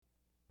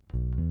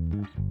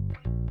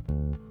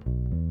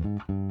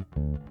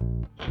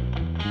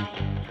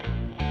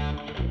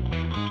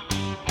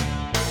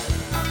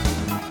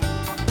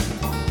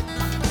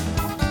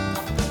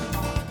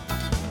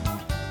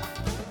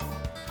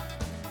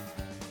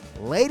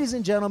Ladies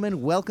and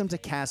gentlemen, welcome to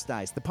Cast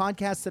Dice, the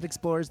podcast that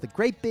explores the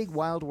great big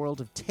wild world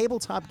of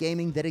tabletop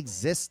gaming that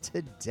exists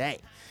today.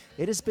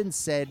 It has been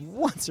said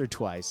once or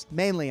twice,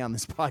 mainly on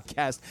this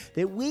podcast,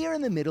 that we are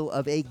in the middle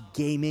of a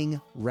gaming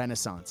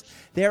renaissance.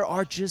 There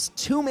are just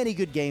too many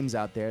good games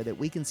out there that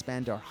we can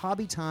spend our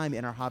hobby time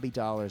and our hobby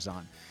dollars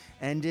on.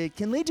 And it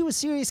can lead to a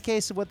serious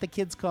case of what the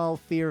kids call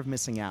fear of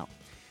missing out.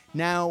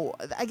 Now,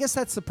 I guess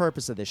that's the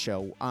purpose of this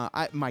show.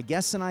 My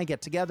guests and I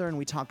get together and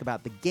we talk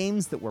about the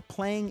games that we're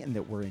playing and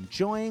that we're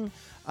enjoying.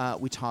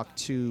 We talk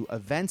to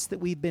events that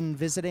we've been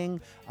visiting,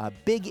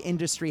 big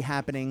industry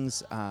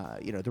happenings,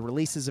 the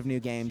releases of new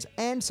games,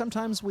 and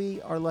sometimes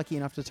we are lucky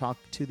enough to talk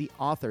to the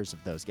authors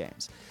of those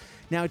games.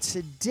 Now,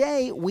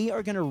 today, we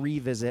are going to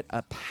revisit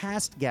a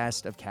past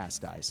guest of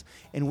Cast Dice,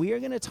 and we are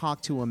going to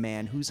talk to a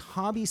man whose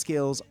hobby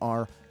skills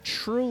are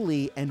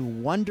truly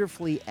and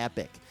wonderfully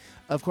epic.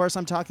 Of course,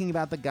 I'm talking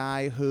about the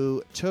guy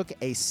who took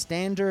a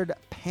standard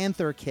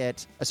Panther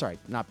kit,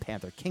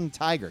 King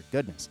Tiger,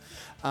 goodness,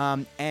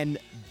 and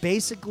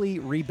basically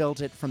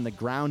rebuilt it from the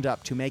ground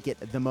up to make it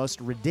the most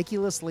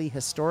ridiculously,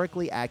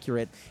 historically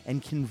accurate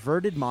and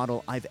converted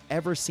model I've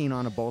ever seen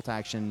on a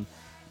bolt-action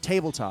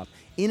tabletop.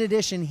 In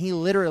addition, he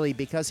literally,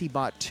 because he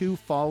bought 2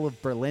 Fall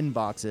of Berlin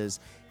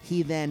boxes,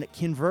 he then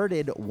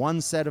converted one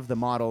set of the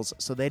models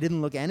so they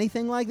didn't look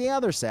anything like the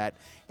other set,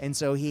 and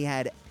so he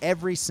had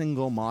every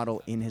single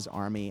model in his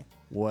army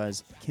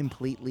was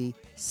completely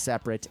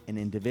separate and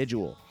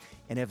individual.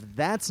 And if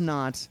that's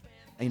not,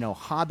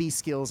 hobby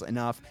skills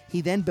enough,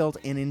 he then built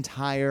an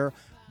entire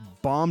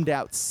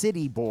bombed-out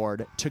city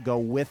board to go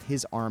with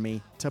his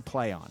army to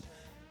play on.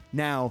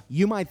 Now,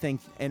 you might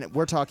think, and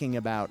we're talking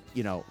about,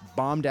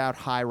 bombed-out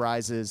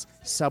high-rises,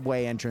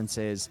 subway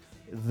entrances,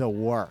 the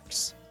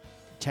works.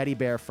 Teddy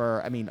bear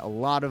fur, a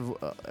lot of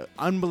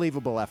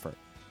unbelievable effort.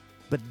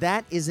 But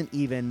that isn't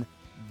even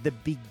the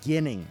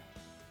beginning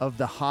of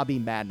the hobby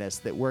madness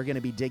that we're going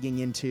to be digging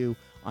into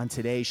on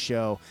today's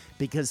show,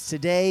 because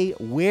today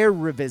we're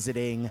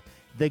revisiting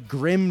the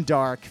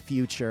grimdark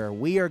future.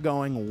 We are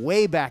going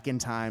way back in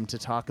time to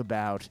talk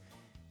about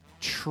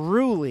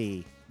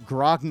truly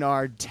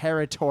grognard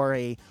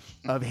territory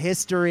of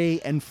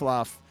history and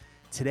fluff.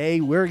 Today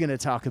we're going to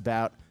talk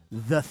about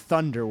the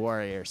Thunder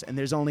Warriors, and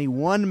there's only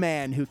one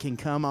man who can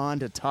come on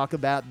to talk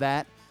about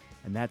that,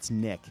 and that's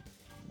Nick.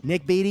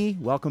 Nick Beattie,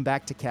 welcome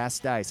back to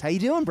Cast Dice. How you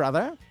doing,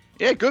 brother?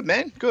 Yeah, good,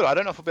 man. Good. I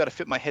don't know if I'll be able to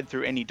fit my head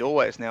through any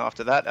doorways now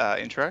after that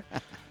intro.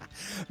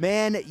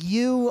 Man,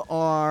 you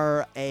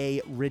are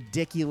a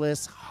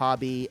ridiculous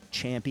hobby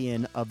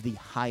champion of the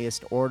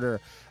highest order.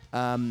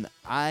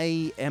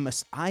 I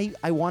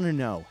want to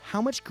know,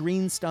 how much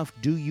green stuff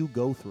do you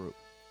go through?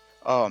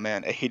 Oh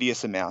man, a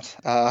hideous amount.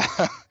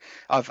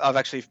 I've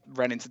actually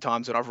ran into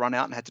times when I've run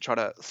out and had to try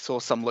to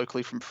source some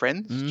locally from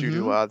friends due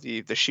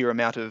to the sheer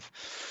amount of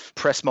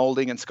press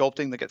molding and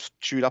sculpting that gets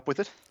chewed up with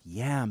it.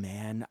 Yeah,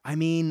 man.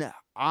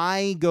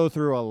 I go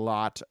through a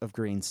lot of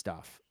green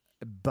stuff,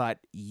 but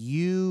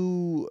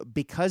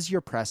because you're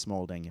press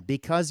molding,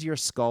 because you're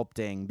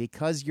sculpting,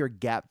 because you're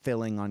gap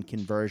filling on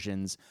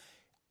conversions,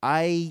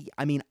 I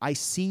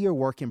see your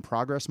work in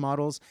progress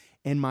models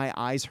and my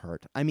eyes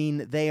hurt.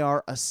 They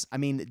are,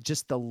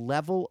 just the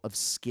level of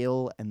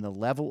skill and the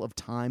level of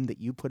time that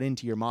you put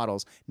into your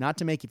models, not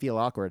to make you feel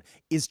awkward,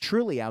 is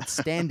truly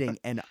outstanding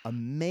and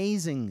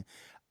amazing.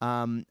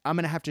 I'm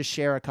going to have to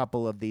share a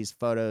couple of these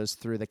photos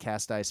through the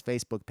Cast Dice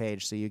Facebook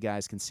page so you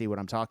guys can see what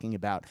I'm talking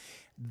about.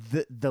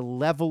 The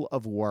level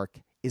of work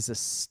is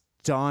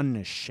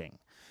astonishing.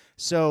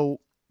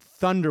 So,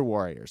 Thunder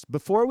Warriors,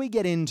 before we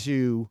get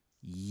into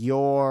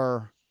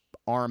your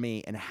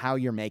army and how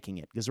you're making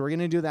it, because we're going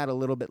to do that a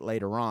little bit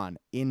later on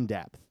in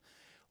depth,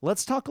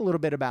 let's talk a little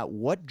bit about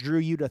what drew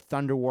you to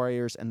Thunder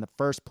Warriors in the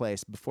first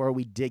place before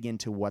we dig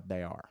into what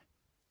they are.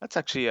 That's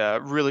actually a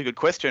really good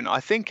question. I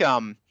think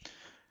the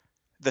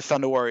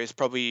Thunder Warriors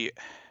probably,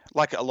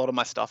 like a lot of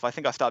my stuff, I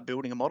think I start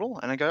building a model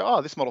and I go,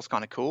 oh, this model's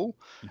kind of cool.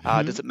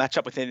 Does it match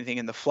up with anything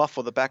in the fluff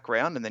or the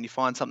background? And then you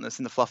find something that's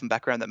in the fluff and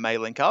background that may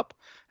link up.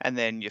 And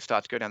then you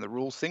start to go down the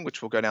rules thing,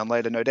 which we'll go down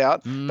later, no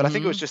doubt. But I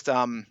think it was just,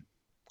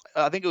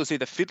 I think it was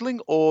either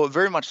fiddling or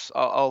very much,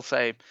 I'll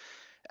say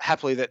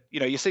happily that,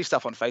 you see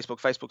stuff on Facebook.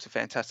 Facebook's a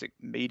fantastic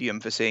medium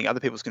for seeing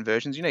other people's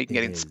conversions. You can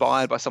get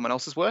inspired by someone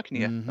else's work and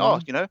you go,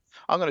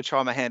 I'm going to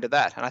try my hand at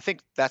that. And I think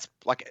that's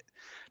like,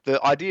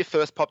 the idea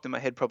first popped in my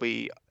head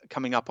probably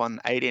coming up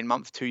on 18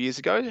 months, 2 years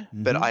ago,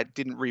 but I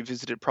didn't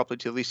revisit it properly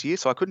till this year,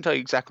 so I couldn't tell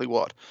you exactly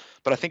what.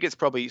 But I think it's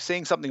probably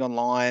seeing something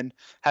online,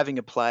 having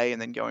a play,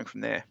 and then going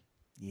from there.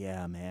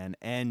 Yeah, man.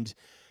 And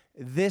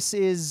this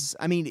is,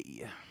 I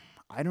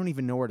don't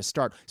even know where to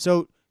start.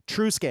 So,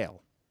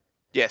 TrueScale.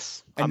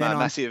 Yes, I'm a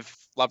massive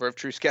lover of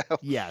TrueScale.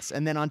 Yes,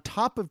 and then on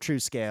top of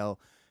TrueScale,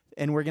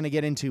 and we're going to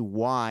get into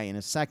why in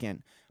a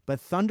second, but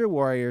Thunder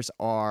Warriors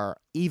are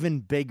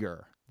even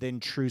bigger than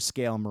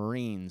TrueScale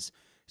Marines.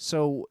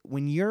 So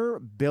when you're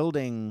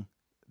building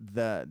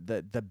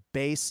the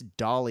base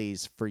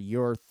dollies for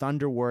your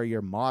Thunder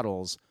Warrior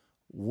models,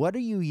 what are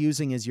you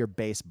using as your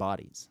base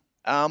bodies?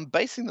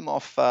 Basing them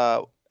off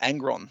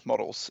Angron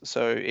models.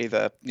 So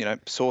either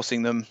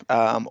sourcing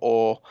them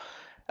or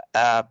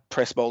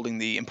press molding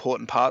the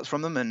important parts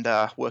from them and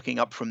working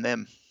up from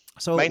them.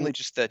 So mainly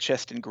just the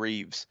chest and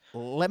greaves.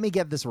 Let me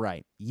get this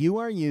right. You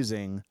are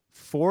using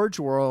Forge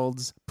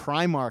World's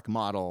Primarch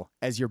model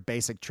as your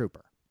basic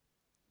trooper.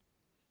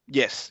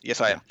 Yes,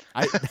 I am.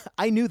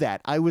 I knew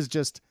that. I was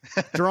just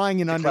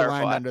drawing an underline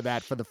clarify. under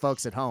that for the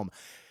folks at home.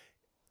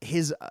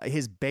 His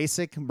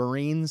basic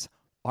Marines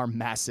are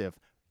massive.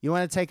 You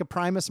want to take a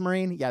Primus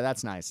Marine? Yeah,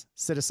 that's nice.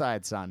 Sit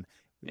aside, son.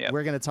 Yep.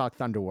 We're going to talk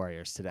Thunder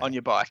Warriors today. On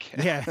your bike.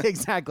 Yeah,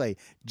 exactly.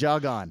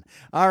 Jog on.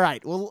 All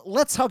right. Well,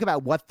 let's talk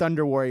about what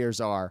Thunder Warriors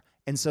are.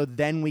 And so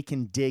then we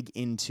can dig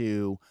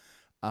into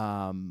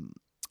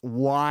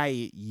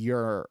why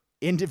your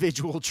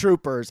individual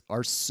troopers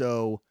are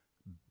so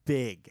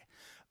big.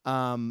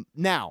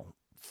 Now,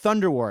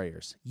 Thunder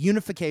Warriors,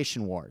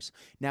 Unification Wars.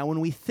 Now, when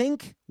we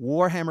think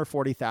Warhammer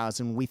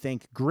 40,000, we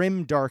think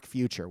grim, dark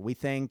future. We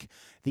think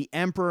the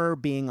Emperor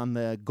being on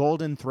the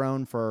Golden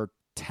Throne for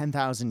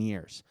 10,000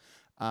 years.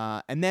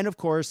 And then, of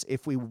course,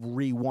 if we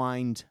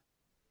rewind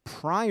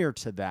prior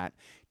to that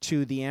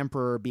to the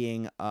Emperor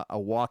being a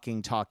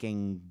walking,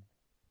 talking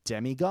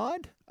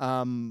demigod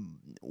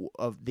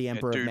of the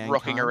Emperor of Mankind.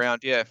 Rocking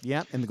around, yeah.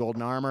 Yeah, in the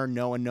golden armor,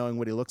 no one knowing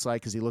what he looks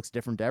like because he looks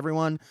different to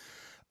everyone.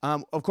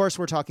 Of course,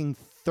 we're talking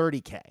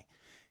 30K.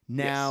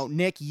 Now, yes.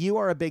 Nick, you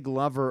are a big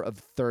lover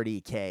of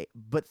 30K,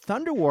 but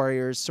Thunder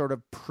Warriors sort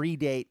of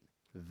predate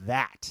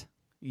that.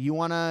 You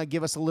want to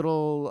give us a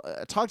little,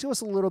 talk to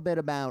us a little bit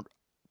about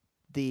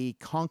the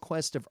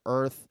conquest of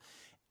Earth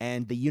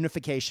and the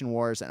Unification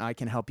Wars, and I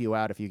can help you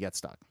out if you get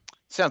stuck.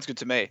 Sounds good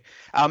to me.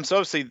 So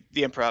obviously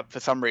the Emperor, for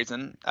some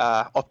reason,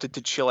 opted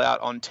to chill out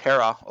on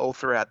Terra all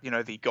throughout,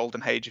 the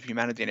golden age of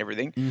humanity and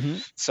everything. Mm-hmm.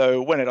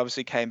 So when it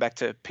obviously came back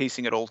to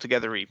piecing it all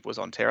together, he was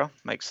on Terra.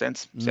 Makes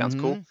sense. Sounds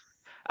cool.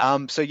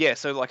 So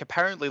like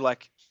apparently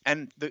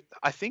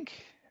I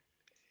think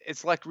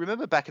it's like,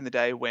 remember back in the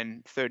day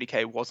when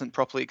 30K wasn't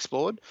properly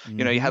explored?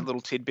 Mm-hmm. You had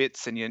little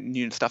tidbits and you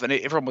knew stuff, and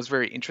everyone was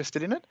very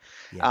interested in it.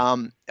 Yeah.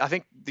 I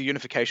think the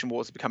Unification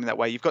Wars are becoming that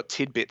way. You've got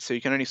tidbits, so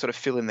you can only sort of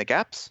fill in the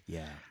gaps.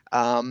 Yeah.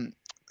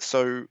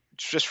 So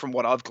just from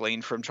what I've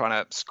gleaned from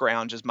trying to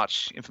scrounge as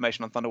much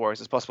information on Thunder Warriors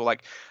as possible,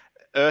 like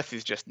Earth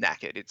is just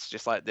knackered. It's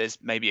just like there's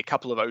maybe a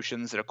couple of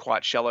oceans that are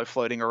quite shallow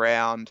floating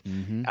around.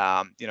 Mm-hmm.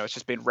 It's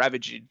just been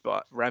ravaged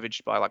by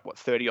like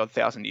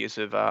 30,000 years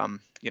of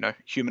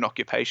human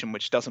occupation,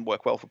 which doesn't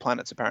work well for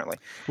planets apparently.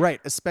 Right,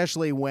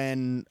 especially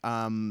when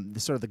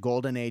the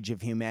golden age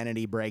of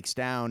humanity breaks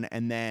down,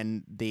 and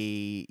then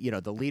the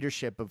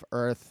leadership of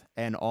Earth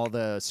and all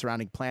the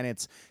surrounding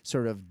planets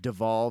sort of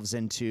devolves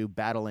into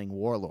battling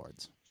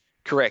warlords.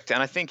 Correct,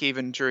 and I think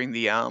even during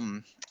the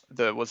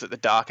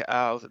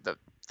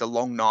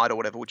long night or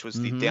whatever, which was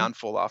the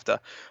downfall after,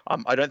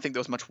 I don't think there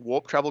was much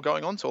warp travel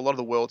going on, so a lot of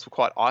the worlds were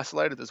quite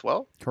isolated as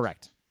well.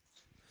 Correct.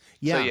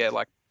 Yeah. So yeah,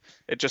 like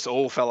it just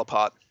all fell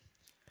apart.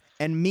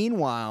 And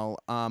meanwhile,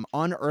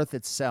 on Earth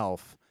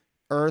itself,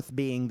 Earth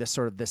being the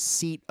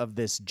seat of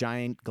this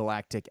giant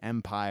galactic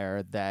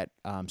empire that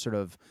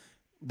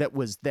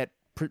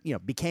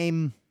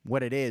became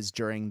what it is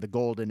during the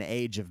golden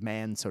age of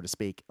man, so to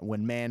speak,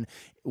 when man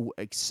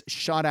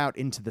shot out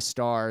into the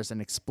stars and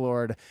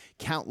explored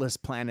countless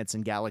planets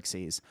and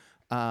galaxies.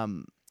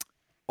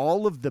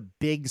 All of the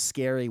big,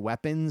 scary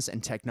weapons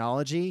and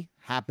technology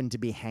happened to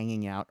be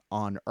hanging out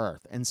on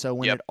Earth. And so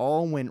when it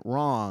all went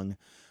wrong,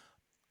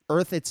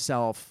 Earth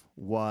itself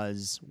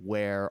was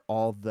where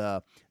all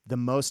the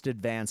most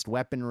advanced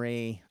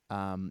weaponry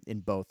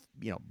in both,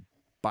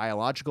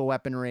 biological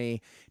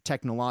weaponry,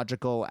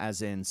 technological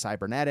as in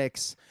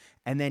cybernetics,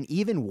 and then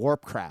even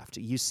warpcraft.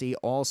 You see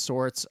all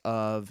sorts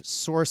of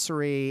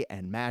sorcery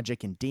and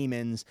magic and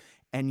demons,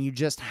 and you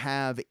just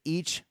have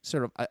each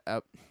sort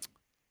of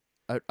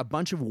a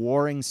bunch of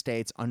warring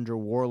states under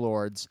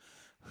warlords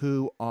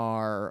who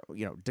are,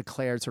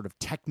 declared sort of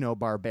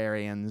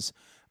techno-barbarians.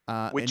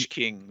 Witch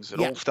kings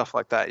and all stuff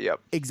like that, yep.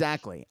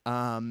 Exactly.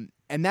 And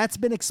that's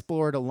been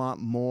explored a lot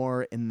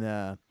more in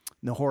the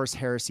Horus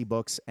Heresy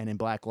books and in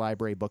Black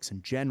Library books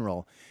in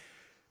general.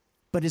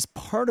 But as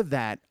part of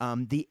that,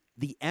 the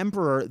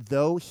Emperor,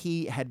 though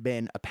he had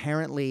been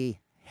apparently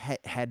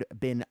had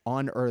been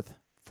on Earth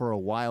for a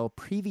while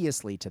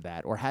previously to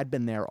that, or had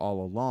been there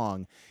all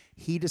along,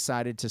 he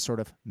decided to sort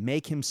of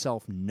make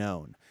himself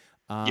known.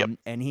 And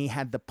he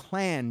had the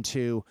plan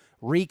to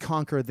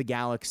reconquer the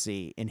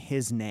galaxy in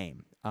his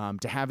name,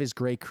 to have his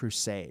Great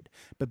Crusade.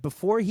 But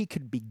before he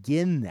could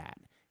begin that,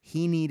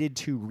 he needed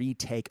to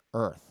retake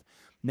Earth.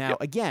 Now,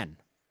 again,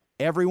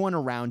 everyone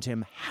around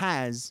him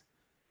has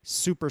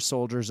super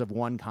soldiers of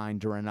one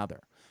kind or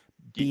another,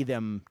 be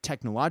them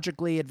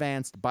technologically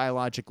advanced,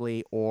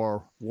 biologically,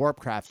 or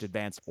warpcraft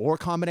advanced, or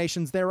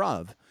combinations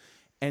thereof.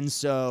 And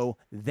so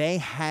they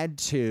had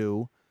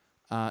to,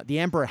 the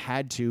Emperor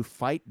had to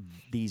fight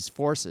these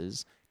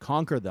forces,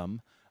 conquer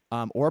them,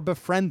 or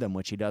befriend them,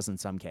 which he does in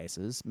some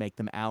cases, make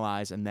them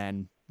allies, and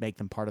then make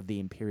them part of the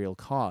imperial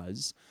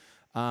cause.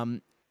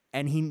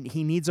 And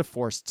he needs a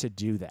force to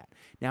do that.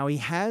 Now, he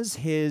has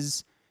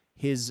his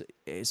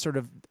sort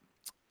of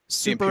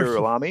The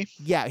Imperial Army.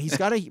 Yeah, he's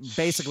got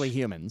basically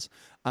humans,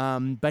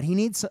 but he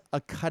needs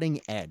a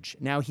cutting edge.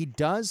 Now he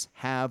does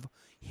have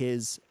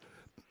his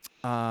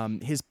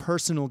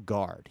personal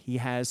guard. He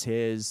has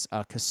his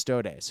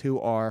custodes, who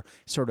are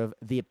sort of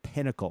the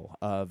pinnacle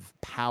of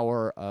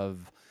power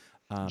of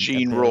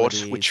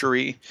gene-wrought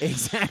witchery.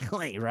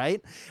 Exactly,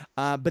 right?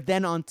 But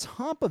then on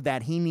top of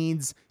that, he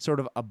needs sort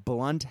of a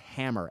blunt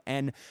hammer.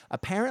 And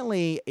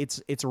apparently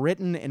it's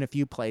written in a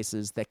few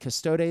places that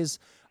custodes,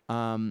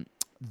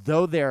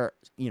 though they're,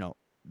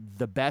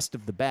 the best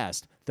of the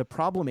best, the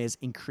problem is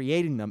in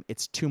creating them,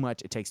 it's too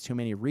much. It takes too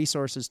many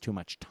resources, too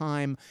much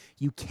time.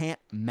 You can't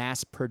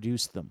mass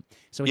produce them.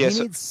 So he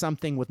needs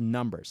something with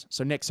numbers.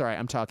 So Nick, sorry,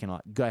 I'm talking a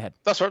lot. Go ahead.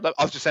 That's right.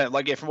 I was just saying,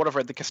 from what I've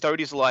read, the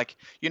custodians are like,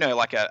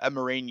 like a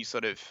Marine, you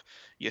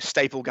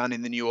staple gun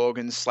in the new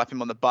organs, slap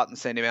him on the butt and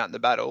send him out in the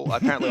battle.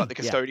 Apparently, like the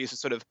custodians are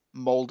sort of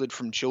molded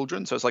from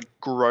children. So it's like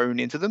grown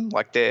into them.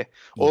 Like their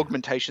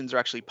augmentations are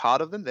actually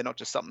part of them. They're not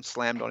just something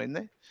slammed on in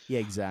there.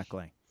 Yeah,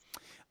 exactly.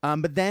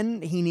 But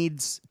then he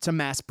needs to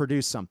mass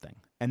produce something,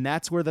 and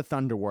that's where the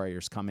Thunder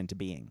Warriors come into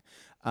being.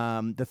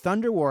 The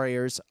Thunder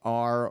Warriors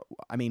are,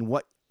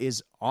 what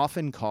is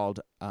often called,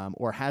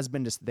 or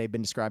they've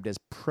been described as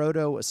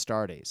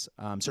proto-Astartes,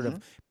 sort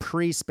of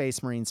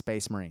pre-Space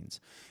Marines.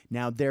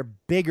 Now, they're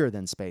bigger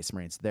than Space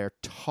Marines. They're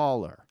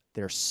taller.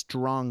 They're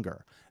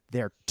stronger.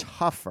 They're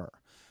tougher.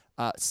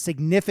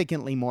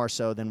 Significantly more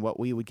so than what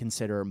we would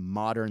consider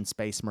modern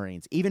Space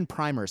Marines, even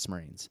Primaris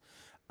Marines.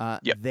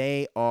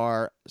 They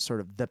are sort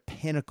of the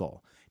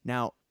pinnacle.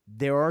 Now,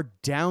 there are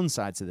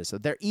downsides to this. So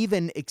they're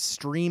even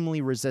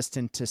extremely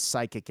resistant to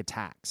psychic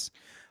attacks.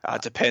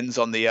 Depends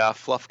on the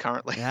fluff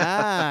currently.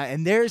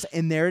 and there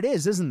it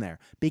is, isn't there?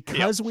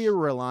 Because we are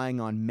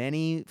relying on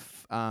many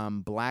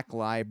Black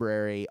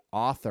Library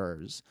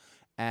authors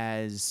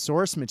as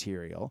source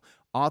material,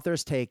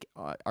 authors take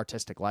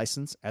artistic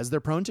license, as they're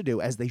prone to do,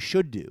 as they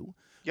should do.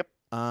 Yep.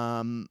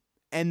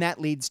 And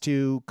that leads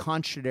to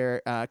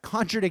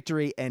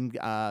contradictory and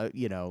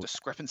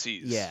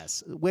discrepancies.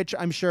 Yes, which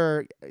I'm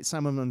sure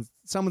someone's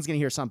going to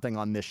hear something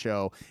on this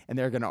show and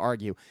they're going to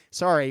argue.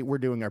 Sorry, we're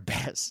doing our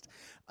best.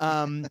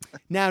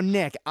 Now,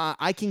 Nick,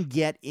 I can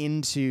get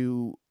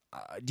into.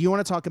 Do you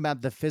want to talk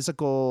about the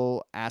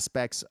physical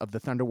aspects of the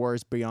Thunder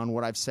Warriors beyond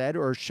what I've said,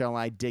 or shall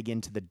I dig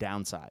into the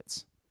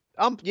downsides?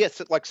 Yes,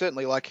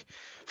 certainly,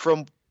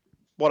 from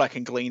what I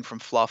can glean from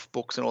fluff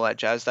books and all that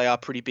jazz, they are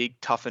pretty big,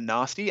 tough, and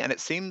nasty. And it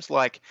seems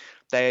like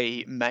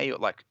they may,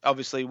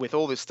 obviously with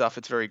all this stuff,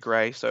 it's very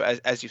grey. So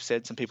as you've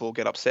said, some people will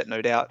get upset, no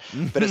doubt.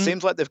 But it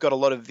seems like they've got a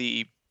lot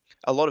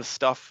of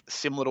stuff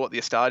similar to what the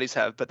Astartes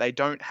have, but they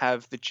don't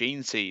have the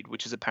gene seed,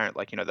 which is apparent,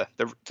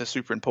 the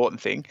super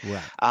important thing.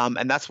 Right.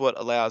 And that's what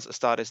allows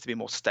Astartes to be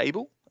more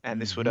stable. And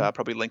this would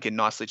probably link in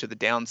nicely to the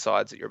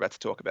downsides that you're about to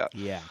talk about.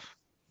 Yeah.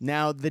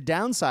 Now, the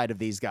downside of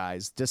these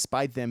guys,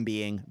 despite them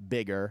being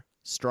bigger,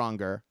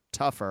 stronger,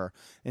 tougher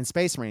than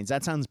Space Marines,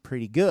 that sounds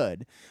pretty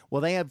good.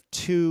 Well, they have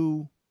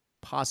 2,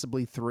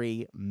 possibly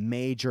 3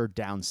 major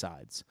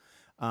downsides.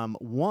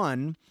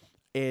 One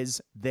is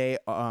they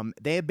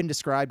have been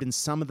described in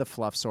some of the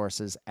fluff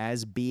sources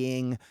as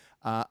being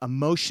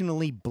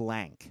emotionally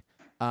blank.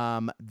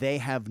 They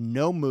have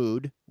no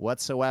mood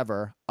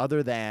whatsoever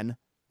other than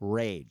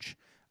rage.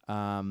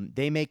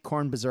 They make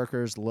Khorne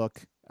Berserkers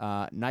look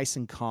nice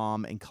and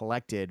calm and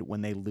collected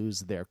when they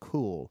lose their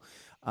cool.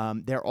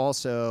 They're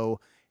also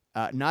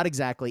not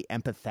exactly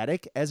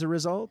empathetic as a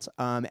result,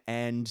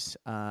 and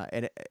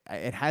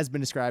it has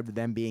been described with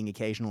them being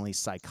occasionally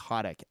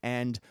psychotic.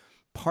 And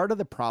part of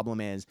the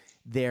problem is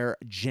their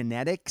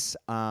genetics,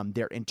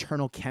 their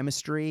internal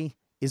chemistry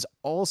is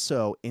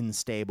also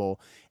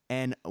unstable.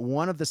 And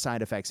one of the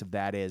side effects of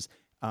that is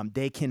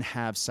they can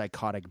have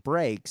psychotic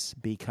breaks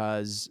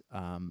because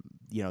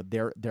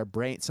their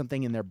brain,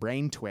 something in their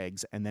brain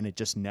twigs, and then it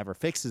just never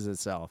fixes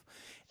itself.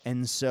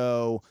 And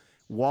so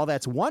while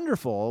that's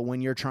wonderful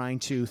when you're trying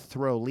to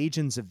throw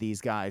legions of these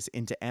guys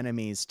into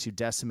enemies to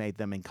decimate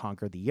them and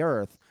conquer the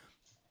earth,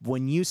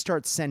 when you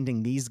start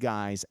sending these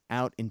guys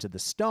out into the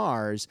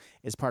stars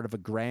as part of a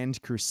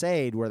grand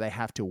crusade where they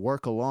have to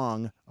work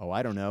along,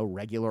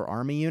 regular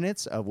army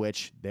units, of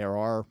which there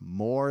are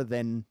more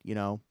than,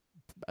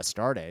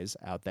 Astartes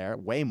out there,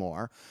 way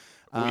more,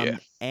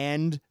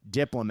 and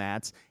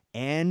diplomats,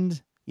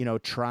 and,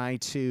 try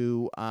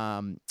to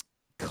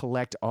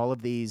collect all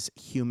of these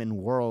human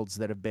worlds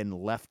that have been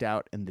left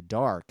out in the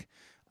dark.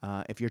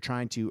 If you're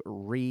trying to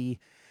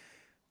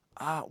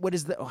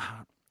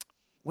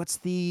what's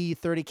the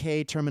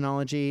 30K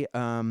terminology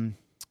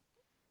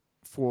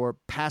for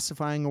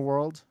pacifying a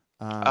world?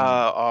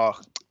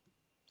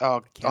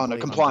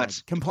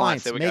 Compliance.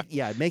 Compliance. There we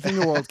go. Making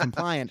the world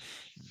compliant.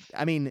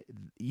 I mean,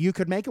 you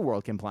could make a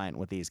world compliant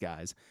with these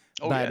guys,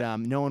 but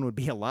no one would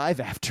be alive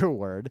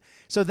afterward.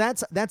 So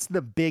that's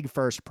the big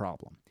first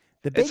problem.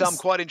 It's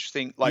quite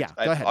interesting. Go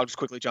ahead. I'll just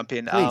quickly jump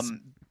in. Please.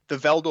 The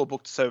Valdor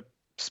book. So,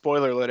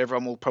 spoiler alert: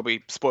 everyone will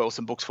probably spoil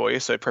some books for you.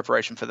 So,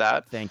 preparation for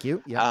that. Thank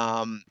you.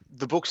 Yeah.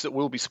 The books that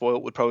will be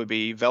spoiled would probably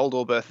be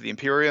Valdor: Birth of the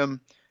Imperium,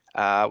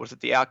 Was it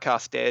The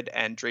Outcast Dead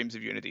and Dreams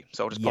of Unity?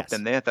 So I'll just pop Yes.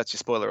 them there. That's your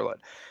spoiler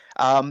alert.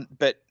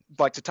 But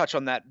like to touch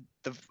on that,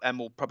 and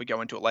we'll probably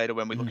go into it later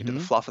when we look into the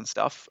fluff and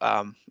stuff,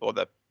 or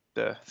the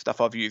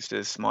stuff I've used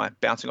as my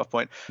bouncing off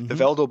point. The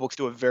Veldor books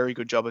do a very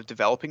good job of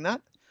developing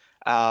that.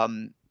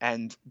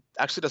 And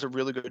actually does a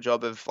really good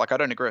job of, like, I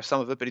don't agree with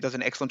some of it, but he does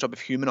an excellent job of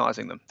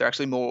humanizing them. They're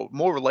actually more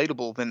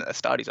relatable than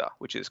Astartes are,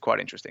 which is quite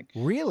interesting.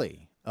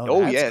 Really?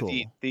 Oh that's yeah, cool.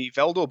 the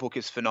Veldor book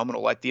is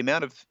phenomenal. Like the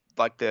amount of,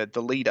 like, the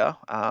leader,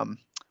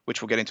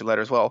 which we'll get into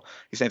later as well.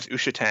 His name's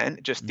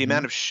Ushatan. Just the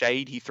amount of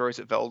shade he throws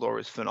at Veldor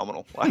is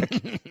phenomenal.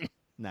 Like,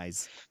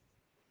 nice.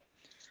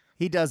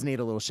 He does need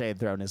a little shade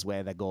thrown his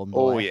way, that golden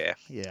boy. Oh yeah,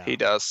 he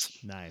does.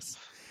 Nice.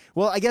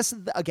 Well, I guess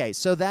okay.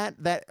 So that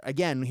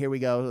again, here we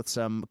go with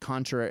some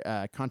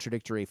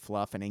contradictory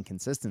fluff and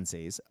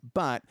inconsistencies.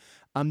 But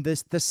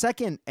the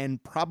second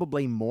and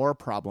probably more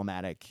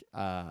problematic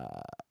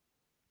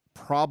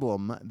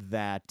problem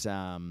that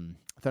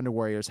Thunder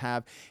Warriors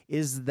have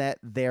is that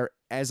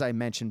as I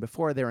mentioned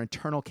before, their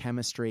internal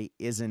chemistry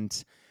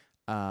isn't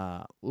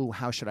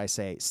how should I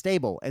say,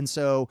 stable, and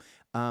so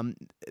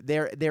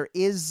there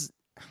is.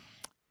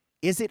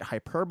 Is it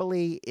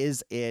hyperbole?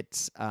 Is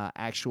it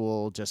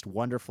actual just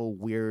wonderful,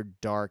 weird,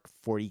 dark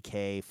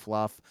 40K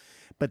fluff?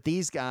 But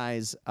these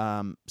guys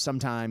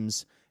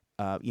sometimes,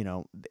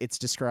 it's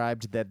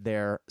described that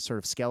their sort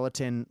of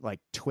skeleton like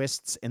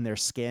twists in their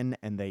skin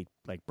and they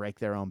like break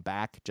their own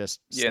back just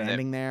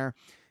standing there.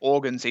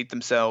 Organs eat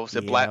themselves.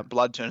 Their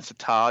blood turns to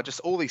tar. Just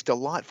all these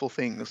delightful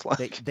things.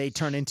 Like they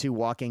turn into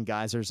walking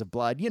geysers of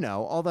blood.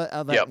 All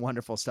that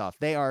wonderful stuff.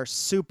 They are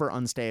super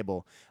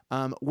unstable,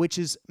 which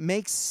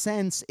makes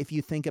sense if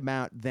you think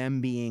about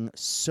them being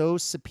so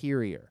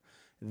superior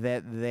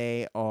that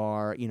they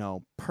are,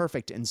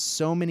 perfect in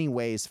so many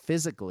ways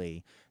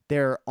physically.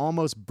 They're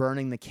almost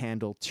burning the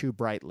candle too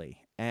brightly.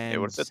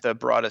 And what's it? The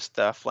brightest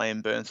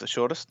flame burns the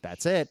shortest.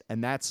 That's it.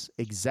 And that's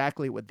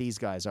exactly what these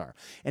guys are.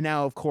 And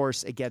now, of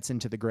course, it gets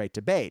into the great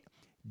debate.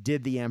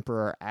 Did the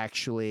Emperor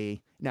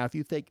actually... Now, if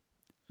you think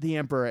the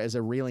Emperor is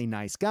a really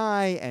nice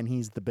guy and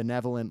he's the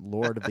benevolent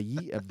lord of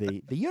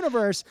the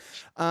universe,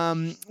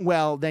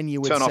 well, then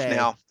you would turn say... off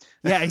now.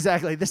 Yeah,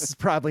 exactly. This is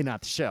probably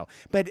not the show.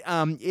 But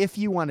if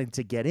you wanted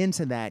to get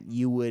into that,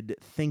 you would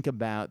think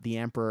about the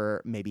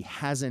Emperor maybe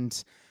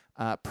hasn't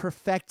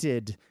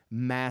perfected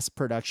mass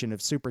production of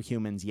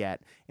superhumans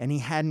yet, and he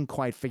hadn't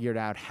quite figured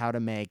out how to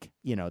make,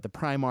 the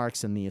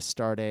Primarchs and the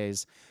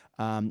Astartes.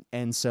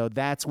 And so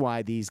that's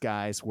why these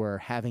guys were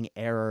having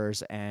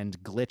errors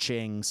and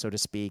glitching, so to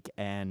speak,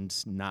 and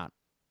not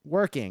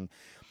working.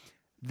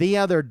 The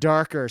other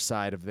darker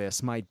side of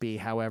this might be,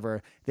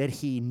 however, that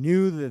he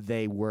knew that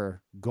they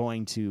were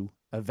going to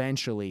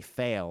eventually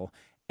fail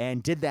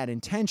and did that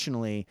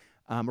intentionally,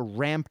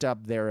 ramped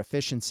up their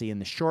efficiency in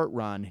the short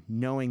run,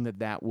 knowing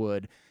that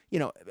would,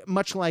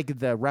 much like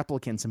the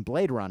replicants in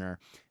Blade Runner,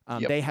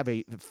 they have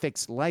a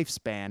fixed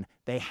lifespan,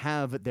 they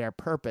have their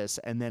purpose,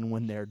 and then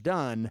when they're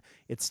done,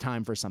 it's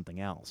time for something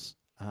else.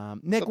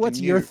 Nick, what's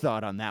your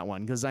thought on that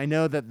one? Because I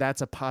know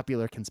that's a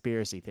popular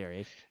conspiracy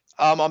theory.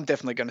 I'm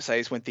definitely going to say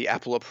he's went the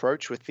Apple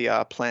approach with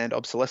the planned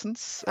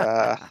obsolescence.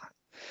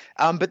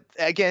 But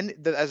again,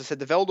 as I said,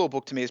 the Veldor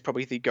book to me is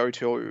probably the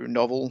go-to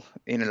novel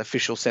in an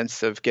official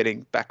sense of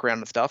getting background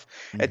and stuff.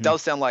 It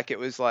does sound like it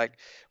was like,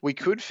 we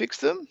could fix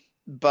them,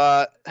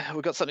 but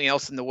we've got something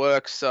else in the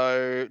works,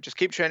 so just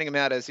keep churning them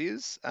out as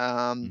is.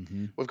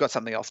 We've got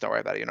something else, don't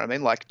worry about it, you know what I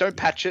mean? Like, don't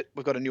patch it,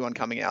 we've got a new one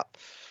coming out.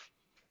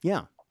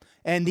 Yeah.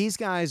 And these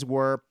guys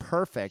were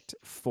perfect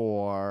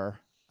for...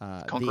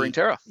 Conquering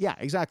Terra. Yeah,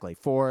 exactly.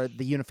 For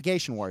the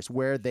Unification Wars,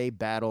 where they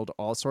battled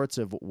all sorts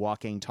of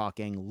walking,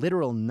 talking,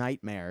 literal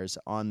nightmares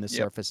on the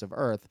surface of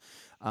Earth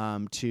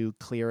to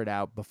clear it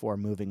out before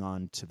moving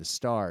on to the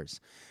stars.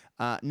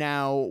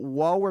 Now,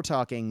 while we're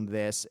talking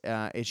this,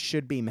 it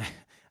should be...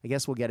 I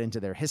guess we'll get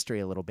into their history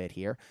a little bit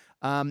here.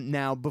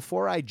 Now,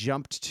 before I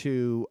jumped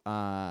to,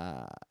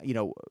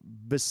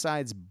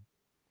 besides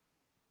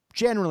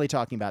generally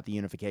talking about the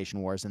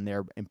Unification Wars and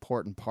their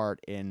important part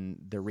in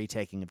the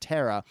retaking of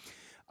Terra,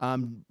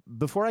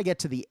 before I get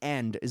to the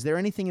end, is there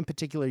anything in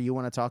particular you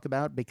want to talk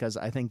about? Because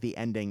I think the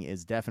ending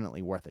is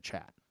definitely worth a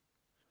chat.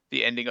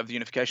 The ending of the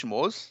Unification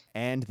Wars?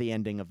 And the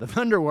ending of the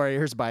Thunder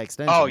Warriors by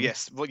extension. Oh,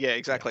 yes. Well, yeah,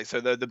 exactly. So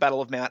the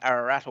Battle of Mount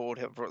Ararat, or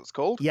whatever it's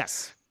called.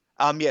 Yes.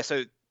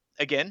 So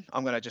again,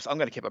 I'm gonna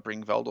keep up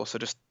bringing Veldor, so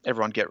just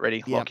everyone get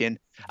ready, lock in.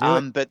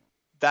 But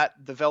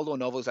the Veldor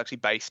novel is actually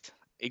based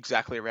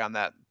exactly around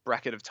that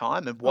bracket of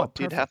time and what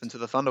did happen to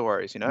the Thunder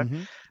Warriors,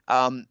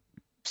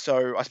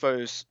 So I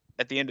suppose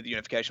at the end of the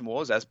Unification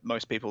Wars, as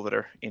most people that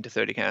are into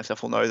 30K and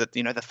stuff will know, that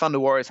the Thunder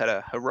Warriors had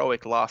a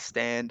heroic last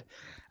stand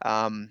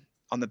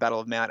on the Battle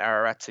of Mount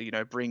Ararat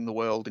to bring the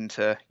world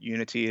into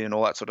unity and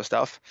all that sort of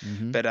stuff.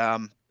 But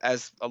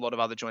as a lot of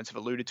other joints have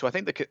alluded to, I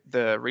think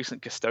the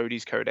recent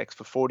Custodes Codex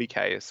for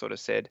 40K has sort of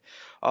said,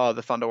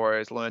 the Thunder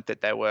Warriors learned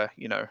that they were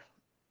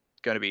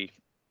going to be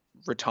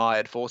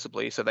retired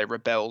forcibly, so they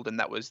rebelled, and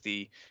that was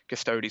the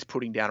Custodes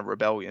putting down a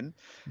rebellion.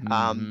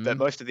 But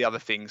most of the other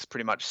things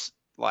pretty much,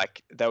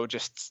 like, they were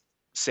just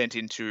sent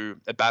into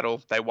a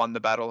battle. They won the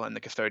battle, and the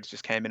custodians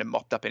just came in and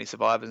mopped up any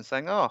survivors and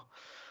saying, "Oh,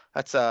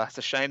 it's a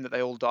shame that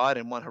they all died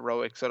in one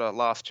heroic sort of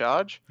last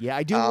charge." Yeah,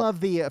 I do love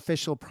the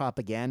official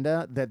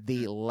propaganda that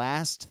the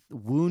last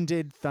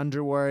wounded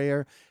Thunder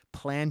Warrior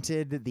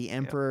planted the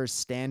Emperor's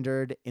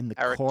standard in the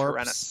Eric corpse.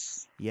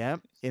 Tyrannus.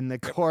 Yep, in the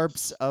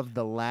corpse of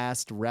the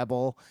last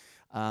rebel.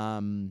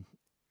 And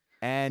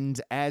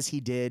as he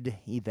did,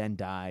 he then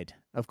died.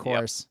 Of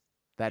course,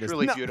 that is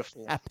really not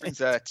beautiful. happened.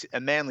 Brings a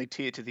manly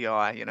tear to the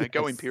eye.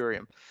 Go Yes.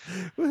 Imperium.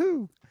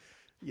 Woohoo!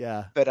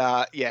 Yeah. But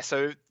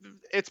so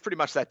it's pretty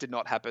much that did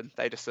not happen.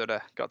 They just sort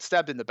of got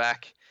stabbed in the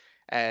back,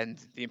 and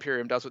the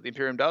Imperium does what the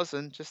Imperium does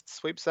and just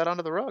sweeps that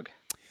under the rug.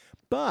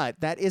 But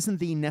that isn't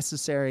the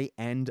necessary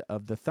end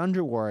of the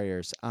Thunder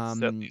Warriors.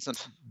 Certainly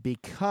isn't.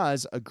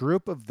 Because a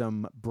group of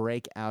them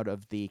break out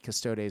of the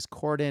Custodes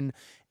cordon,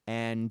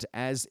 and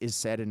as is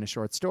said in a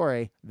short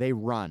story, they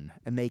run,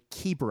 and they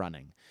keep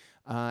running,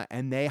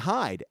 and they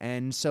hide.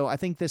 And so I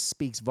think this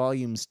speaks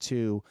volumes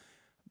to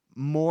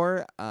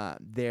more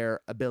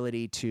their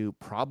ability to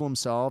problem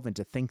solve and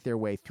to think their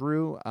way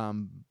through.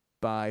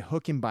 By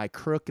hook and by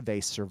crook,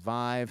 they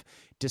survive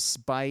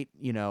despite,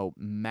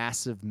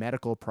 massive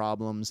medical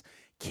problems,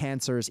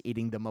 cancers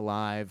eating them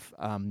alive,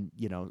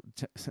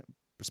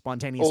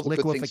 spontaneous All the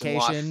good things in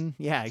life. liquefaction.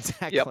 Yeah,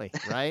 exactly.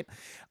 Right.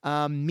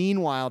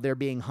 Meanwhile, they're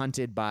being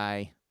hunted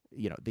by,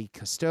 the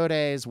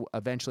Custodes,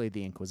 eventually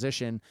the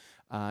Inquisition.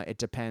 It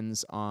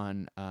depends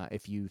on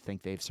if you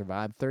think they've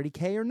survived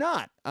 30K or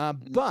not.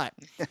 But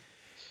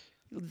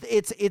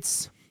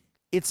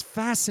it's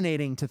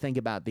fascinating to think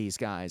about these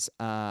guys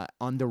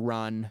on the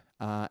run,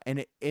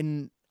 and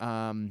in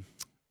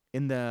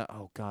the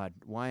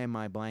why am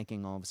I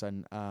blanking all of a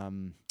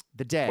sudden?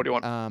 The Dead. What do you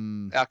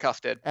want?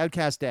 Outcast Dead.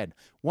 Outcast Dead.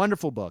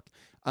 Wonderful book.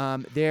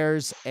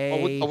 There's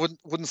a. I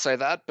wouldn't say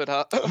that, but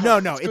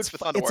no, it's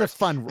a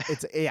fun.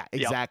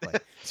 Exactly.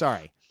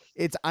 Sorry.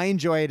 I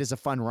enjoy it as a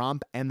fun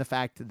romp, and the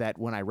fact that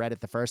when I read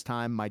it the first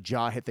time, my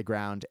jaw hit the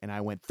ground and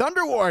I went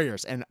Thunder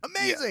Warriors and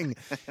amazing,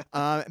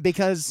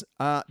 because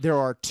there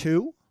are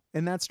two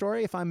in that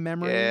story, if I'm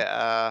remembering.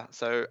 Yeah.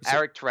 So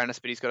Eric Tyrannus,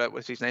 but he's got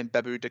what's his name,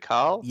 Babu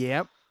Dakal.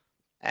 Yep.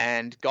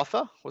 And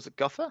Gotha, was it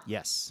Gotha?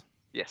 Yes.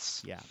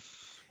 Yes. Yeah.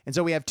 And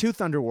so we have two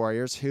Thunder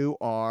Warriors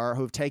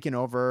who've taken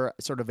over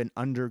sort of an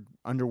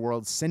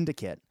underworld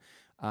syndicate,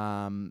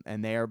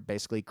 and they are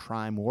basically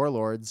crime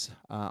warlords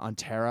on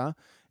Terra.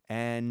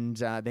 And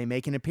they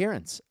make an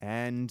appearance.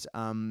 And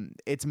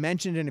it's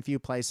mentioned in a few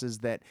places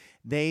that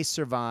they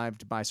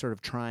survived by sort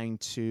of trying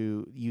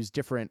to use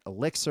different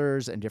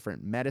elixirs and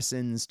different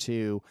medicines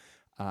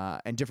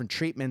and different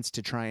treatments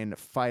to try and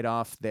fight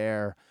off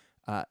their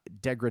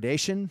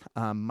degradation,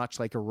 much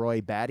like a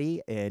Roy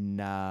Batty in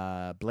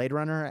Blade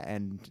Runner.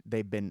 And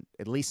they've been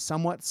at least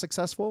somewhat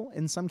successful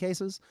in some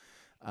cases.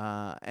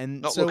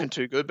 And not looking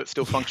too good, but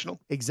still functional.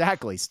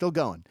 Exactly. Still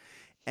going.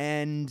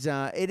 And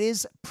it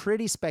is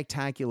pretty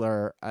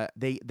spectacular.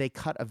 They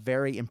cut a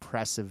very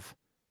impressive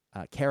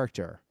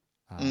character.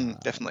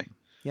 Definitely.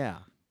 Yeah.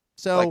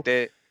 So.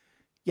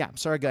 Yeah.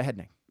 Sorry. Go ahead,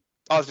 Nick.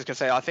 I was just gonna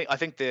say I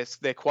think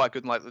they're quite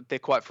good. And they're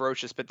quite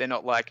ferocious, but they're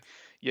not like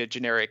your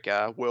generic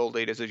world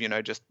eaters of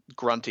just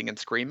grunting and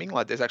screaming.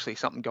 Like there's actually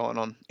something going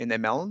on in their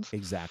melons.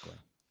 Exactly.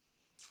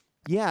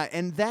 Yeah,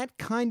 and that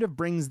kind of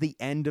brings the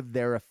end of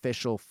their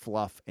official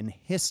fluff in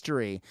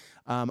history,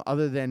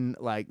 other than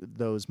like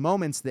those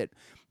moments that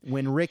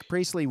when Rick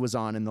Priestley was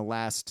on in the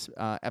last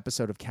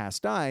episode of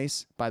Cast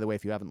Ice. By the way,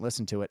 if you haven't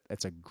listened to it,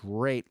 it's a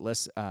great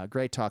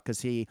great talk,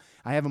 because I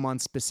have him on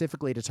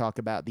specifically to talk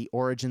about the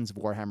origins of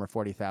Warhammer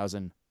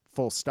 40,000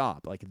 full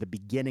stop, like at the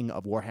beginning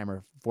of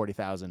Warhammer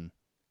 40,000,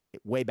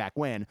 way back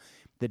when,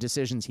 the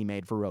decisions he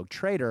made for Rogue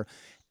Trader.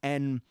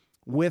 And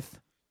with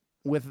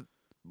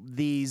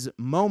these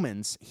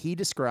moments, he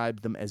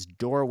described them as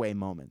doorway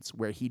moments,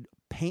 where he'd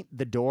paint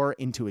the door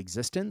into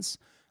existence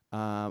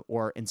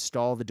or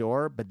install the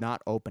door, but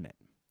not open it.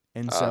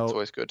 And so that's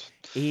always good.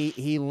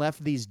 He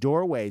left these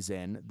doorways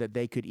in that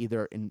they could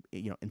either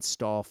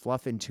install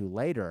fluff into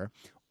later,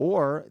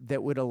 or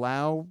that would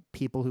allow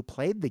people who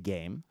played the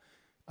game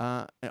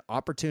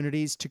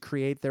opportunities to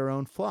create their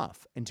own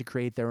fluff and to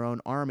create their own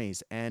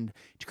armies and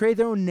to create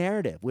their own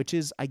narrative, which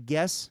is, I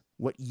guess,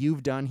 what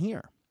you've done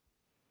here.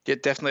 Yeah,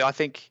 definitely. I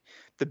think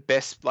the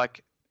best,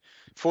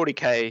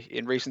 40K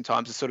in recent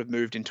times has sort of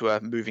moved into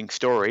a moving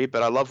story,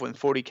 but I love when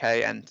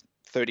 40K and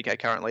 30K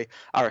currently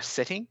are a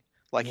setting.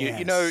 Yes.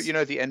 you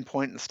know the end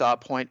point and the start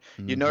point,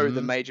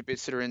 the major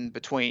bits that are in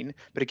between,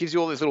 but it gives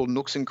you all these little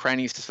nooks and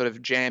crannies to sort of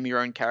jam your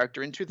own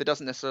character into that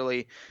doesn't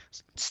necessarily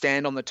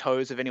stand on the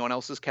toes of anyone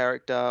else's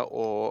character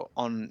or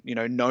on,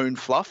 known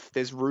fluff.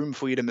 There's room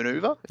for you to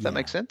maneuver, if that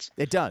makes sense.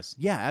 It does.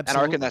 Yeah, absolutely. And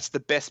I reckon that's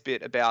the best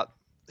bit about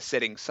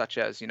settings such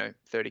as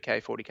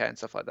 30K, 40K and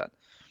stuff like that.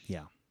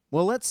 Yeah.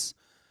 Well, let's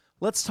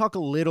talk a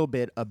little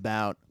bit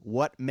about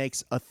what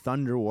makes a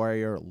Thunder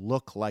Warrior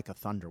look like a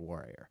Thunder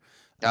Warrior.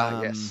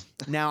 Yes.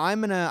 Now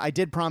I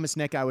did promise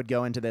Nick I would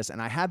go into this,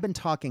 and I have been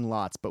talking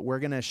lots, but we're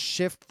going to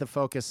shift the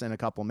focus in a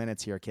couple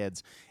minutes here,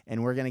 kids,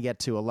 and we're going to get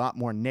to a lot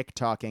more Nick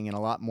talking and a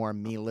lot more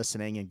me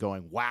listening and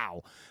going,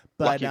 wow.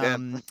 But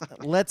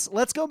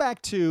let's go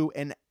back to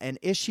an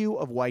issue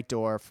of White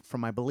Dwarf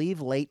from, I believe,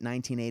 late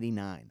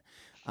 1989,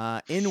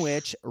 in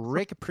which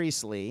Rick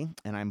Priestley,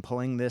 and I'm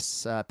pulling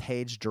this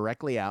page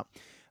directly out,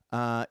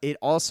 it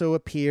also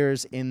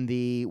appears in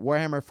the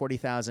Warhammer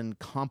 40,000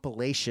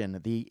 compilation,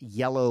 the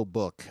Yellow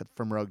Book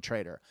from Rogue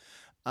Trader.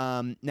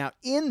 Now,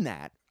 in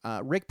that,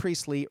 Rick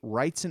Priestley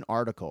writes an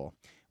article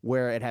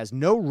where it has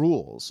no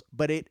rules,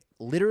 but it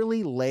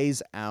literally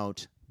lays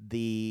out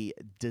the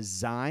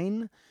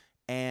design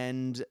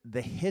and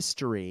the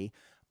history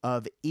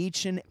of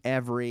each and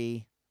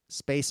every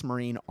Space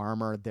Marine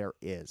armor there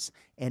is.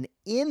 And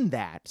in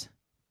that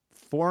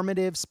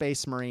formative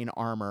Space Marine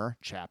armor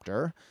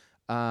chapter,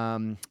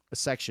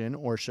 section,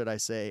 or should I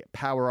say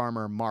Power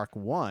Armor Mark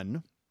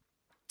 1,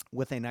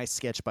 with a nice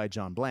sketch by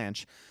John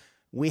Blanche,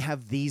 we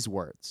have these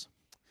words.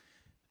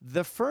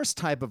 The first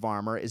type of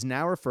armor is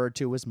now referred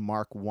to as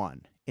Mark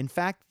 1. In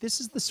fact, this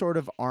is the sort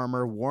of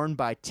armor worn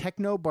by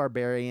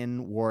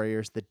techno-barbarian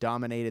warriors that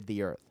dominated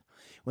the Earth.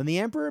 When the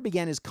Emperor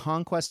began his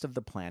conquest of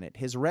the planet,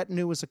 his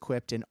retinue was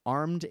equipped and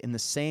armed in the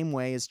same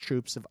way as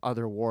troops of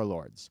other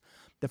warlords.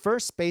 The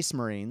first Space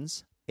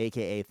Marines,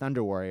 aka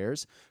Thunder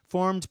Warriors,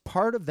 formed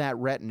part of that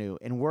retinue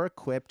and were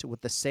equipped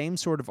with the same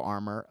sort of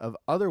armor of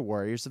other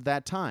warriors of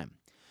that time.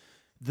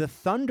 The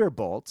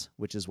Thunderbolt,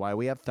 which is why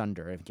we have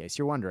thunder, in case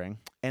you're wondering,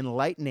 and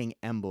lightning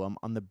emblem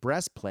on the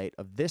breastplate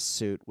of this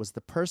suit was the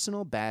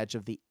personal badge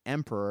of the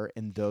Emperor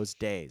in those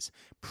days,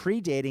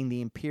 predating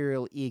the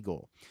Imperial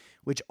Eagle,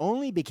 which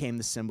only became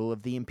the symbol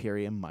of the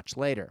Imperium much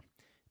later.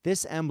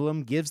 This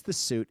emblem gives the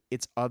suit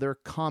its other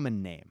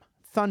common name,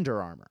 Thunder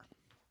Armor.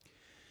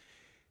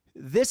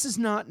 This is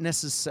not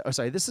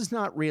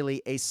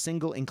really a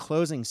single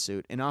enclosing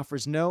suit and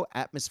offers no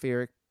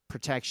atmospheric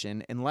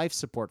protection and life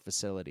support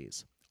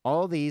facilities.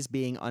 All these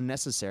being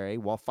unnecessary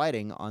while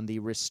fighting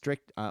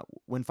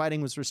when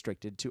fighting was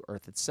restricted to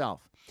Earth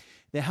itself.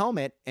 The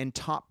helmet and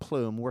top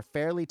plume were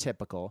fairly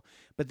typical,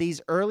 but these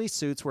early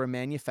suits were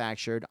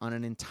manufactured on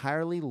an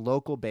entirely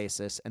local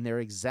basis, and their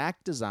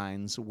exact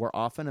designs were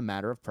often a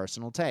matter of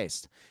personal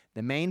taste.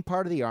 The main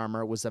part of the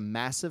armor was a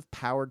massive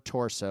powered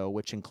torso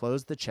which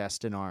enclosed the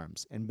chest and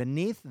arms, and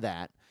beneath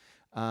that,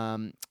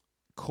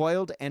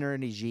 coiled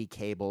energy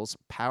cables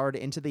powered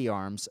into the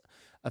arms,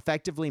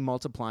 effectively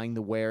multiplying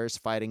the wearer's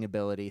fighting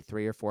ability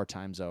 3 or 4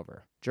 times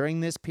over.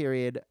 During this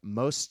period,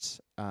 most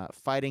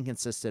fighting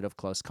consisted of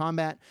close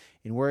combat,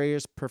 and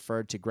warriors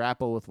preferred to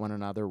grapple with one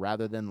another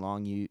rather than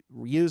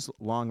use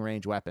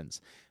long-range weapons.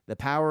 The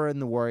power in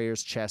the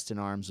warrior's chest and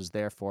arms was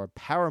therefore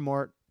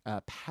paramount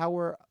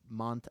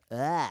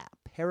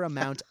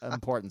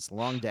importance.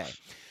 Long day.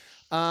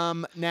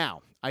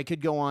 Now, I could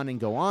go on and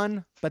go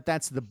on, but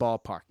that's the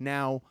ballpark.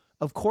 Now,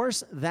 of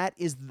course, that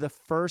is the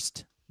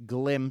first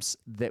glimpse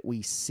that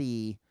we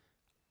see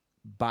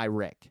by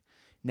Rick.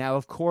 Now,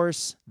 of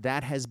course,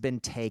 that has been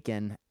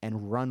taken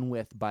and run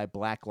with by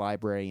Black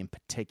Library in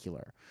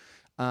particular.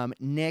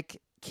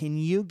 Nick, can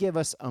you give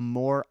us a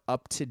more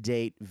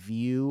up-to-date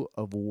view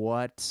of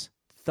what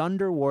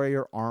Thunder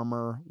Warrior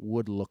armor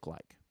would look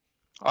like?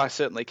 I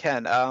certainly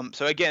can.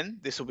 So again,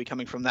 this will be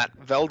coming from that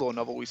Valdor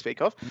novel we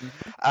speak of.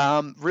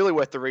 Really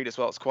worth the read as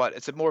well.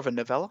 It's more of a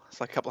novella. It's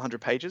like a couple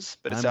 100 pages,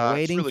 but it's I'm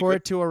waiting really for good.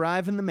 it to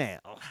arrive in the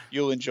mail.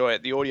 You'll enjoy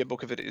it. The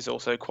audiobook of it is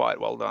also quite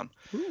well done.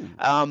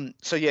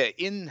 So yeah,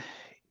 in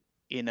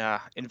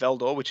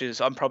Valdor, which is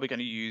I'm probably going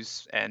to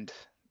use, and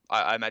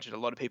I imagine a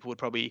lot of people would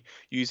probably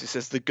use this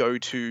as the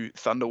go-to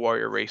Thunder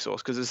Warrior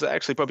resource, because it's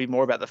actually probably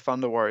more about the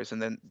Thunder Warriors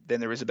than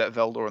there is about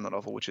Valdor in the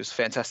novel, which is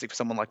fantastic for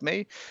someone like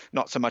me.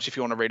 Not so much if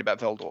you want to read about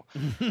Valdor.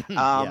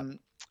 Yep.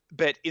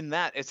 But in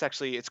that,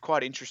 it's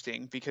quite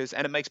interesting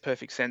and it makes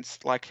perfect sense.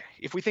 Like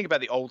if we think about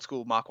the old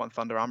school Mark 1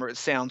 Thunder armor, it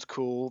sounds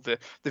cool. The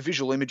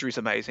visual imagery is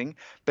amazing.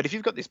 But if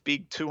you've got this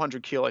big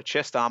 200 kilo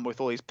chest armor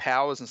with all these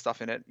powers and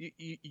stuff in it,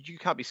 you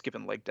can't be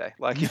skipping leg day.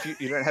 Like if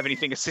you don't have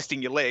anything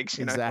assisting your legs,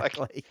 you know,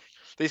 exactly. like,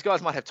 these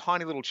guys might have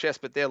tiny little chests,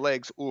 but their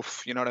legs,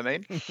 oof, you know what I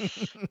mean?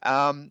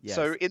 Yes.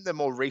 So in the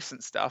more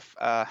recent stuff,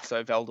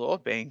 so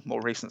Valdor being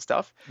more recent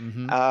stuff,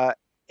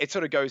 it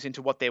sort of goes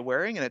into what they're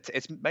wearing, and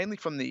it's mainly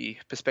from the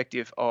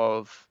perspective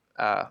of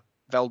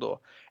Valdor.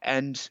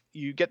 And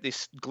you get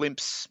this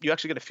glimpse, you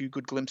actually get a few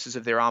good glimpses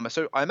of their armor.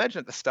 So I imagine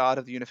at the start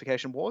of the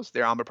Unification Wars,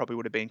 their armor probably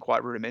would have been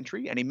quite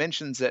rudimentary. And he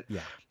mentions that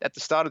at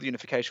the start of the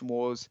Unification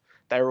Wars,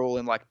 they were all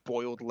in like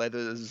boiled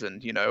leathers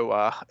and, you know,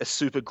 a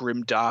super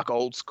grim, dark,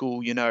 old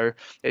school, you know,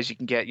 as you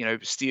can get, you know,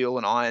 steel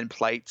and iron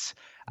plates.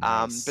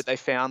 Nice. But they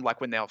found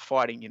like when they were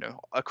fighting, you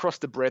know, across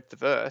the breadth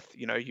of Earth,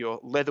 you know, your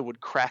leather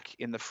would crack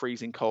in the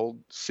freezing cold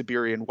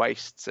Siberian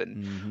wastes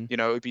and, you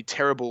know, it'd be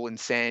terrible in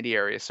sandy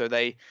areas. So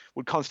they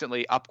would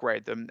constantly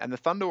upgrade them. And the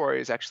Thunder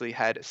Warriors actually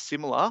had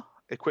similar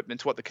equipment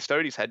to what the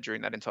Custodians had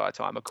during that entire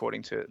time,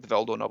 according to the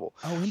Valdor novel.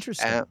 Oh,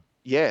 interesting.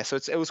 Yeah, so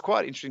it was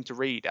quite interesting to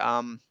read.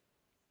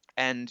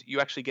 and you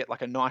actually get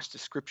like a nice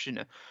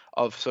description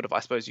of sort of, I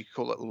suppose you could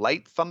call it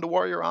late Thunder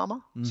Warrior armor.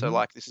 So Mm-hmm.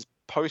 like this is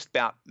post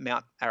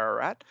Mount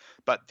Ararat,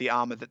 but the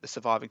armor that the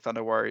surviving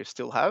Thunder Warriors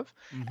still have,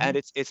 Mm-hmm. and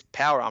it's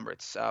power armor.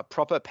 It's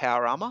proper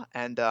power armor.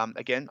 And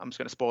again, I'm just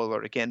going to spoil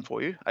it again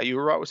for you. Are you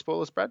all right with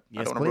spoilers, Brad? I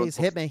Yes, don't want to ruin please.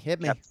 Hit me.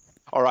 Hit me.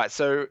 All right.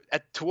 So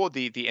toward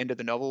the end of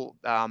the novel,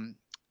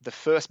 the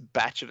first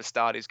batch of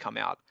Astartes come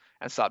out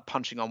and start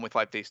punching on with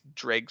like these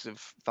dregs of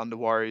Thunder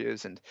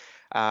Warriors and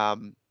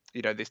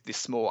this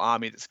small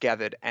army that's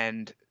gathered,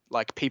 and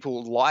like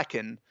people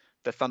liken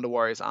the Thunder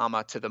Warriors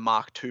armor to the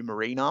Mark II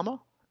Marine armor.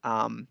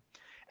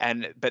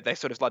 But they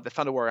sort of like the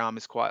Thunder Warrior armor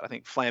is quite, I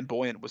think,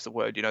 flamboyant was the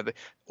word. The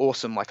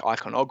awesome like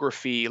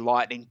iconography,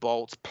 lightning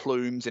bolts,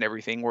 plumes, and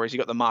everything. Whereas you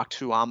got the Mark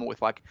II armor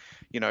with like,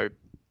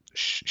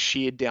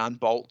 sheared down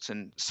bolts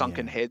and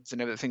sunken heads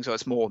and everything. So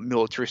it's more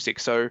militaristic.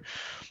 So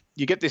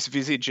you get this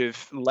visage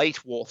of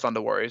late war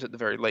Thunder Warriors at the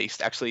very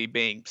least actually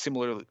being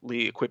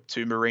similarly equipped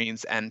to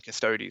Marines and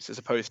Custodies, as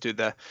opposed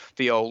to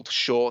the old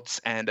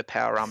shorts and a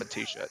power armored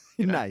t-shirt.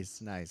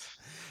 Nice.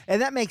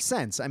 And that makes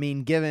sense. I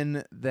mean,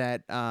 given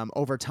that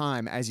over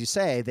time, as you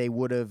say, they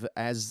would have,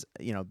 as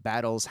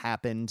battles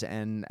happened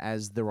and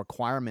as the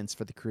requirements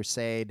for the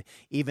Crusade,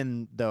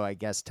 even though I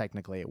guess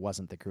technically it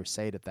wasn't the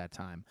Crusade at that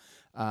time.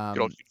 Good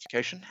old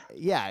unification.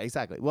 Yeah,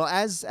 exactly. Well,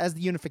 as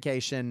the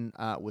unification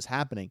was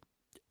happening,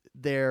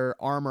 their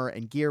armor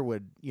and gear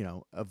would,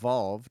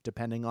 evolve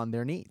depending on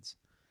their needs.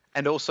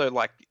 And also,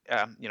 like,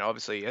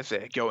 obviously, as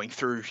they're going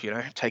through,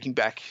 taking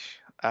back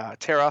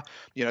Terra,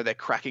 they're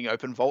cracking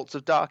open vaults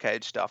of Dark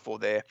Age stuff, or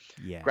they're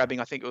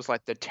grabbing, I think it was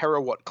like the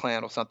Terrawat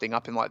clan or something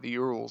up in like the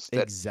Urals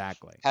that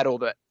exactly had all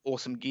that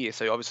awesome gear.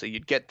 So obviously,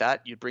 you'd get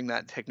that, you'd bring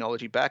that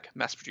technology back,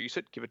 mass produce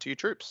it, give it to your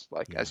troops,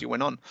 as you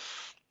went on.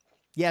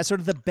 Yeah, sort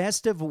of the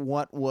best of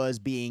what was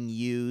being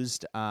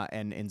used,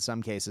 and in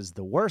some cases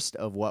the worst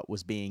of what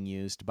was being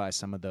used by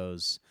some of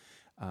those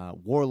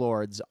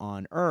warlords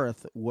on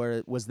Earth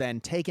was then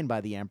taken by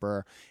the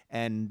Emperor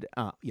and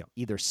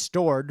either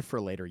stored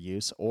for later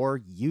use or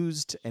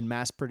used and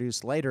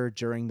mass-produced later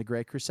during the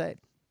Great Crusade.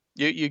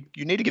 You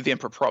need to give the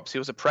Emperor props. He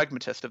was a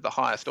pragmatist of the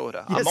highest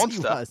order. Yes, a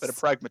monster, but a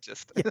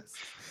pragmatist. Yes.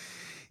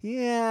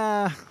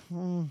 Yeah,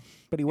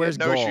 but he wears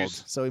gold,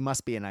 shoes. So he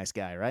must be a nice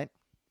guy, right?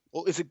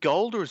 Well, is it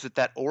gold or is it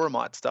that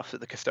auramite stuff that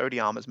the Custody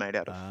armor's made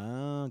out of?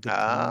 Oh, good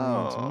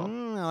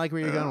point. I like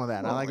where you're going with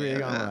that.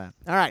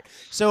 All right,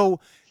 so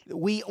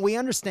we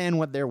understand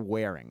what they're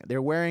wearing. They're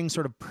wearing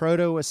sort of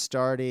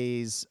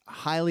proto-Astartes,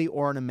 highly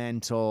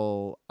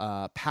ornamental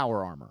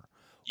power armor.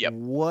 Yep.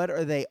 What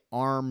are they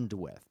armed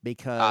with?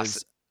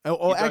 Because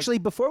actually,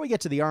 before we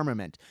get to the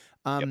armament,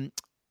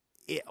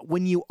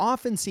 when you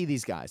often see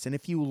these guys, and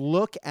if you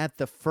look at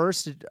the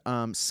first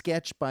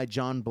sketch by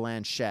John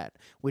Blanchett,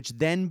 which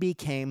then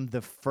became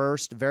the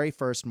very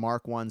first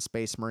Mark I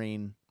Space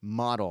Marine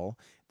model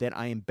that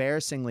I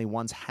embarrassingly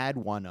once had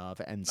one of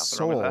and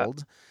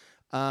sold,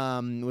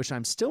 which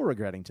I'm still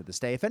regretting to this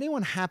day. If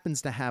anyone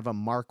happens to have a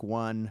Mark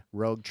I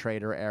Rogue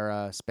Trader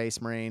era Space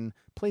Marine,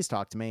 please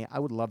talk to me. I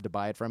would love to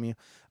buy it from you.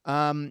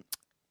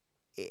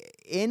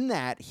 In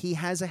that, he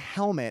has a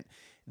helmet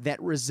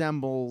that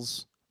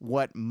resembles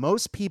what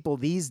most people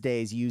these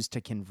days use to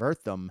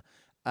convert them,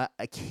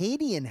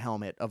 Acadian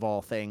helmet of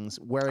all things,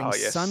 wearing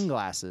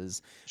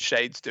sunglasses.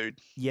 Shades, dude.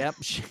 Yep,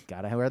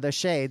 gotta wear those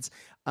shades.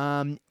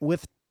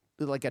 With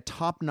like a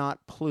top knot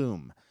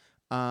plume.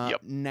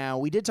 Now,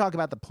 we did talk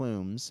about the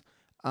plumes.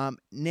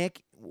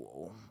 Nick,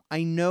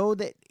 I know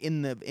that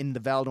in the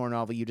Valdor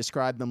novel you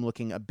described them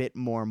looking a bit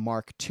more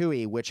Mark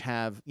II-y, which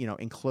have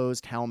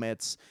enclosed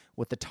helmets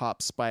with the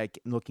top spike,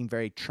 looking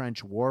very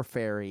trench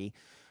warfare-y.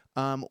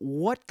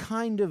 What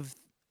kind of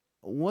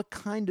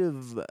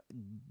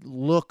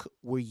look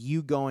were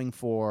you going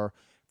for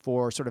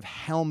sort of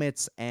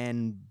helmets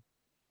and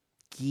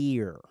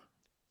gear?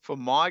 For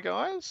my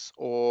guys,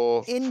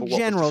 or in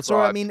general?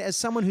 So, I mean, as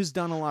someone who's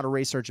done a lot of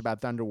research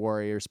about Thunder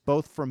Warriors,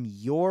 both from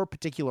your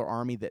particular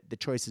army, the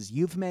choices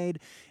you've made,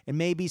 and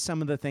maybe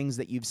some of the things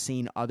that you've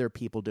seen other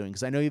people doing,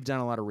 because I know you've done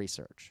a lot of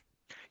research.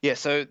 Yeah,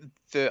 so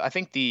I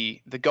think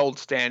the gold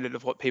standard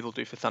of what people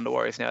do for Thunder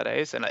Warriors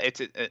nowadays, and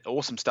it's an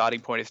awesome starting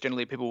point, is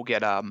generally people will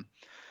get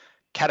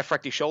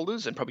cataphracti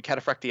shoulders and probably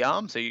cataphracti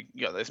arms, so you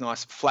got those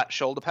nice flat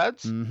shoulder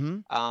pads.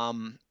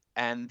 Mm-hmm.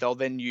 And they'll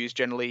then use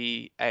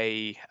generally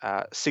a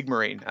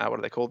Sigmarine, what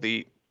are they called?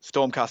 The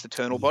Stormcast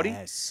Eternal body.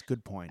 Yes,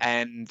 good point.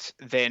 And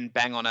then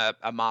bang on a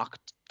Mark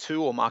II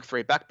or Mark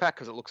III backpack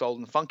because it looks old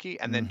and funky,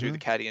 and then do the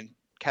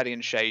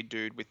Cadian shade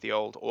dude with the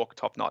old Orc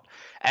top knot.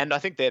 And I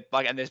think they're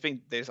like, and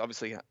there's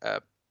obviously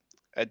I'm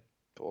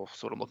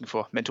looking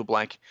for mental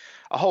blank,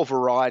 a whole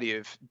variety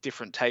of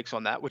different takes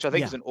on that, which I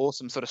think is an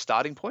awesome sort of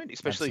starting point,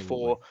 especially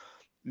for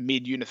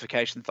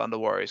mid-unification Thunder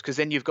Warriors, because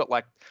then you've got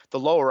like the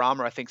lower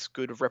armor I think is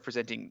good of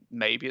representing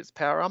maybe it's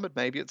power armored,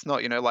 maybe it's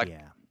not,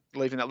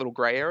 leaving that little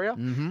gray area.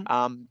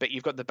 But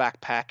you've got the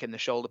backpack and the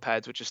shoulder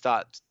pads, which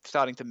are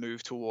starting to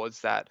move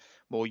towards that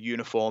more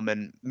uniform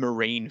and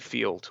marine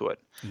feel to it.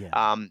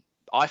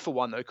 I, for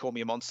one, though, call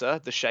me a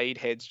monster. The shade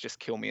heads just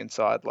kill me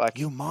inside. Like,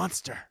 you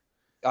monster.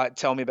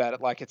 Tell me about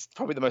it. Like, it's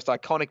probably the most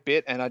iconic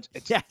bit, and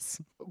it's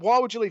Yes. why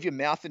would you leave your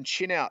mouth and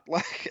chin out?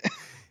 Like,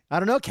 I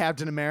don't know,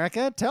 Captain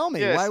America. Tell me,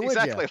 yes, why would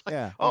exactly. you? Like,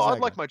 Yeah, oh, I'd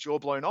exactly. like my jaw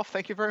blown off.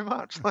 Thank you very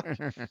much. Like,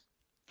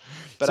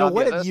 but So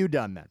what yeah, have you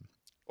done then?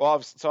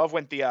 well, I've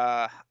went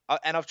and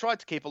I've tried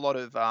to keep a lot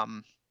of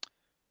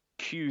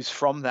cues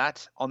from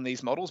that on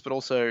these models, but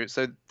also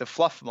so the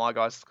fluff for my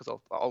guys, because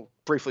I'll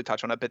briefly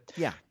touch on it, but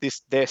Yeah.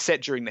 they're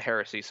set during the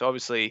Heresy, so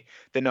obviously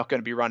they're not going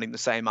to be running the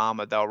same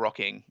armor they were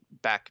rocking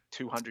back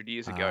 200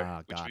 years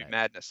ago, which would be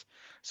madness.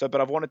 So, but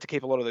I've wanted to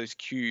keep a lot of those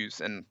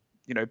cues and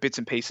bits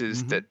and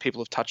pieces that people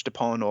have touched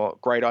upon or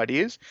great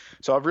ideas.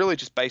 So I've really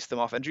just based them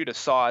off, and due to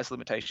size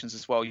limitations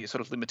as well, you're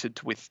sort of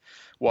limited with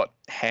what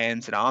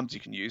hands and arms you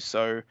can use.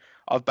 So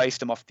I've based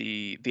them off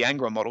the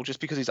Angron model,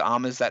 just because his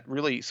armor's that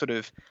really sort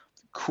of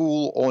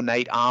cool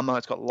ornate armor.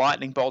 It's got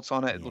lightning bolts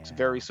on it. It looks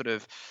very sort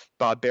of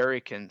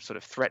barbaric and sort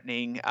of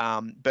threatening,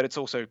 but it's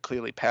also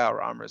clearly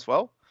power armor as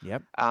well.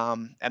 Yep.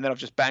 And then I've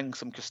just banged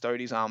some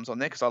Custodes arms on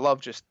there because I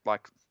love just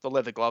like the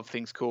leather glove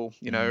thing's cool,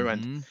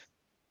 and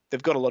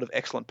they've got a lot of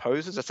excellent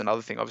poses. That's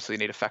another thing obviously you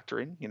need to factor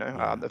in,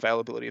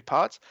 availability of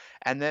parts.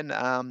 And then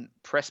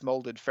press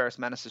molded Ferrus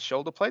Manus'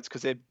 shoulder plates,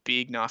 because they're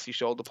big, nasty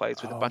shoulder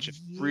plates with a bunch of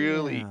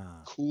really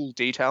cool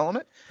detail on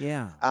it.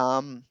 Yeah.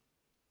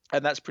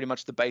 And that's pretty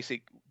much the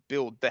basic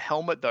build. The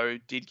helmet, though,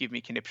 did give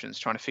me conniptions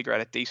trying to figure out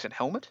a decent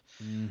helmet.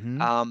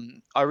 I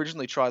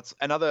originally tried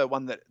another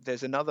one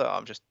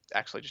I've just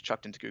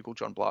chucked into Google,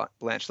 John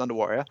Blanche Thunder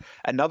Warrior.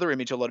 Another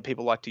image a lot of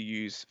people like to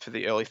use for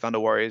the early Thunder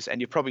Warriors, and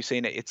you've probably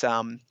seen it.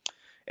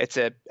 It's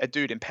a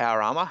dude in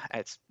power armor.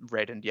 It's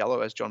red and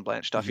yellow, as John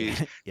Blanche stuff is.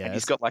 Yes. And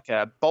he's got like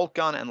a bolt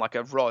gun and like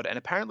a rod. And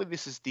apparently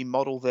this is the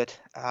model that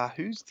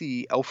who's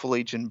the Alpha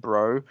Legion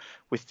bro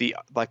with the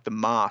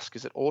mask?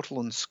 Is it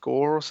Ortolan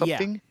Score or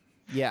something?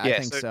 Yeah, I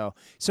think so.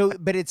 So,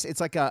 but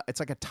it's like a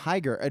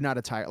tiger, not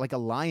a tiger, like a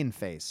lion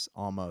face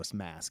almost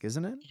mask,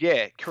 isn't it?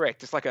 Yeah,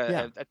 correct. It's like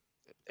so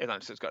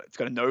it's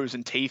got a nose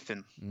and teeth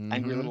and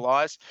angry little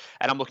eyes.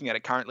 And I'm looking at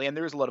it currently, and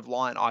there is a lot of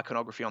lion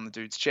iconography on the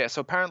dude's chest.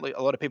 So apparently,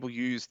 a lot of people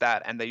use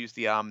that, and they use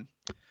the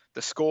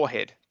score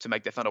head to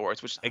make their Thunder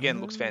Warriors, which again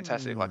looks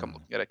fantastic. Like, I'm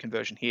looking at a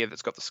conversion here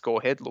that's got the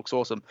score head, looks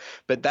awesome.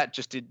 But that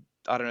just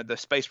the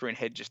Space Marine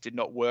head just did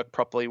not work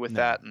properly with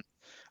that, and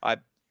I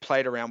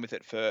played around with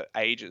it for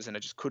ages, and I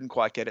just couldn't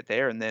quite get it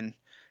there. And then,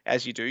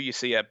 as you do, you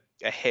see a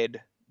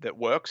head that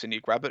works, and you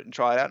grab it and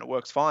try it out, and it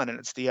works fine. And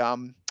it's the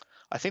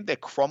I think they're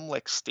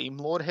Cromlech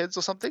Steamlord heads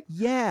or something.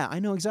 Yeah, I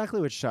know exactly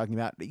what you're talking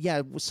about.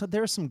 Yeah, so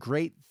there are some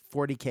great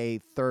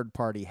 40K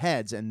third-party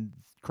heads, and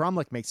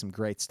Cromlech makes some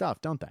great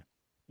stuff, don't they?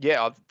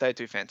 Yeah, they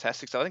do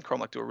fantastic. So I think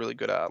Cromlech do a really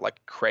good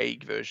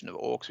Craig version of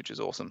Orcs, which is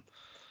awesome.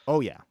 Oh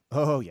yeah.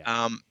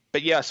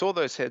 But yeah, I saw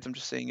those heads. I'm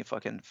just seeing if I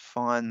can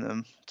find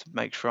them to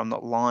make sure I'm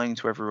not lying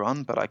to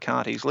everyone, but I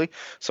can't easily,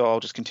 so I'll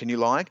just continue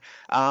lying.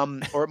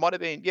 Or it might have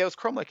been, it was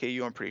Cromlech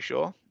EU, I'm pretty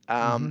sure.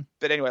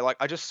 But anyway,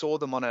 I just saw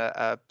them on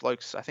a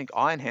bloke's, I think,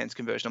 Iron Hands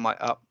conversion. I'm like,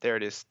 oh, there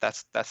it is.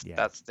 That's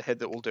the head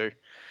that will do.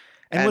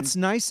 And what's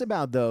nice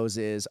about those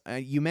is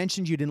you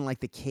mentioned you didn't like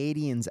the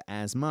Cadians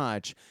as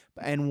much,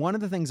 and one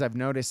of the things I've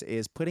noticed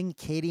is putting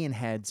Cadian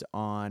heads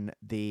on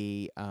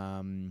the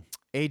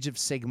Age of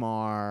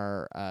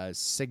Sigmar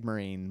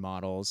Sigmarine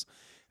models.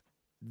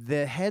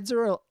 The heads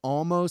are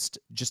almost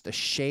just a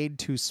shade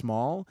too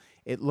small.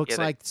 It looks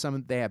like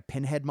they have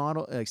pinhead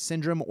model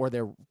syndrome, or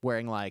they're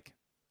wearing like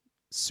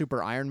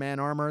super Iron Man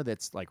armor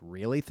that's like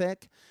really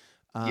thick.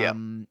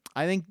 I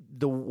think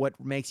what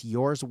makes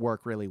yours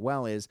work really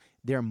well is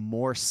they're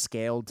more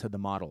scaled to the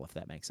model, if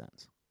that makes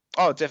sense.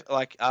 Oh,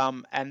 definitely.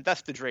 And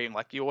that's the dream.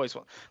 Like, you always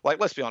want,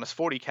 let's be honest,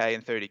 40K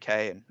and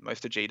 30K and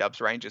most of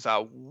G-Dub's ranges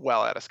are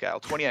well out of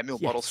scale.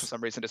 28mm models, for some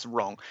reason, is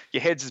wrong.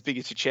 Your head's as big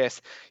as your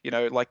chest.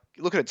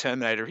 Look at a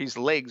Terminator. His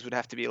legs would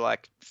have to be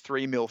like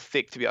 3mm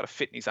thick to be able to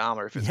fit in his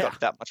armor if it's got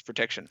that much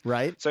protection.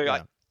 Right.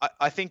 So,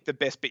 I think the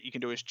best bit you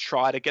can do is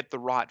try to get the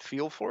right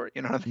feel for it,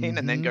 you know what I mean,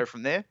 and then go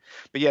from there.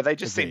 But yeah, they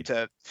just seem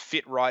to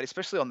fit right,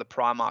 especially on the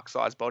Primarch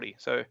size body.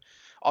 So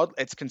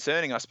it's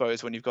concerning, I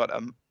suppose, when you've got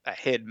a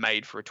head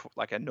made for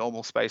a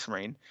normal Space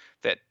Marine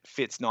that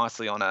fits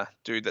nicely on a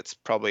dude that's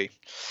probably,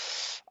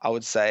 I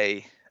would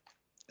say,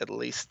 at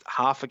least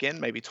half again,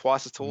 maybe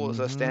twice as tall as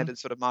a standard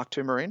sort of Mark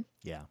II Marine.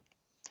 Yeah.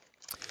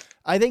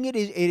 I think it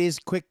is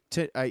quick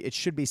to. It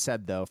should be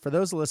said though, for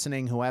those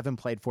listening who haven't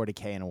played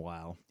 40K in a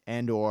while,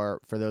 and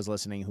or for those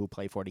listening who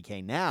play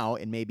 40K now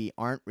and maybe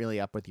aren't really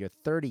up with your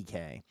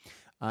 30K,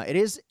 it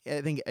is.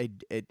 I think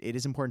it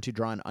is important to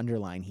draw an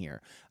underline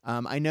here.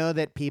 I know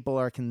that people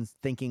are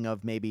thinking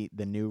of maybe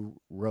the new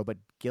Robot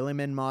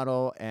Guilliman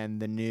model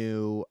and the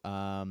new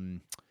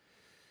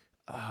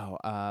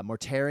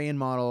Mortarion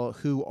model,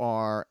 who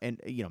are, and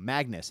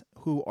Magnus,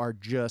 who are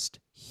just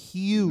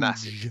huge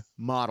massive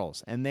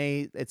models, and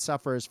it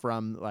suffers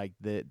from like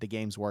the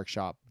Games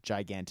Workshop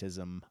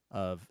gigantism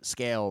of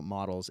scale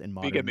models in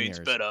modern bigger years.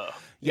 means better.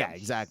 Yeah,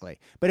 exactly.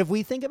 But if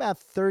we think about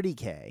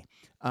 30K,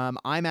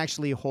 I'm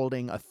actually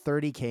holding a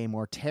 30K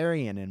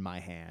Mortarion in my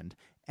hand,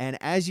 and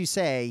as you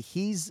say,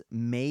 he's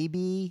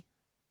maybe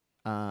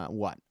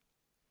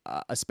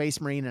a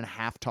Space Marine and a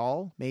half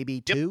tall,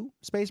 maybe two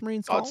Space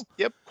Marines tall.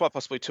 Yep, quite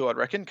possibly two, I'd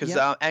reckon, because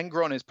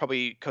Angron is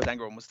probably, because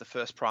Angron was the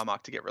first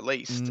Primarch to get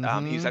released.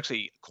 He's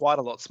actually quite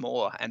a lot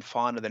smaller and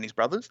finer than his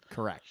brothers.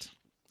 Correct.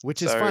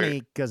 Which is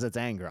funny because it's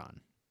Angron.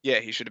 Yeah,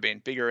 he should have been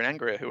bigger and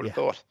angrier. Who would have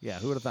thought? Yeah,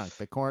 who would have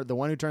thought? The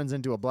one who turns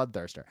into a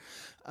bloodthirster.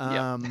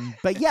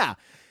 But yeah,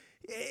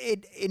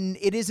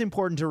 it is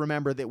important to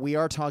remember that we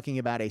are talking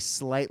about a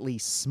slightly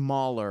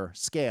smaller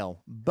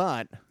scale,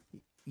 but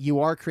you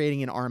are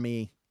creating an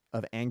army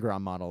of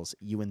Angron models,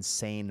 you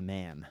insane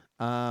man.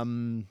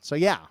 So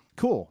yeah,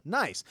 cool,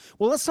 nice.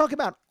 Well, let's talk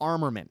about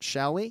armament,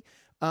 shall we?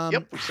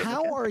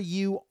 How are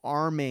you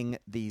arming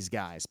these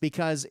guys?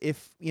 Because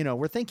if,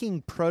 we're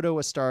thinking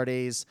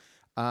Proto-Astartes,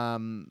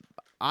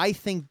 I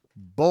think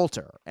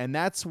bolter, and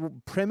that's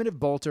primitive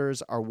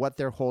bolters are what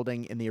they're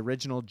holding in the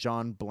original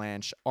John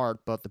Blanche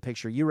art, both the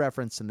picture you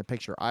referenced and the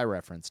picture I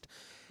referenced.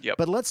 Yep.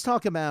 But let's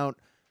talk about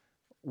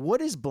what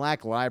does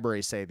Black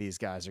Library say these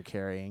guys are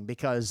carrying,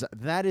 because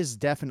that is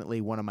definitely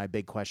one of my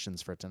big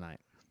questions for tonight.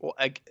 Well,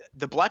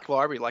 the Black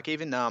Library, like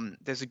even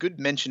there's a good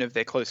mention of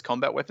their close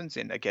combat weapons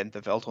in, again,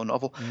 the Veldor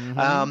novel.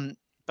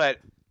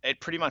 But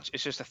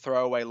it's just a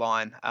throwaway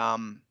line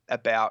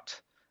about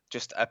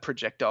just a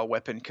projectile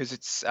weapon, because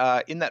it's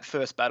in that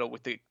first battle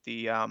with the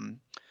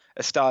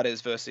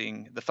Astartes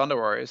versus the Thunder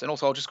Warriors. And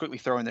also, I'll just quickly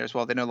throw in there as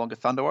well, they're no longer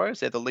Thunder Warriors,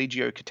 they're the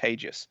Legio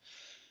Contagious.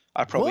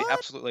 I probably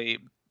absolutely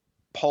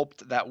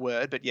pulped that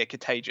word, but yeah,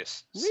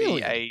 Contagious.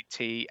 Really?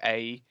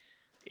 Cataeigius,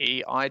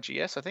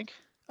 I think.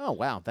 Oh,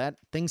 wow. That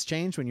things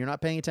change when you're not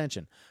paying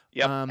attention.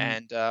 Yep.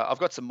 And I've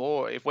got some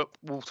more.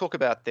 We'll talk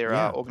about their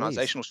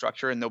organizational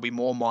structure, and there'll be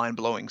more mind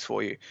blowings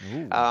for you.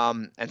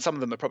 And some of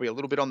them are probably a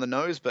little bit on the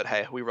nose, but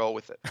hey, we roll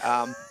with it.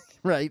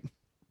 Right.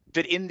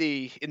 But in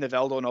the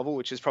Veldor novel,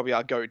 which is probably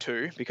our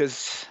go-to,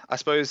 because I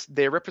suppose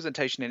their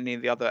representation in any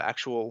of the other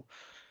actual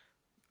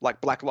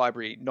like Black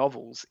Library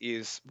novels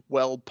is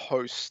well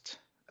post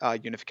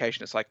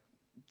unification. It's like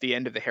the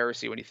end of the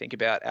heresy when you think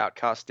about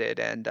Outcast Dead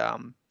and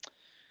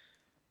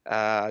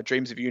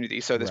Dreams of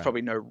Unity. So there's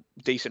probably no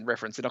decent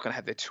reference. They're not going to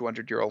have their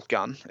 200-year-old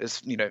gun,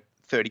 as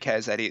 30k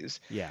as that is.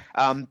 Yeah.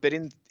 But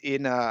in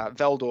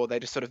Veldor, they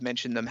just sort of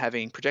mention them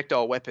having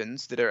projectile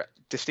weapons that are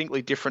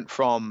distinctly different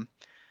from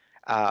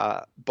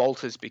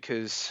bolters,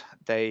 because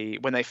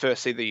when they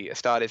first see the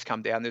Astartes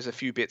come down, there's a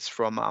few bits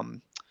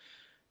from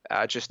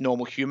just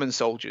normal human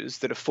soldiers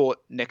that have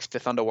fought next to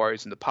Thunder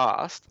Warriors in the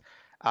past.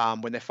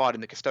 When they're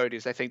fighting the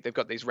Custodians, they think they've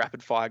got these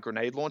rapid fire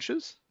grenade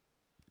launchers.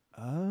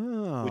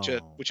 Oh.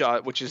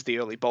 Which is the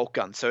early bolt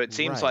gun. So it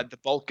seems like the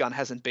bolt gun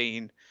hasn't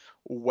been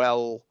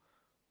well,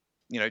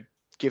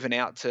 given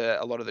out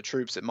to a lot of the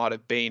troops. It might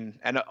have been,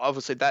 and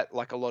obviously that,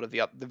 like a lot of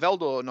the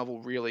Veldor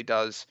novel really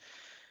does,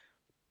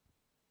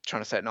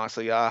 trying to say it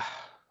nicely,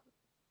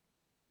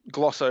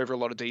 gloss over a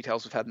lot of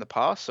details we've had in the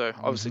past. So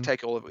obviously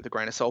take all of it with a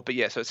grain of salt. But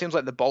yeah, so it seems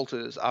like the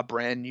bolters are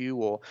brand new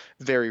or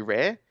very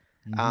rare.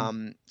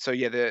 So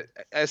yeah,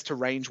 as to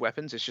range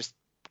weapons, it's just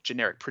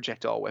generic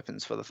projectile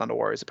weapons for the Thunder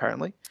Warriors,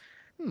 apparently.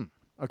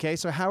 Okay,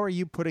 so how are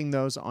you putting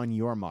those on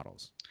your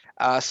models?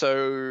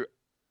 So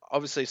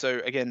obviously,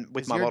 again,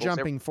 with my models,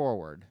 jumping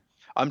forward.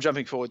 I'm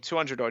jumping forward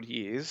 200 odd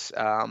years,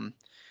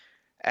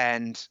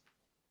 and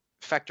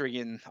factoring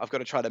in, I've got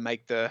to try to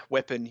make the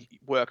weapon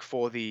work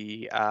for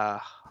the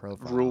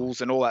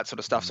rules and all that sort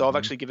of stuff. So I've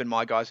actually given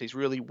my guys these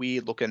really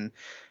weird looking,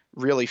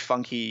 really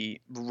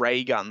funky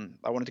ray gun.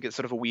 I wanted to get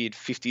sort of a weird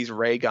 50s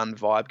ray gun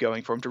vibe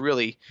going for them to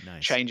really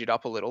change it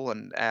up a little,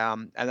 and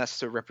that's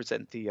to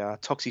represent the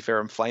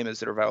Toxiferum Flamers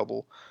that are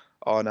available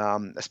on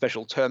a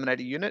special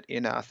Terminator unit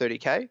in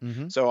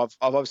 30k. So I've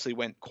obviously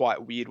went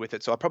quite weird with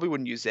it. So I probably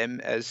wouldn't use them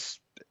as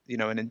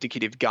an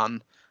indicative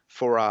gun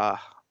for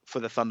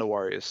the Thunder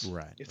Warriors,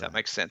 if that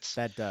makes sense.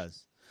 That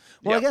does.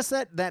 Well, I guess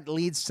that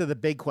leads to the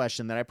big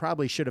question that I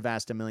probably should have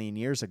asked a million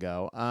years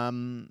ago.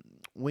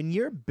 When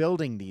you're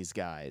building these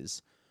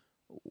guys,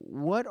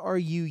 what are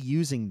you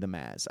using them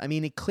as? I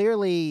mean,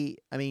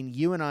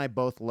 you and I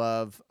both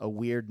love a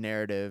weird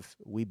narrative.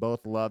 We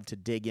both love to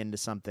dig into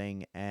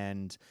something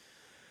and,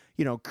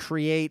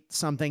 create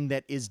something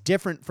that is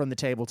different from the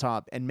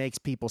tabletop and makes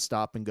people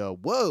stop and go,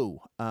 whoa.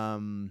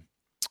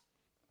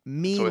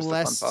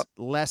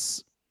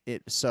 Less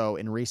so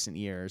in recent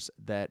years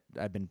that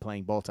I've been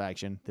playing bolt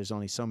action. There's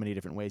only so many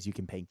different ways you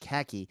can paint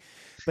khaki.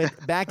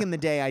 But back in the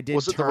day, I did.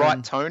 Was it the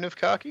right tone of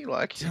khaki?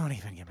 Don't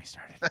even get me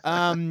started.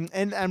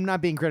 And I'm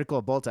not being critical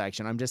of bolt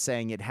action. I'm just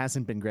saying it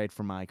hasn't been great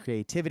for my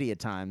creativity at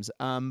times.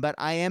 But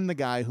I am the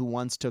guy who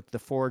once took the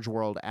Forge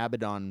World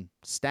Abaddon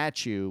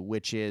statue,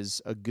 which is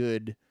a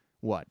good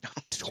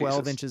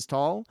 12 inches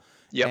tall,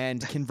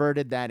 and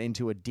converted that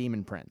into a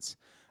demon prince.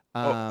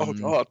 Oh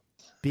God.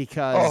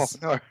 Because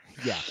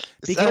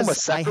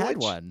because I had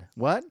one.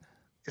 What?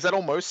 Is that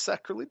almost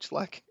sacrilege?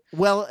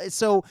 Well,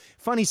 so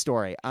funny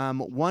story.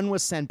 One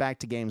was sent back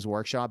to Games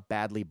Workshop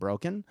badly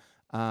broken.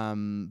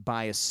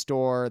 by a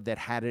store that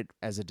had it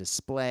as a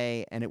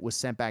display, and it was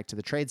sent back to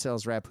the trade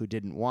sales rep who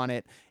didn't want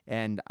it.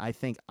 And I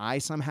think I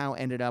somehow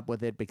ended up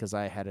with it because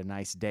I had a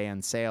nice day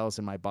on sales,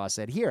 and my boss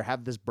said, "Here,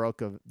 have this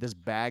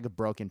bag of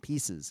broken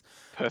pieces."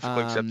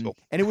 Perfectly acceptable.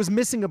 And it was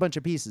missing a bunch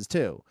of pieces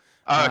too.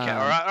 Oh, okay,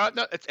 all right.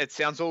 No, it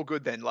sounds all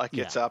good then. Like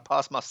it's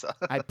past muster.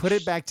 I put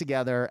it back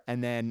together,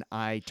 and then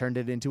I turned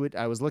it into it.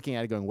 I was looking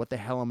at it going, what the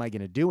hell am I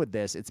going to do with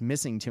this? It's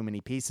missing too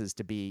many pieces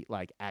to be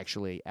like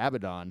actually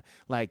Abaddon.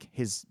 Like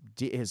his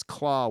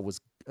claw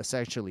was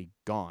essentially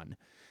gone.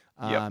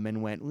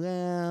 And went,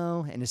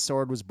 well, and his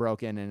sword was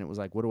broken, and it was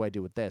like, what do I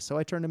do with this? So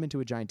I turned him into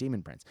a giant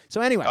demon prince.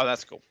 So anyway. Oh,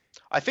 that's cool.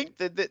 I think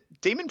that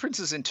demon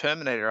princes in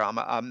Terminator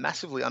armor are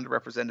massively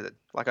underrepresented.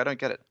 Like, I don't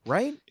get it.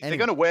 Right? If they're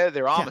going to wear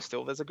their armor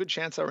still, there's a good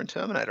chance they're in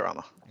Terminator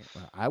armor.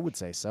 I would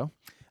say so.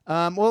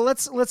 Well,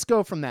 let's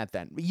go from that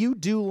then. You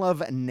do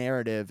love a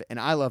narrative, and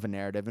I love a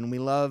narrative, and we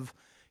love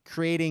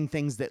creating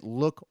things that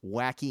look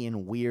wacky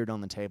and weird on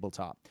the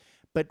tabletop.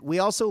 But we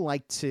also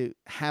like to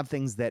have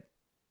things that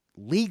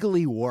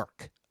legally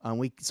work.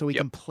 So we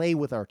can play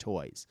with our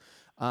toys.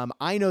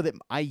 I know that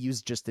I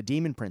used just the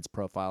Demon Prince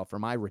profile for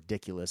my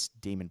ridiculous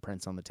Demon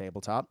Prince on the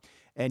tabletop.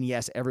 And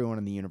yes, everyone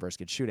in the universe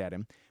could shoot at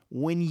him.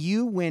 When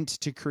you went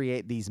to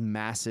create these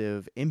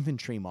massive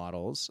infantry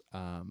models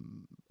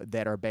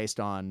that are based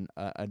on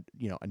a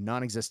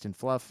non-existent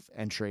fluff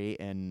entry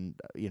in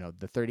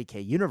the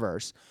 30K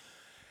universe,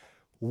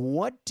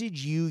 what did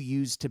you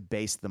use to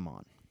base them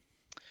on?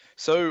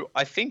 So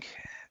I think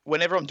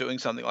whenever I'm doing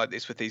something like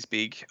this with these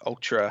big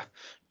ultra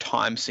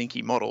time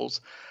sinky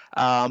models,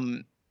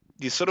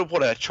 you sort of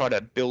want to try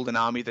to build an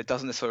army that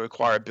doesn't necessarily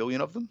require 1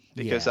 billion of them,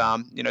 because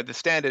the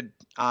standard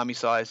army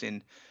size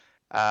in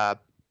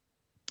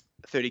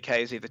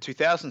 30K is either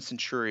 2000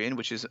 Centurion,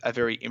 which is a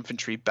very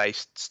infantry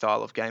based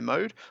style of game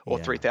mode, or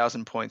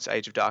 3000 points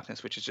Age of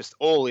Darkness, which is just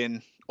all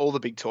the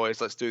big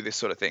toys, let's do this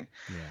sort of thing.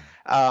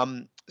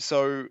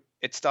 So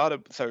it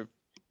started, so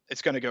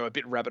it's going to go a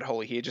bit rabbit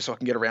hole here just so I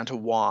can get around to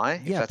why,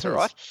 if that's all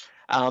right.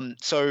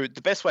 So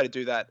the best way to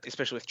do that,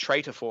 especially with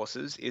traitor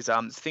forces, is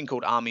this thing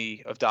called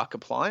Army of Dark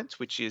Compliance,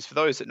 which is, for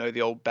those that know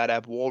the old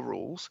Badab War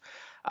rules,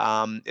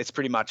 it's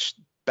pretty much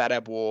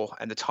Badab War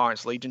and the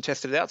Tyrant's Legion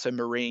tested it out. So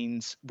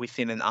Marines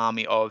within an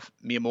army of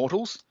mere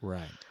mortals.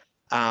 Right.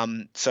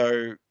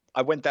 So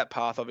I went that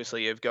path,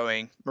 obviously, of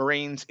going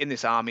Marines in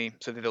this army.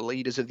 So they're the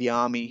leaders of the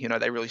army.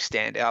 They really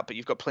stand out, but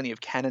you've got plenty of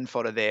cannon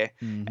fodder there,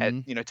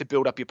 to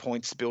build up your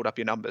points, to build up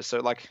your numbers. So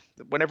like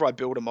whenever I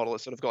build a model,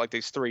 it's sort of got like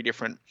these 3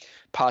 different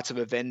parts of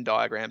a Venn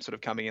diagram sort of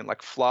coming in,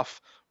 like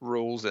fluff,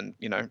 rules, and,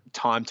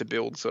 time to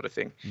build sort of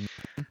thing.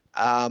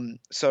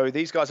 So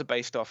these guys are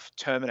based off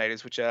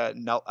Terminators, which are,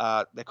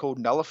 they're called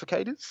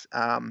Nullificators.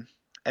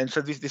 And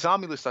so this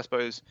army list, I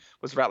suppose,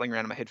 was rattling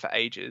around in my head for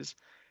ages.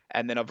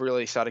 And then I've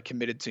really started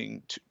committed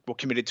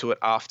to it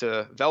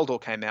after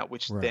Veldor came out,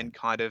 which then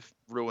kind of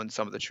ruined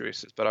some of the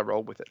truces, but I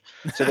rolled with it.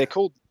 So they're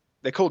called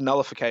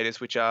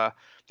Nullificators, which are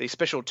these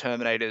special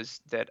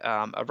Terminators that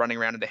are running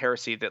around in the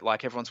Heresy that,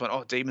 like, everyone's went,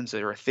 oh, demons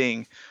are a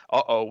thing.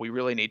 We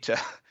really need to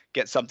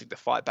get something to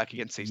fight back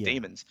against these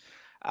demons.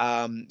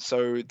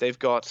 So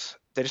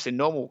they're just in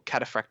normal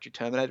Cataphractory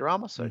Terminator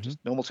armor, so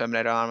just normal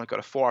Terminator armor, got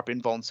a 4-up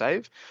invuln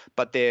save,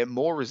 but they're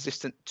more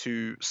resistant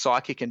to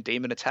psychic and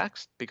demon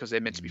attacks because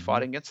they're meant to be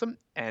fighting against them.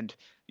 And,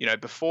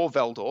 before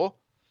Veldor,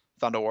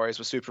 Thunder Warriors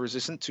were super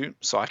resistant to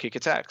psychic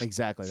attacks.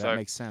 Exactly, that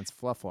makes sense,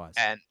 fluff-wise.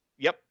 And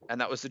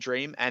that was the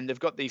dream. And they've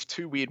got these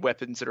 2 weird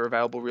weapons that are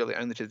available really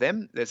only to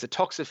them. There's a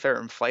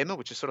Toxiferum Flamer,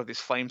 which is sort of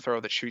this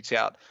flamethrower that shoots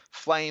out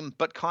flame,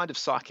 but kind of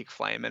psychic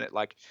flame, and it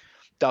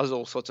does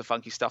all sorts of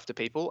funky stuff to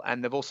people.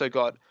 And they've also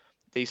got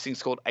these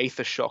things called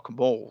Aether Shock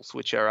Mauls,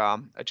 which are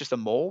just a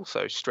maul,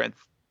 so strength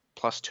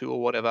 +2 or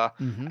whatever,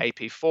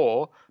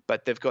 AP4,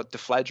 but they've got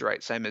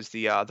Deflagrate, same as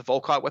the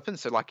Volkite weapon.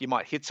 So like you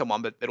might hit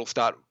someone, but it'll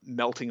start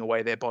melting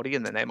away their body,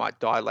 and then they might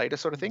die later,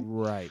 sort of thing.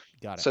 Right,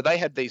 got it. So they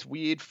had these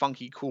weird,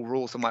 funky, cool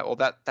rules. I'm like, well,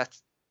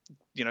 that's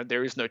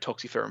there is no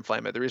Toxiferum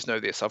Flamer, there is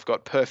no this. I've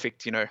got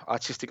perfect,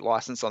 artistic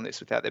license on this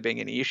without there being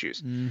any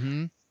issues.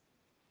 And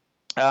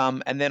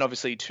then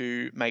obviously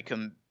to make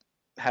them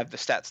have the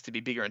stats to be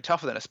bigger and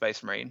tougher than a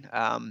Space Marine,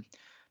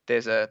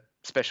 there's a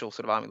special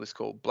sort of army list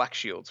called Black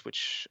Shields,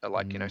 which are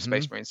like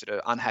Space Marines that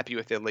are unhappy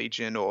with their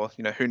Legion, or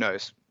who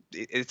knows.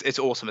 It's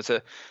awesome. It's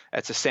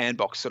a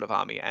sandbox sort of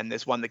army, and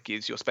there's one that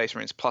gives your Space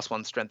Marines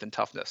 +1 strength and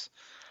toughness,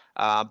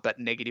 but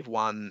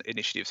 -1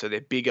 initiative. So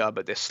they're bigger,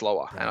 but they're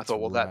slower. And I thought,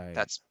 well,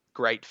 that's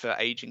great for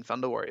aging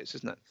Thunder Warriors,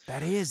 isn't it?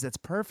 That's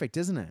perfect,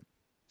 isn't it?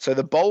 So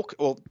the bulk.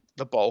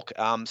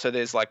 So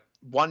there's like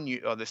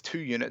there's 2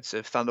 units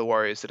of Thunder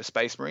Warriors that are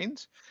Space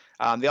Marines.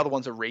 The other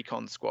one's a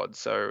recon squad.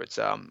 So it's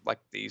like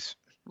these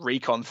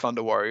recon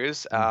Thunder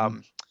Warriors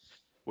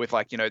with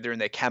they're in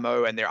their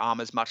camo and their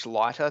armor's much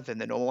lighter than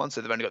the normal ones.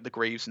 So they've only got the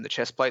greaves and the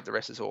chest plate. The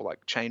rest is all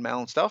like chainmail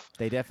and stuff.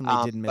 They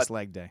definitely didn't miss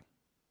leg day.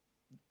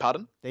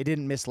 Pardon? They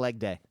didn't miss leg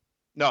day.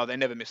 No, they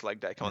never miss leg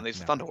day. Come on, No, these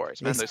are no. Thunder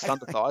Warriors, man. Those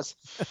Thunder Exactly.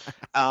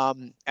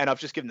 thighs. And I've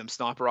just given them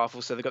sniper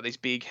rifles. So they've got these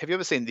big. Have you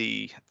ever seen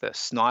the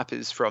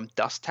snipers from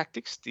Dust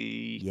Tactics?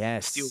 The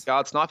Steel Yes.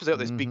 Guard snipers. They've got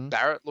those big Mm-hmm.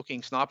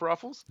 Barrett-looking sniper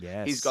rifles. He's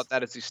Yes. got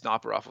that as his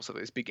sniper rifle. So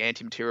this big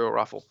anti-material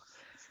rifle.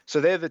 So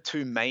they're the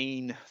two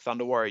main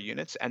Thunder Warrior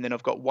units, and then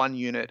I've got one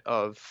unit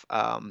of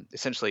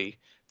essentially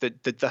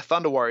the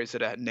Thunder Warriors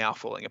that are now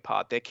falling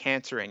apart. They're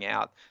cancering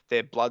out.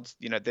 Their bloods,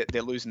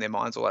 they're losing their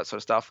minds, all that sort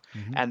of stuff.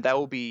 Mm-hmm. And they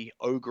will be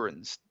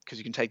Ogrins, because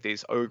you can take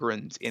these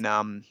Ogrins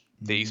in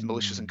these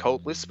malicious and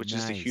cult lists, which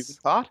is the human Nice.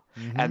 part.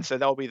 Mm-hmm. And so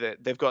they'll be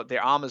they've got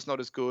their armor's not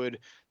as good.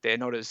 They're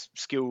not as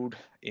skilled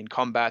in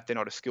combat. They're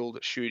not as skilled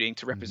at shooting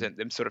to represent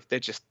them. Sort of,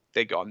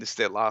 they're gone. This is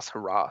their last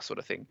hurrah, sort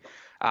of thing.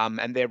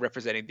 And they're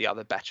representing the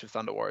other batch of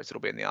Thunder Warriors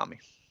that'll be in the army.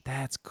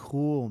 That's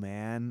cool,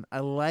 man. I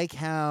like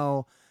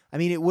how, I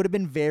mean, it would have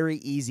been very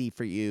easy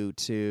for you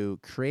to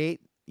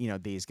create,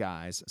 these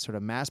guys, sort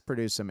of mass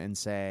produce them and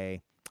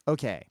say,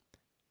 okay,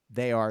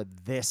 they are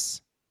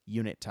this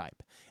unit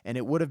type. And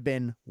it would have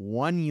been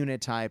one unit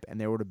type, and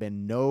there would have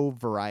been no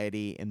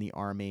variety in the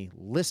army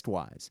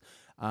list-wise,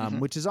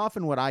 which is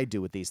often what I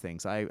do with these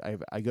things. I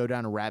go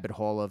down a rabbit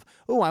hole of,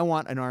 I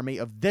want an army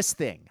of this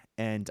thing,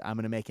 and I'm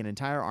going to make an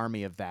entire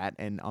army of that,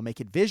 and I'll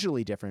make it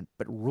visually different,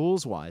 but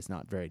rules-wise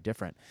not very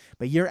different.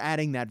 But you're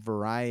adding that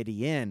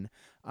variety in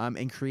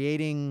and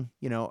creating,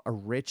 a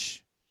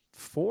rich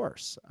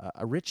force,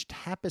 a rich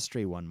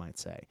tapestry, one might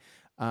say.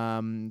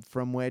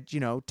 From which,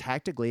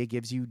 tactically it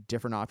gives you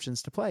different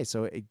options to play.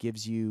 So it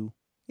gives you,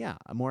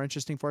 a more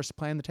interesting force to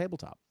play on the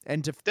tabletop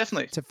and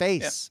Definitely to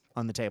face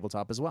on the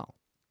tabletop as well.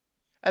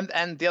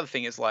 And the other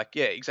thing is, like,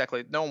 yeah, exactly.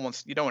 You don't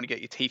want to get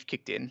your teeth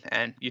kicked in,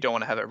 and you don't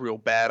want to have a real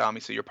bad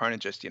army, so your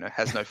opponent just,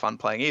 has no fun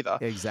playing either.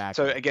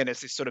 Exactly. So again,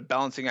 it's this sort of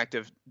balancing act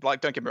of,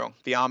 like, don't get me wrong,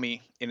 the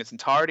army in its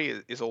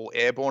entirety is all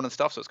airborne and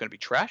stuff, so it's going to be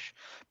trash.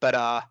 But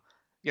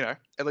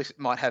at least it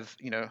might have,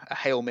 a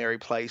Hail Mary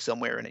play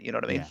somewhere in it. You know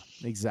what I mean?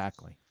 Yeah,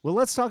 exactly. Well,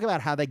 let's talk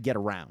about how they get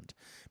around,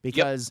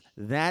 because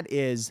that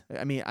is,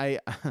 I mean,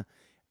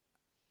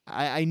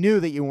 I knew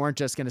that you weren't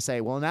just going to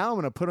say, well, now I'm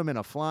going to put them in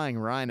a flying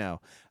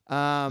rhino,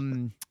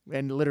 and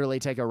literally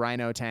take a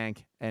rhino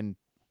tank and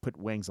put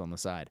wings on the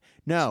side.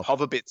 No.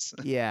 Hover bits.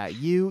 Yeah,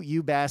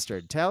 you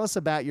bastard. Tell us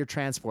about your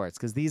transports,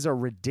 because these are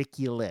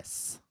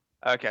ridiculous.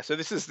 Okay, so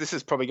this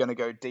is probably going to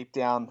go deep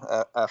down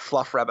a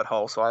fluff rabbit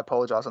hole, so I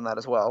apologize on that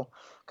as well,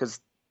 because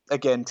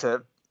again,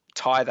 to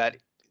tie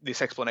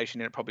this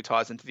explanation in, it probably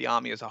ties into the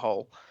army as a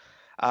whole.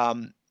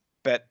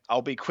 But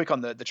I'll be quick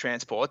on the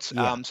transports.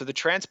 Yeah. So the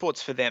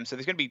transports for them, so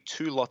there's going to be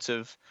two lots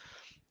of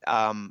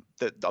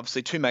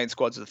obviously two main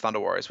squads of the Thunder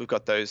Warriors. We've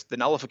got the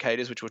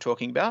Nullificators, which we're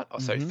talking about.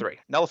 So three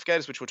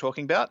Nullificators, which we're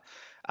talking about.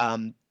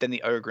 Then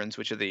the Ogrins,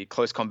 which are the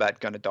close combat,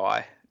 going to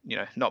die.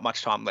 Not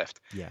much time left.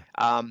 Yeah.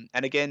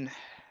 And again,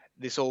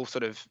 this all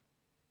sort of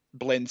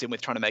blends in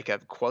with trying to make a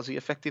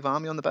quasi-effective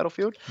army on the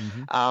battlefield.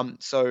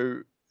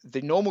 So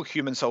the normal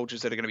human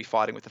soldiers that are going to be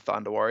fighting with the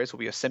Thunder Warriors will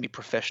be a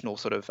semi-professional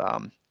sort of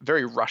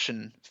very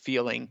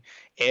Russian-feeling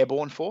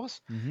airborne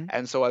force.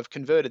 And so I've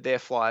converted their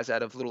flyers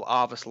out of little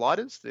Arvis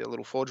lighters, the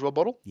little Forge World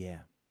bottle. Yeah.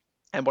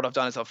 And what I've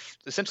done is I've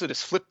essentially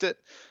just flipped it,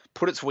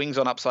 put its wings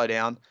on upside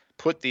down,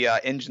 put the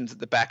engines at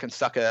the back, and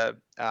stuck a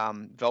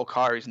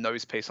Valkyrie's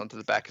nose piece onto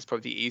the back. Is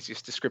probably the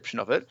easiest description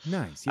of it.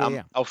 Nice.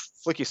 Yeah. I'll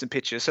flick you some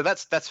pictures. So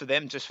that's for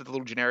them, just for the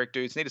little generic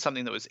dudes. Needed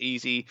something that was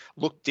easy,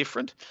 looked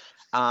different.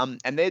 And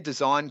their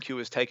design cue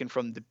is taken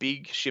from the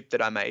big ship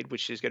that I made,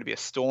 which is going to be a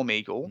Storm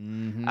Eagle.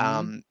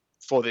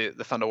 For the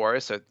Thunder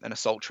Warriors, so an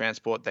assault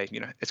transport.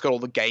 It's got all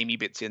the gamey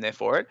bits in there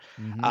for it.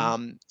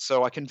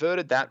 So I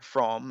converted that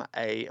from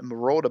a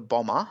Marauder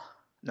bomber.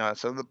 No,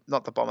 so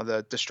not the bomber,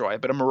 the destroyer,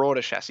 but a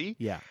Marauder chassis.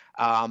 Yeah.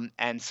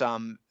 And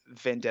some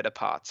Vendetta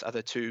parts are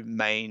the two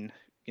main,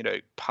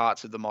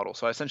 parts of the model.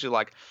 So I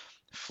essentially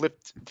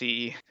flipped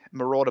the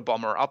Marauder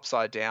bomber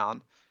upside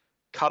down,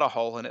 cut a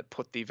hole in it,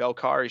 put the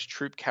Valkyrie's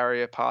troop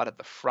carrier part at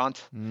the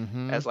front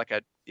as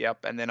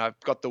and then I've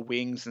got the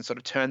wings and sort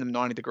of turned them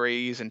 90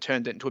 degrees and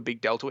turned it into a big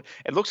delta.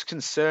 It looks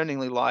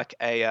concerningly like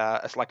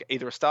it's like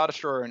either a Star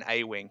Destroyer or an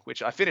A-Wing,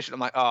 which I finished it. I'm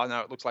like, oh no,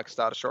 it looks like a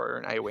Star Destroyer or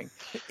an A-Wing.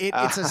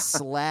 It's a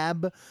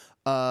slab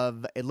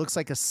it looks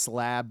like a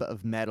slab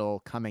of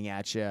metal coming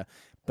at you,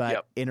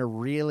 but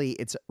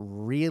it's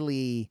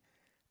really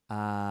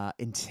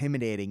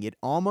intimidating. It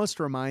almost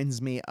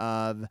reminds me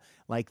of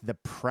like the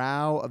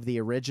prow of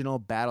the original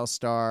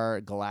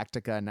Battlestar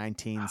Galactica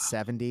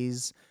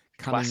 1970s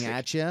coming Classic.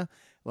 at you.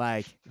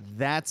 Like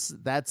that's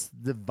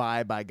the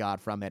vibe I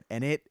got from it,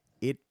 and it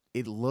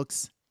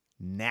looks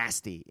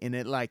nasty, and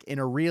it like in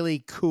a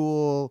really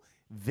cool,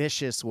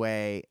 vicious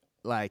way.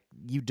 Like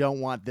you don't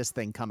want this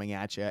thing coming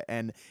at you,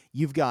 and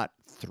you've got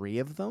 3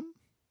 of them.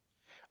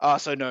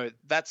 So no,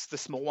 that's the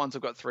small ones.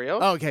 I've got 3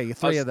 of. Oh, okay,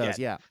 3 of those,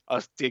 yeah.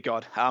 Oh dear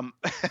God.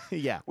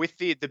 Yeah. With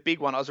the big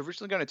one, I was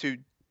originally going to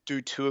do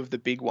 2 of the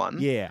big one.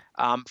 Yeah.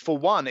 For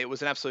one, it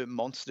was an absolute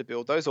monster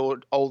build. Those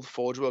old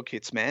Forge World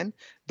kits, man.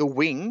 The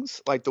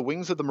wings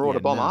of the Marauder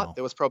bomber,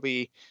 there was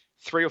probably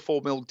 3 or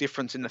 4 mil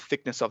difference in the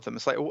thickness of them.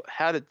 It's like,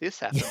 how did this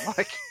happen?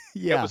 Like,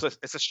 Yeah.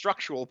 it's a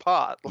structural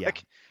part. Yeah.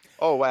 Like,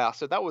 oh wow.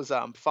 So that was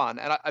fun,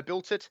 and I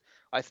built it.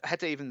 I had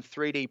to even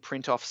 3D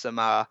print off some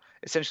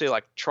essentially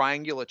like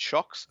triangular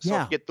chocks, so I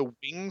Yeah. could get the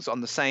wings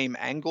on the same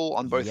angle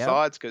on both Yep.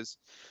 sides. Because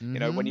when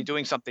Mhm. you're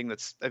doing something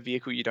that's a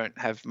vehicle, you don't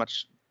have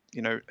much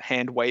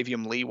hand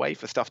wavium leeway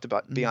for stuff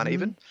to be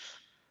uneven.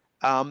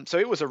 So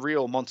it was a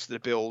real monster to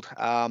build,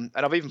 and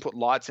I've even put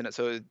lights in it.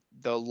 So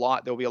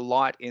there'll be a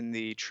light in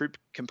the troop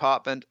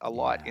compartment, a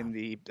light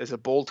Yeah. there's a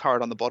ball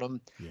turret on the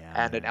bottom, Yeah.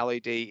 and an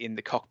LED in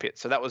the cockpit.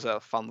 So that was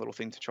a fun little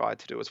thing to try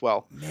to do as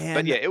well. But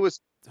Man, yeah, it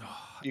was.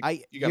 You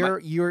go,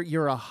 mate.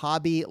 you're a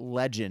hobby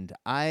legend.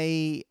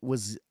 I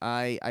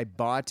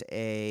bought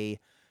a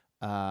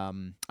I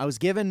was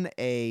given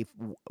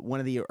one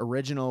of the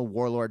original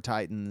Warhound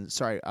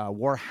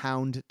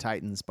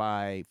Titans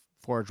by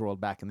Forge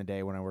World back in the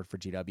day when I worked for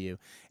GW.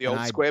 The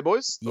old square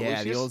boys.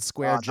 Yeah, the Lucius? old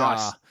square Oh, jaw.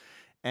 nice.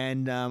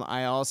 And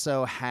I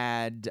also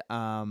had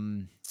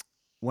one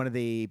of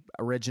the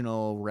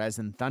original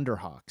resin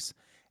Thunderhawks.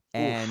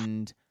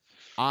 And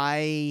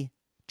I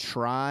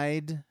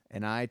tried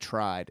and I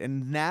tried.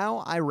 And now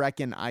I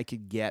reckon I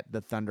could get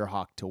the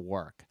Thunderhawk to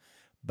work.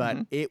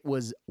 But it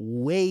was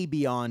way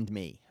beyond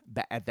me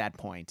at that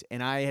point.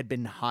 And I had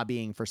been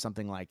hobbying for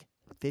something like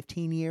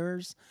 15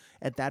 years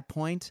at that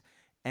point.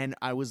 And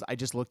I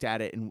just looked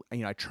at it and,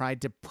 I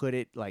tried to put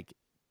it like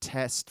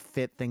test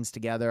fit things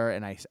together,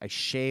 and I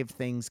shaved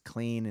things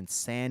clean and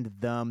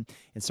sanded them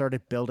and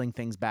started building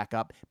things back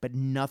up, but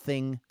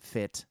nothing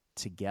fit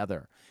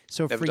together.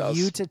 So Never for does.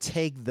 you to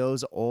take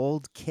those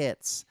old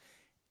kits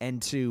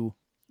and to,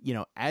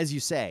 as you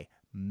say,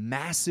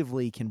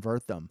 massively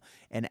convert them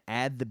and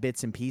add the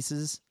bits and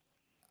pieces,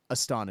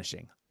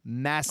 astonishing.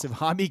 Massive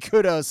hobby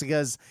kudos,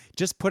 because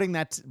just putting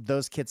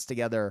those kits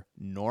together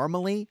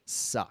normally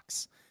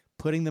sucks.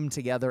 Putting them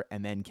together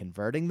and then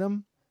converting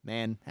them,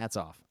 man, hats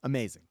off.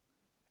 Amazing.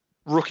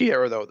 Rookie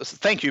error though.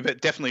 Thank you,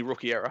 but definitely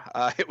rookie error.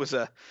 It was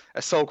a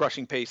soul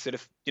crushing piece that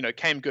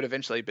came good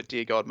eventually, but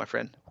dear God, my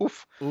friend,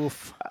 oof,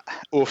 Oof,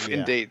 oof, yeah.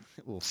 indeed.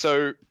 Oof.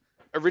 So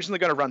originally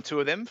going to run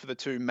 2 of them for the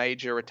 2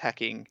 major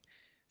attacking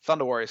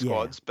Thunder Warrior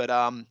squads, but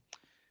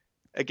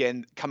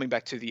again, coming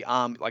back to the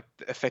like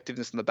the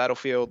effectiveness in the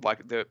battlefield,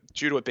 like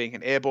due to it being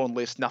an airborne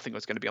list, nothing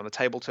was going to be on the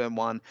table turn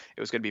 1. It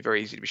was going to be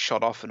very easy to be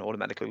shot off and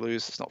automatically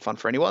lose. It's not fun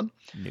for anyone.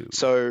 No.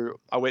 So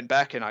I went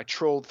back and I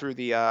trawled through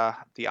the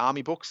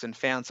army books and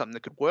found something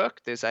that could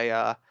work. There's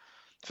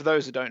for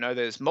those who don't know,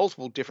 there's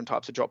multiple different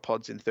types of drop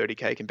pods in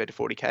 30k compared to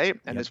 40k,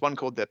 and there's one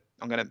called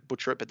I'm going to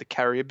butcher it, but the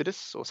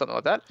Charybdis or something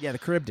like that. Yeah, the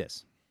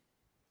Charybdis.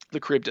 The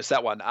Charybdis,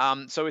 that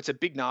one. So it's a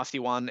big nasty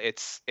one.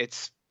 It's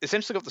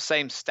essentially got the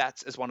same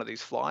stats as one of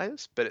these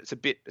flyers, but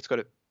it's got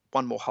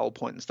one more hull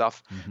point and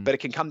stuff, but it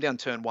can come down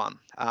turn 1.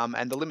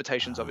 And the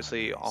limitations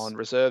obviously on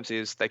reserves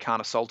is they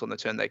can't assault on the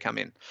turn they come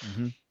in.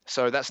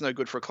 So that's no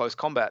good for a close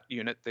combat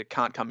unit that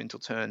can't come until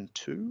turn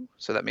 2.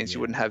 So that means you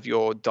wouldn't have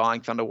your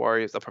dying Thunder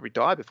Warriors. They'll probably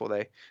die before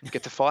they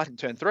get to fight in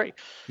turn 3.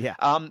 Yeah.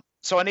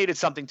 So I needed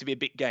something to be a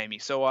bit gamey.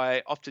 So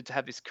I opted to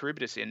have this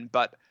Charybdis in,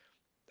 but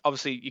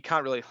obviously you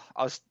can't really,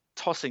 I was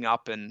tossing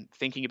up and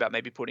thinking about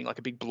maybe putting like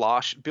a big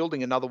blast,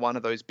 building another one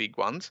of those big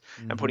ones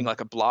and putting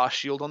like a blast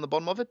shield on the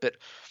bottom of it, but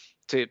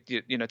to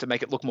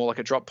make it look more like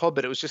a drop pod,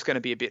 but it was just going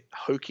to be a bit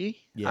hokey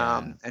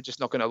and just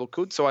not going to look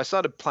good. So I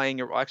started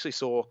playing. I actually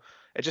saw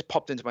it just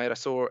popped into my head. I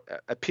saw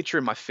a picture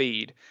in my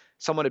feed.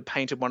 Someone had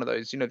painted one of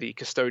those, the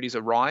Custodes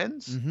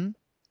Orions.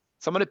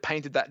 Someone had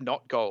painted that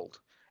not gold.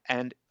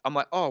 And I'm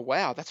like, oh,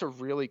 wow, that's a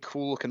really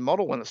cool looking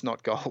model when it's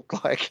not gold.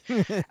 Like,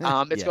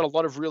 it's got a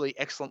lot of really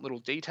excellent little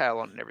detail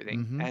on it and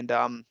everything.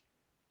 And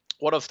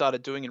what I've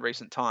started doing in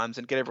recent times,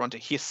 and get everyone to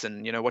hiss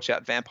and, watch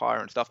out Vampire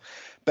and stuff.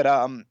 But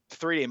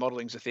 3D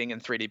modeling's a thing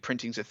and 3D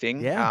printing's a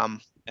thing. Yeah.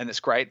 And it's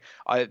great.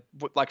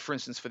 Like, for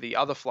instance, for the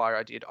other flyer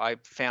I did, I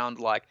found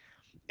like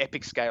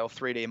epic scale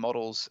 3D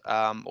models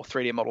or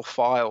 3D model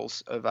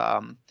files of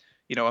a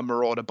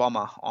Marauder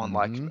bomber on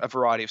like a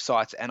variety of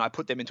sites, and I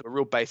put them into a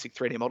real basic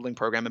 3D modeling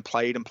program and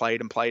played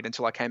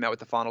until I came out with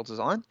the final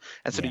design,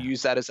 and sort of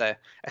used that as a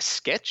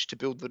sketch to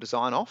build the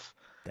design off.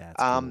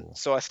 That's cool.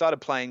 So I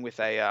started playing with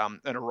an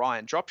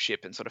Orion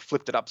dropship and sort of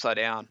flipped it upside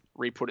down,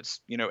 re-put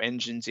its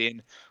engines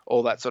in,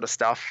 all that sort of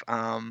stuff.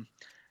 And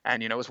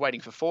was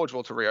waiting for Forge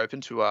World to reopen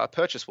to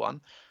purchase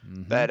one,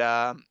 but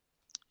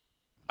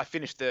I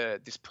finished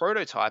this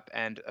prototype,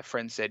 and a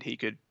friend said he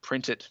could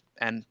print it,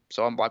 and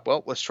so I'm like,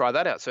 well, let's try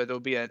that out. So there'll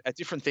be a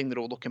different thing that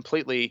will look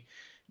completely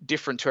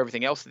different to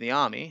everything else in the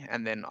army,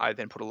 and then I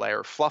put a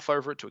layer of fluff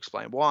over it to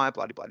explain why,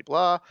 blah blah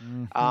blah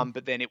blah.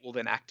 But then it will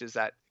then act as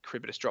that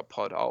Charybdis drop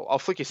pod. I'll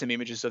flick you some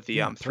images of the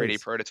 3D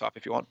prototype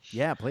if you want.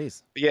 Yeah,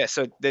 please. But yeah,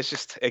 so there's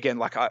just, again,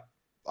 like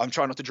I'm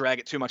trying not to drag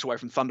it too much away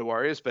from Thunder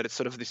Warriors, but it's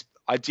sort of this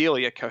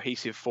ideally a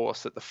cohesive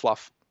force that the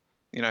fluff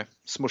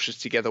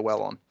smushes together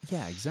well on.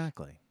 Yeah,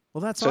 exactly.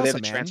 Well, that's So they're the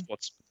awesome, man.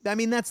 transports. I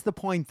mean, that's the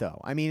point, though.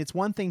 I mean, it's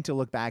one thing to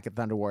look back at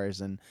Thunder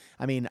Warriors, and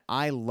I mean,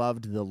 I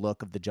loved the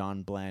look of the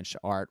John Blanche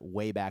art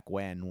way back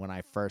when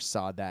I first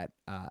saw that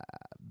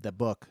the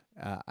book,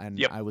 and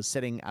Yep. I was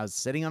sitting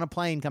on a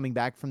plane coming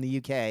back from the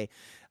UK,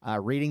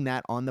 reading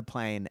that on the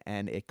plane,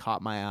 and it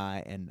caught my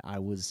eye, and I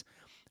was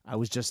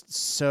just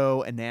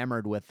so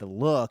enamored with the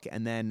look.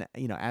 And then,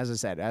 as I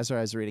said, as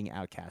I was reading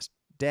Outcast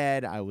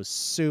Dead, I was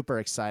super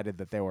excited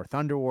that there were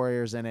Thunder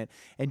Warriors in it,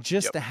 and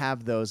just to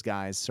have those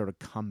guys sort of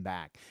come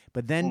back.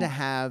 But then to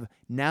have,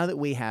 now that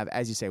we have,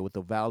 as you say, with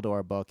the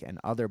Valdor book and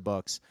other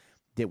books,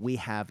 that we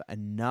have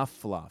enough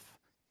fluff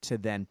to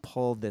then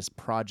pull this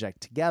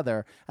project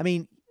together. I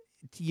mean,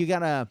 you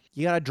gotta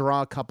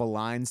draw a couple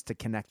lines to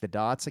connect the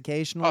dots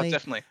occasionally. Oh,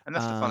 definitely, and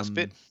that's the funnest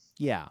bit.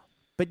 Yeah.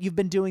 But you've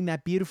been doing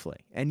that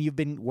beautifully, and you've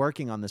been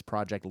working on this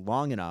project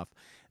long enough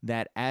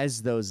that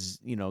as those,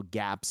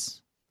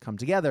 gaps come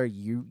together,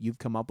 you've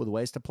come up with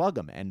ways to plug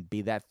them, and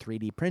be that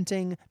 3D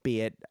printing,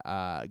 be it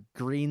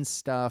green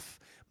stuff,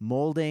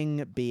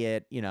 molding, be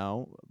it,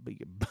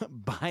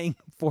 buying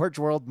Forge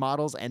World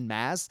models en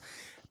masse.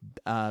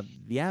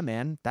 Yeah,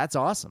 man, that's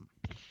awesome.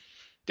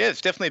 Yeah,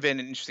 it's definitely been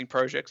an interesting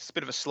project. It's a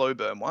bit of a slow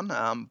burn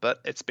one,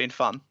 but it's been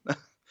fun.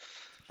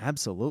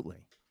 Absolutely.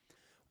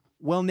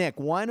 Well, Nick,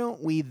 why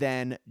don't we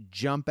then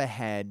jump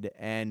ahead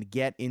and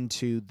get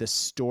into the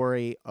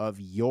story of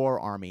your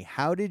army?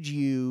 How did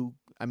you,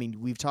 I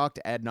mean, we've talked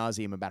ad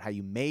nauseum about how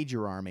you made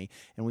your army,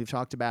 and we've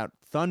talked about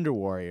Thunder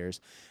Warriors,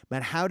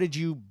 but how did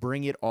you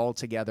bring it all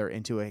together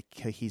into a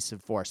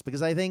cohesive force?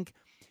 Because I think,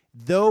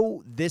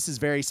 though this is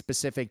very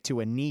specific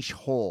to a niche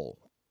whole,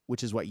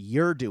 which is what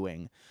you're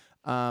doing,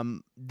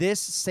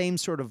 this same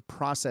sort of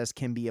process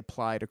can be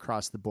applied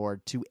across the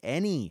board to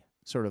any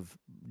sort of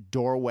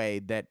doorway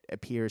that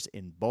appears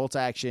in Bolt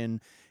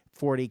Action,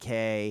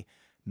 40K,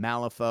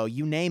 Malifaux,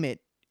 you name it,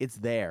 it's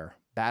there.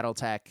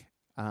 Battletech.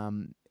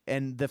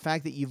 And the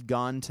fact that you've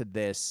gone to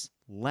this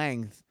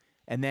length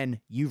and then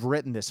you've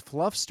written this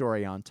fluff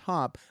story on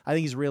top, I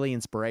think is really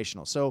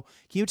inspirational. So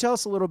can you tell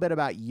us a little bit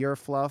about your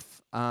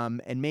fluff?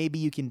 And maybe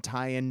you can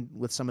tie in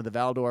with some of the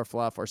Valdor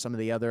fluff or some of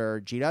the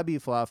other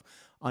GW fluff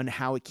on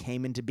how it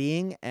came into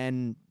being,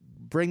 and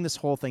bring this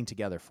whole thing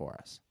together for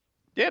us.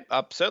 Yeah,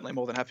 I'm certainly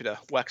more than happy to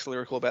wax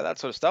lyrical about that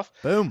sort of stuff.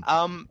 Boom.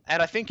 And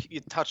I think you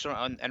touched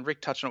on, and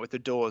Rick touched on it with the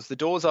doors. The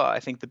doors are, I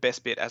think, the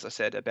best bit, as I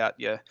said, about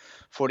your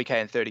 40K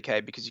and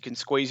 30K, because you can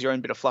squeeze your own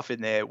bit of fluff in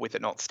there with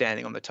it not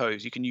standing on the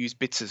toes. You can use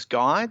bits as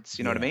guides,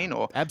 you know what I mean,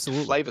 or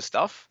absolutely flavor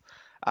stuff.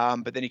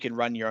 But then you can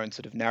run your own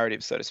sort of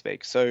narrative, so to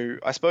speak. So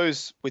I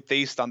suppose with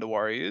these Thunder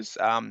Warriors,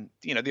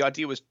 the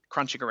idea was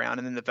crunching around,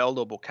 and then the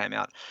Valdor book came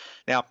out.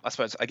 Now, I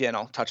suppose, again,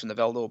 I'll touch on the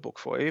Valdor book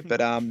for you, but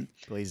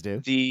please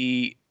do.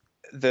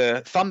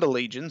 The Thunder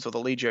Legions, or the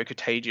Legio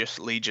Contagious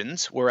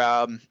Legions, were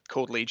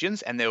called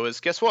Legions, and there was,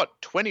 guess what,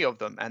 20 of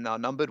them, and they're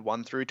numbered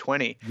 1 through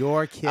 20.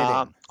 You're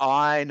kidding.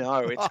 I know,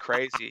 it's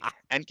crazy.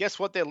 And guess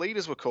what their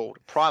leaders were called?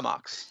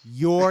 Primarchs.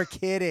 You're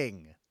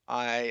kidding.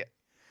 I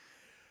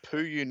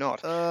poo you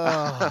not.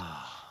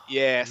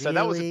 Yeah, so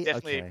that was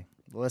definitely...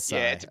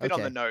 Okay. It's a bit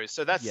on the nose.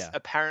 So that's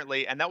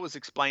apparently, and that was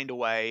explained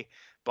away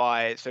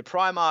by, so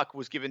Primarch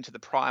was given to the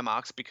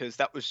Primarchs because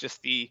that was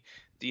just the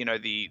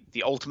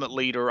ultimate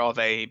leader of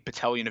a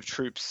battalion of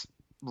troops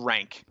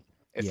rank.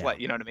 It's like,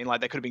 you know what I mean?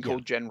 Like they could have been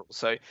called generals.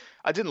 So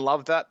I didn't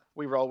love that.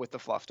 We roll with the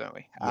fluff, don't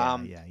we?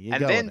 And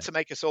then to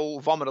make us all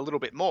vomit a little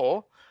bit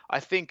more, I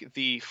think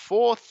the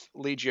fourth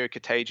Legio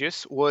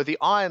Contagious were the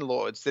Iron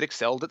Lords that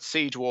excelled at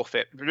siege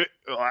warfare.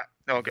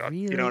 Oh God, really?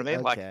 You know what I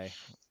mean? Okay.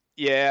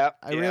 Like,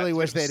 I really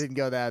wish they didn't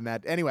go down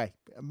that. Anyway,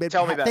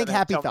 tell me about think it.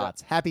 happy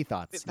thoughts. Happy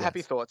thoughts.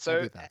 Happy thoughts.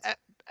 So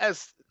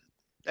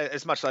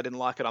as much as I didn't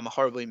like it, I'm a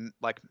horribly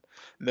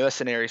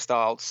mercenary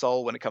style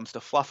soul when it comes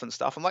to fluff and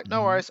stuff. I'm like,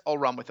 no worries, I'll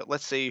run with it.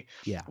 Let's see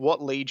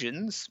what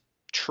legions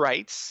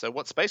traits, so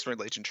what Space Marine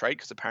Legion trait,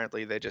 because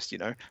apparently they're just,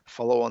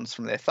 follow-ons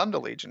from their Thunder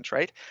Legion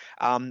trait,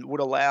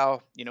 would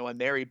allow, a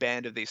merry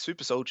band of these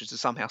super soldiers to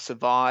somehow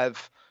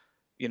survive,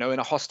 in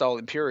a hostile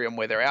Imperium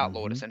where they're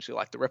outlawed, essentially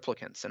like the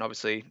replicants. And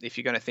obviously, if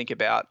you're going to think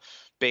about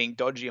being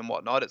dodgy and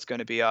whatnot, it's going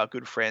to be our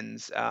good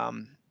friends,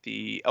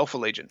 the Alpha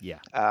Legion.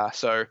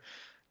 So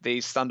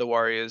these Thunder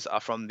Warriors are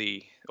from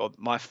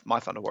my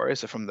Thunder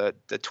Warriors are from the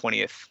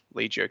 20th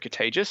Legio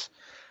Contagious.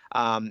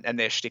 And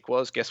their shtick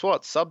was, guess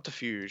what?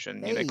 Subterfuge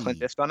and,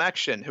 clandestine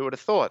action. Who would have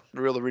thought?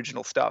 Real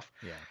original stuff.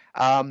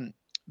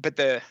 But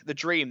the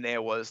dream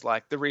there was,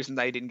 like, the reason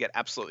they didn't get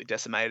absolutely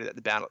decimated at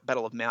the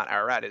Battle of Mount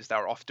Ararat is they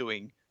were off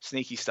doing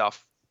sneaky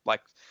stuff.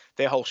 Like,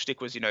 their whole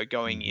shtick was,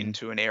 going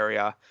into an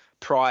area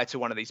prior to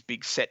one of these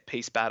big set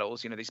piece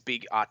battles, these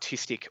big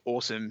artistic,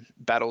 awesome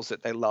battles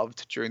that they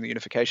loved during the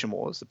Unification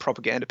Wars, the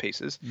propaganda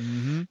pieces.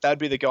 That'd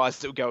be the guys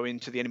that would go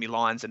into the enemy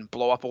lines and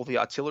blow up all the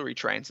artillery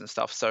trains and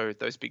stuff. So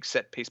those big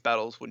set piece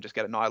battles wouldn't just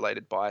get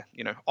annihilated by,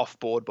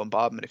 off-board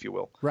bombardment, if you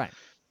will. Right.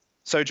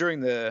 So during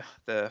the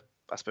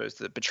I suppose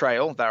the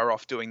betrayal, they were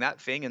off doing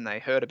that thing, and they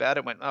heard about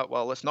it, went, oh,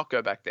 well, let's not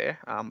go back there.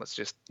 Let's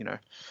just,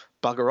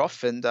 bugger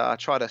off and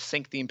try to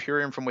sink the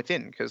Imperium from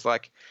within. Because,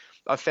 like,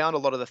 I've found a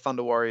lot of the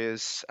Thunder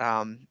Warriors,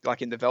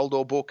 like in the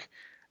Veldor book,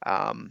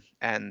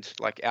 and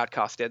like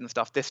Outcast Dead and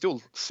stuff, they're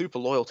still super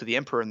loyal to the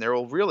Emperor, and they're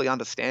all really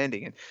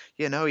understanding. And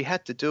he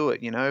had to do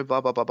it,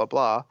 blah blah blah blah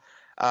blah.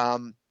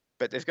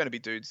 But there's going to be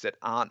dudes that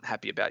aren't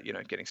happy about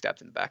getting stabbed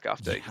in the back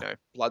after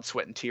blood,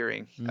 sweat, and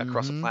tearing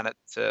across a planet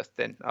Earth.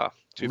 Then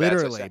too bad.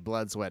 Literally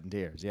blood, sweat, and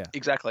tears. Yeah.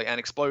 Exactly, and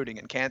exploding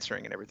and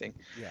cancering and everything.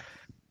 Yeah.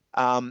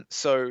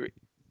 So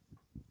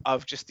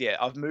I've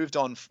moved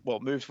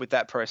with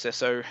that process.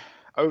 So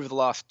over the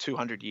last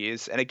 200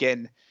 years, and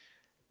again,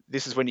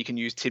 this is when you can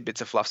use tidbits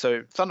of fluff.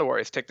 So Thunder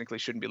Warriors technically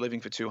shouldn't be living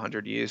for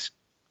 200 years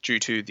due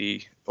to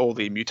all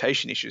the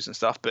mutation issues and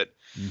stuff, but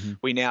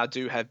we now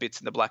do have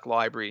bits in the Black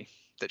Library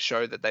that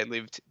show that they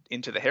lived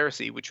into the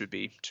Heresy, which would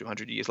be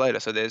 200 years later.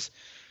 So there's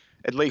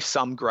at least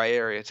some gray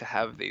area to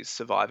have these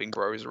surviving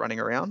bros running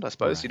around, I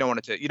suppose. Right. You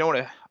don't want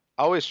to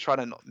I always try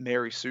to not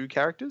Mary Sue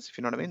characters, if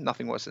you know what I mean.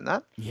 Nothing worse than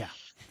that. Yeah,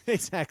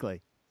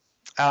 exactly.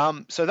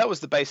 So that was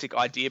the basic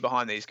idea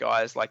behind these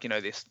guys. Like,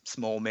 this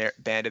small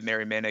band of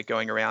merry men are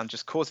going around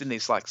just causing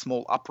these like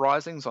small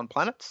uprisings on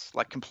planets,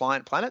 like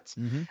compliant planets.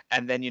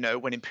 And then,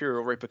 when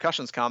Imperial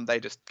repercussions come, they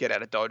just get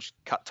out of Dodge,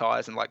 cut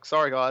ties, and like,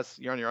 sorry guys,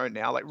 you're on your own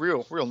now. Like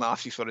real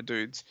nasty sort of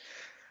dudes.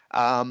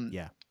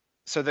 Yeah.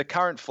 So the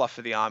current fluff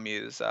for the army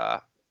is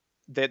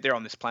they're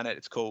on this planet.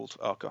 It's called,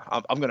 oh god,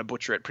 I'm going to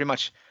butcher it pretty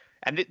much.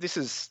 And this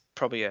is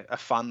probably a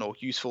fun or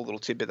useful little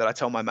tidbit that I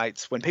tell my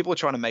mates. When people are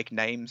trying to make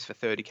names for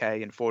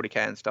 30K and 40K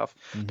and stuff,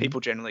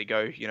 people generally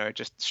go,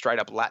 just straight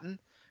up Latin,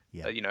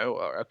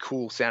 or a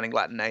cool sounding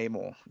Latin name,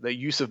 or the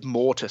use of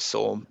mortis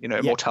or,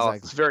 mortalis. Exactly.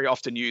 It's very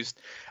often used.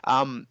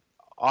 I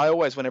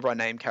always, whenever I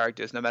name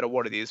characters, no matter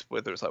what it is,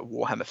 whether it's like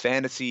Warhammer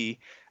Fantasy,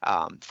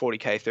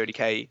 40K,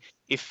 30K,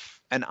 if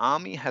an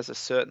army has a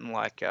certain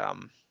like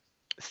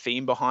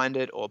theme behind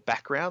it or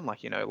background,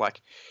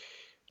 like,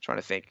 trying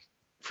to think,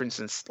 for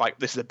instance, like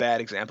this is a bad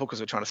example because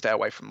we're trying to stay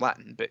away from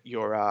Latin, but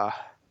your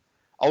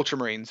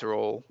Ultramarines are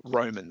all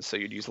Romans, so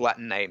you'd use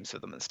Latin names for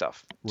them and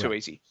stuff. Right. Too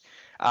easy.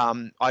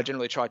 I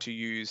generally try to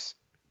use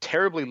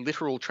terribly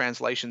literal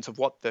translations of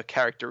what the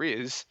character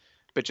is,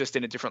 but just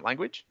in a different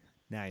language.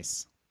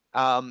 Nice.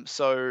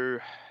 So,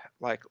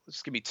 like,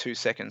 just give me 2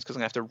 seconds because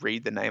I'm going to have to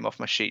read the name off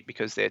my sheet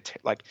because they're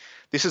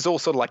this is all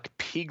sort of like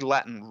Pig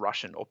Latin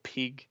Russian or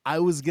Pig. I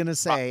was going to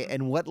say,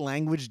 and what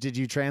language did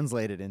you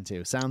translate it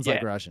into? Sounds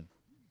like Russian.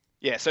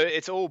 Yeah, so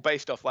it's all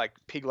based off like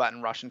Pig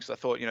Latin Russian because I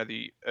thought,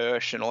 the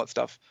Ursh and all that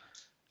stuff.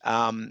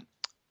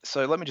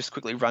 So let me just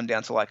quickly run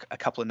down to like a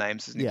couple of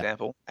names as an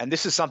example. And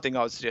this is something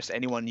I would suggest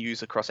anyone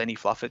use across any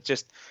fluff. It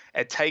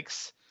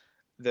takes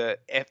I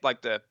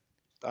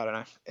don't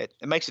know, it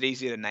makes it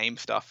easier to name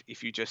stuff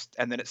if you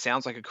and then it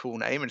sounds like a cool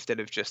name instead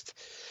of just,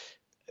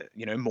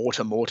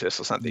 Mortis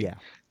or something.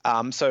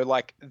 Yeah. So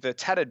like the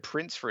Tattered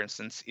Prince, for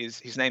instance,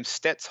 his name's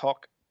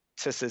Stetsok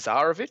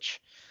Cesarevich.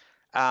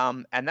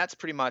 And that's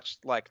pretty much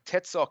like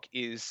Tetsok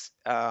is,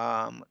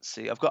 let's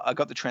see, I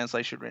got the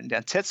translation written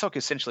down. Tetsok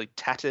is essentially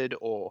tattered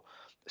or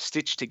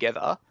stitched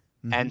together,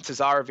 and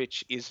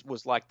Cesarevich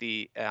was like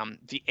the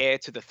heir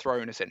to the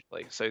throne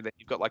essentially. So that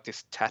you've got like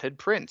this tattered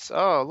prince.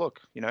 Oh, look,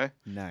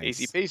 nice.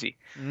 Easy peasy.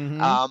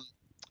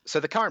 So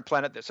the current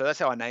planet, so that's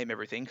how I name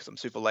everything because I'm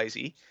super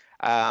lazy.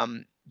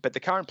 But the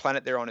current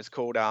planet they're on is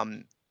called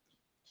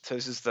so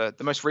this is the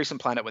most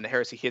recent planet when the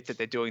Heresy hit that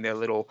they're doing their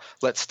little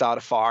let's start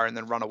a fire and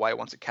then run away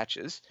once it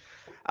catches.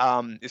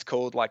 Is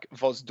called like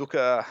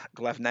Vozduka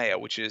Glavnea,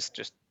 which is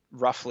just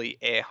roughly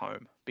air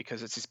home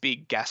because it's this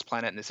big gas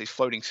planet and there's these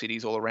floating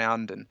cities all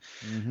around and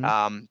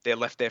they're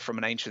left there from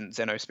an ancient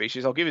Xeno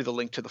species. I'll give you the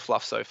link to the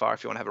fluff so far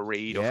if you want to have a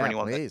read or for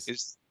anyone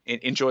that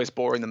enjoys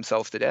boring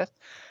themselves to death.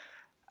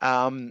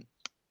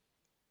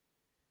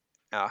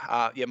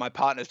 My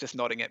partner's just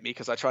nodding at me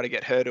because I try to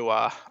get her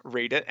to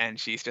read it, and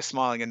she's just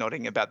smiling and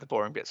nodding about the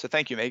boring bit. So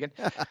thank you, Megan.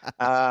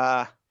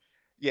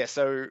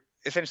 So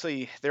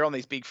essentially they're on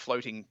these big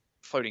floating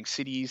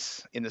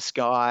cities in the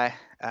sky,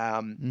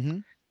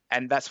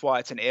 and that's why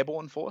it's an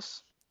airborne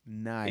force.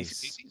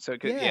 Nice. Easy. So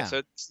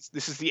so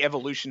this is the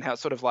evolution, how it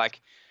sort of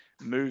like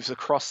moves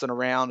across and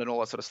around and all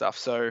that sort of stuff.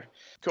 So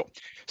cool.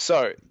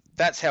 So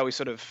that's how we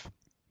sort of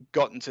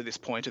gotten to this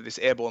point of this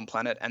airborne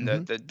planet and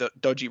the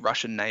dodgy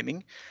Russian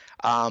naming,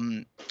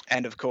 and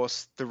of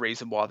course the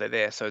reason why they're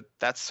there. So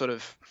that's sort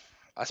of,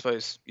 I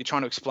suppose you're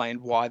trying to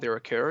explain why they're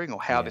occurring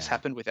or how this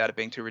happened without it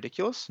being too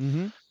ridiculous.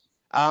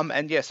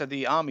 So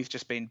the army's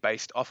just been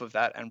based off of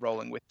that and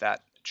rolling with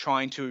that,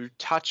 trying to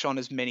touch on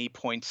as many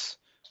points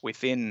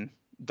within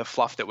the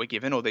fluff that we're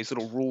given or these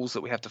little rules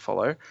that we have to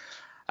follow,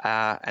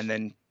 and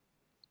then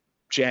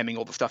jamming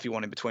all the stuff you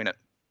want in between it.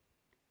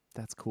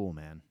 That's cool,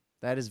 man.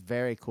 That is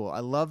very cool. I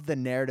love the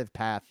narrative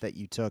path that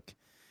you took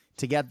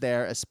to get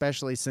there,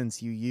 especially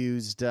since you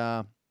used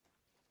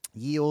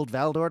ye old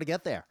Valdor to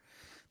get there.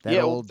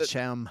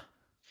 Chem.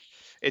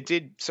 It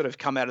did sort of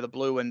come out of the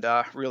blue and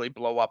really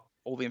blow up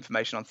all the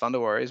information on Thunder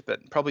Warriors,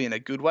 but probably in a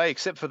good way,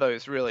 except for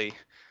those really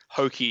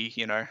hokey,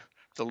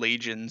 the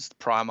legions, the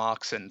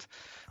Primarchs, and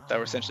they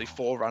were essentially Oh,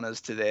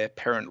 forerunners to their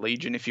parent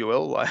legion, if you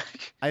will.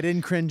 Like, I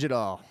didn't cringe at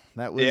all.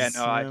 That yeah, was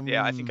no,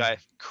 I think I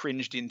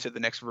cringed into the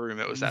next room.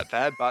 It was that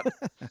bad, but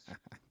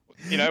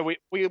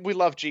we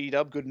love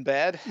G-Dub, good and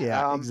bad,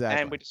 yeah, and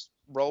exactly. we just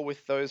roll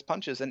with those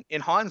punches. And in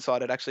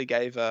hindsight, it actually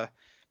gave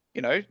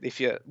if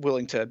you're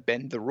willing to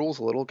bend the rules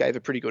a little, gave a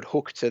pretty good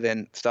hook to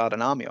then start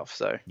an army off.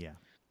 So Yeah.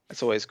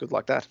 it's always good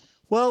like that.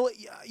 Well,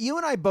 you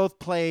and I both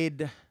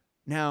played.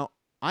 Now,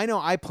 I know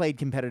I played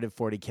competitive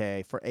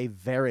 40K for a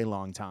very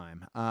long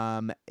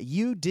time.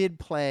 You did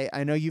play.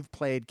 I know you've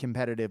played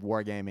competitive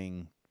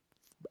wargaming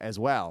as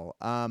well.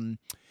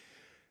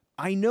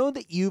 I know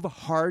that you've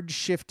hard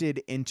shifted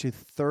into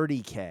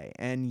 30K,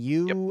 and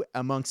Yep. you,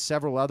 amongst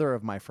several other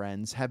of my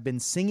friends, have been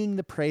singing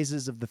the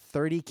praises of the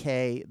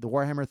 30K, the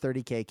Warhammer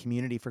 30K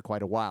community for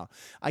quite a while.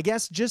 I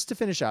guess just to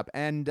finish up,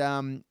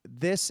 and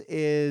this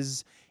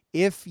is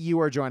if you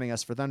are joining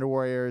us for Thunder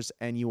Warriors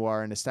and you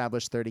are an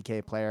established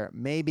 30K player,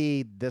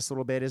 maybe this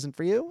little bit isn't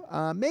for you.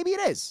 Maybe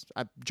it is.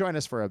 Join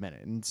us for a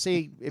minute and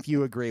see if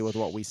you agree with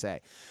what we say.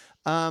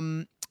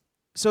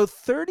 So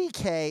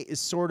 30K is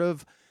sort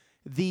of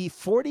the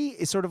 40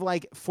 is sort of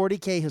like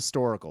 40K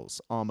historicals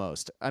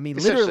almost. I mean,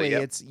 Essentially, literally,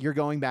 yep. it's you're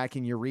going back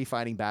and you're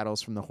refighting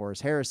battles from the Horus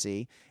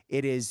Heresy.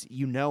 It is,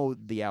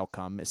 the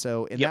outcome.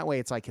 So in Yep. that way,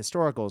 it's like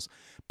historicals.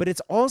 But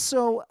it's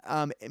also,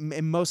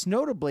 and most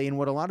notably, and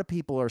what a lot of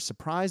people are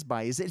surprised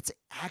by, is it's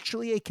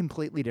actually a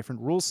completely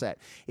different rule set.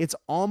 It's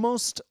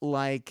almost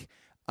like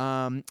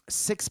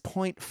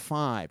 6.5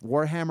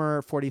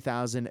 Warhammer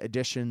 40,000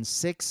 edition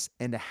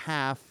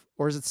 6.5,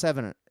 or is it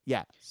 7?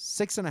 Yeah,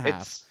 6.5.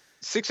 It's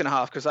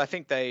 6.5 because I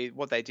think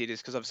what they did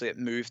is because obviously it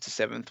moved to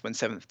 7th when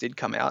 7th did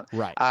come out.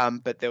 Right.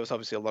 But there was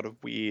obviously a lot of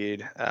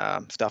weird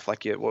stuff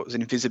like what was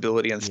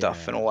invisibility and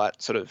stuff and all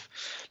that sort of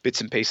bits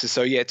and pieces.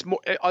 So yeah, it's more.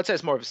 I'd say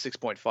it's more of a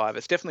 6.5.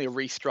 It's definitely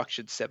a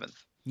restructured 7th.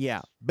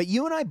 Yeah, but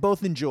you and I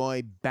both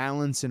enjoy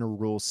balance in a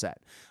rule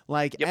set.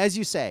 Like, Yep. as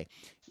you say,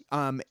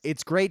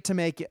 it's great to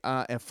make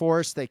a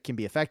force that can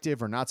be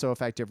effective or not so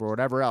effective or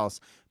whatever else,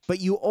 but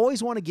you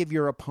always want to give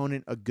your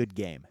opponent a good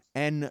game.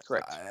 And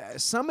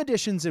Correct. some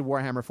editions in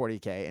Warhammer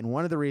 40K, and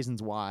one of the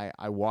reasons why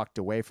I walked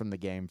away from the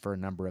game for a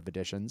number of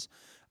editions,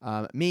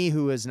 me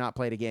who has not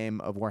played a game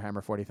of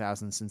Warhammer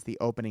 40,000 since the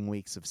opening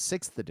weeks of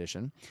 6th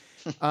edition,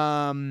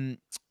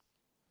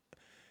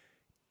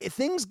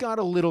 things got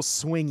a little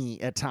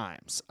swingy at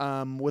times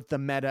with the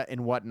meta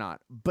and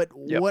whatnot. But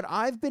Yep. what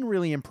I've been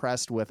really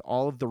impressed with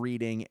all of the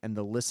reading and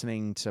the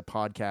listening to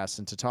podcasts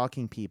and to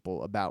talking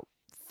people about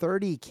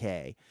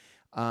 30K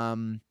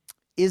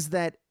is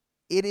that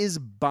it is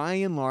by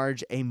and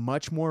large a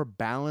much more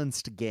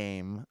balanced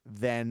game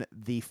than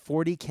the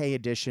 40K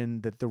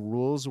edition that the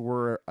rules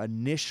were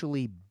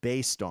initially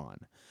based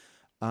on.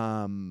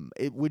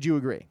 Would you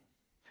agree?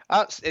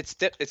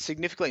 It's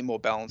significantly more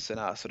balanced than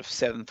sort of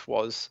 7th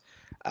was,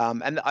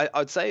 and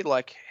I'd say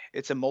like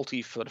it's a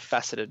sort of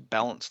faceted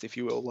balanced, if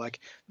you will.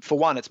 Like for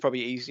one, it's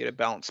probably easier to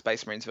balance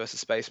Space Marines versus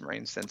Space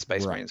Marines than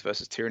Space Right. Marines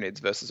versus Tyranids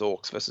versus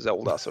Orcs versus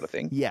Eldar sort of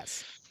thing.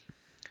 Yes.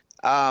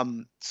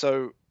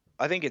 So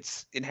I think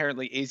it's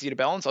inherently easier to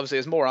balance. Obviously,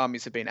 as more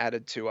armies have been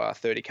added to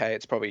 30K,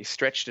 it's probably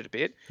stretched it a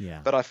bit.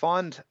 Yeah. But I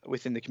find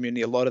within the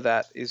community, a lot of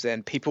that is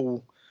then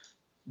people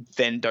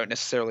then don't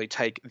necessarily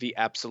take the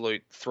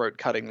absolute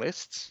throat-cutting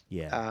lists.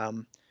 Yeah.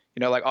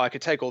 Like I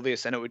could take all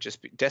this and it would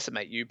just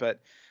decimate you, but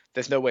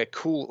there's nowhere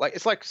cool. Like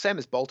it's like same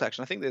as bolt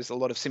action. I think there's a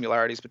lot of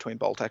similarities between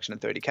bolt action and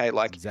 30K.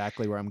 Like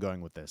Exactly where I'm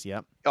going with this.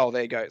 Yep. oh,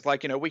 there you go. It's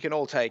like we can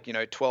all take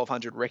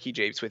 1,200 recce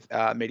jeeps with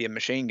medium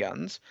machine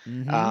guns.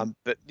 Mhm.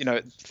 But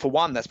for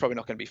one, that's probably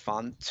not going to be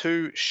fun.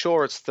 Two,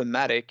 sure, it's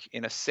thematic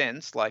in a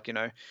sense. Like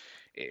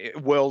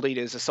World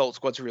Eaters assault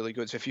squads are really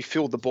good. So if you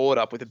fill the board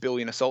up with 1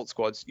 billion assault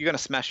squads, you're going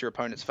to smash your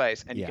opponent's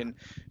face, and Yeah. you can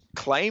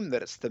claim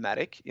that it's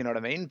thematic. You know what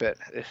I mean? But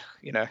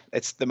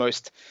it's the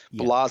most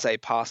Yeah.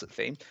 blasé pass it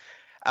theme.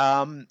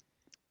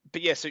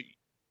 But yeah, so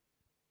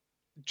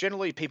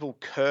generally people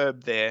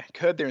curb their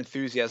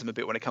enthusiasm a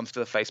bit when it comes to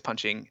the face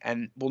punching,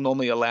 and will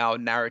normally allow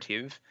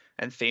narrative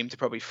and theme to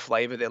probably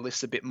flavor their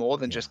lists a bit more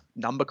than just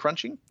number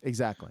crunching.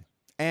 Exactly.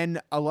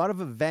 And a lot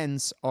of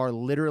events are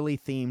literally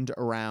themed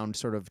around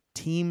sort of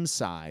team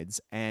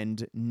sides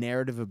and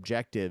narrative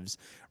objectives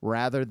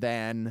rather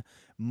than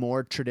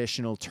more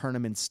traditional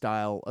tournament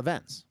style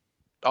events.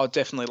 Oh,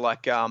 definitely.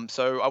 Like,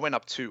 so I went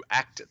up to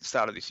ACT at the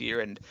start of this year,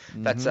 and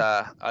that's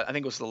I think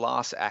it was the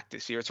last ACT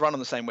this year. It's run on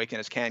the same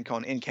weekend as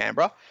CanCon in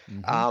Canberra.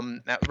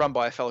 Run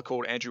by a fellow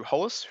called Andrew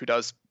Hollis, who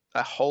does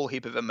a whole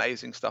heap of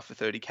amazing stuff for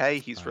 30K.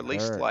 He's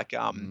released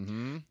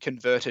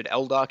converted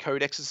Eldar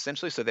codexes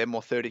essentially, so they're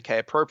more 30K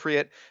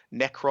appropriate.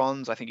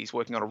 Necrons, I think he's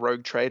working on a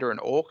Rogue Trader and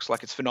Orcs.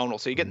 Like it's phenomenal.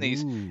 So you're getting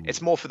these.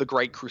 It's more for the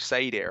Great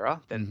Crusade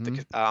era than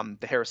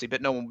the Heresy,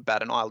 but no one would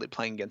bat an eyelid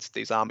playing against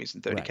these armies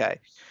in 30K.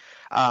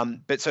 Right.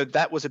 But so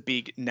that was a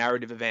big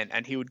narrative event,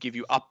 and he would give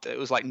you it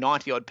was like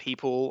 90 odd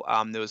people.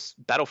 There was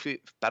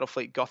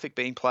Battlefleet Gothic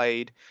being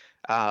played.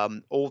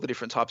 all the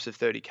different types of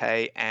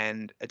 30K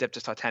and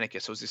Adeptus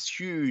Titanicus. So it was this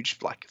huge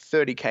like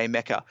 30K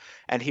mecha,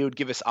 and he would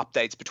give us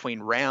updates between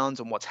rounds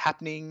on what's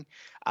happening.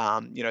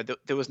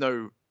 There was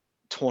no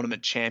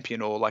tournament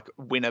champion or like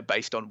winner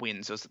based on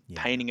wins. It was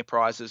painting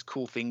prizes,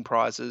 cool thing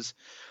prizes.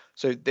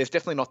 So there's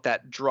definitely not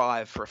that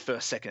drive for a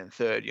first, second, and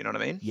third. You know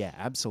what I mean? Yeah,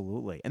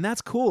 absolutely. And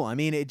that's cool. I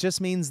mean, it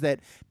just means that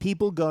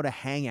people go to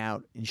hang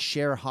out and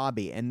share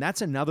hobby. And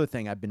that's another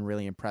thing I've been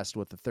really impressed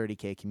with the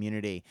 30K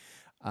community,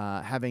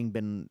 having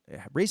been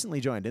recently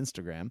joined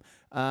Instagram,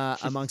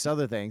 amongst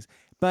other things.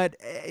 But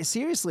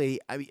seriously,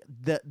 I mean,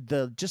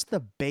 just the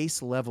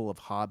base level of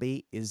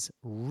hobby is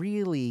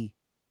really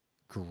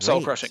great.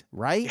 Soul crushing,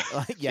 right?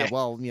 Yeah.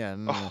 Well, yeah.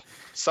 Oh,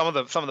 some of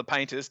the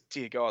painters,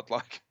 dear God,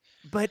 like.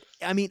 But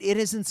I mean, it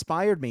has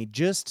inspired me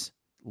just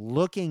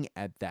looking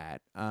at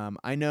that.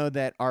 I know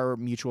that our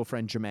mutual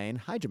friend Jermaine,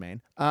 hi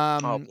Jermaine.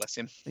 Oh, bless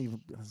him.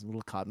 His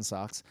little cotton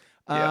socks.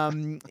 Yeah.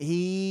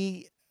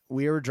 We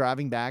were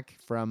driving back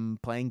from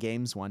playing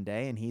games one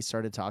day, and he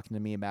started talking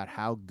to me about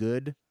how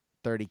good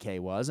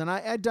 30K was. And I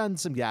had done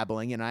some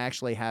dabbling, and I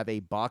actually have a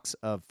box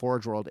of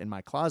Forge World in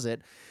my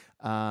closet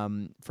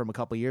from a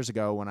couple years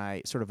ago when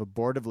I sort of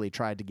abortively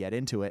tried to get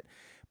into it.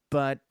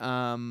 But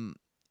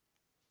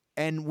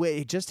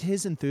and just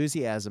his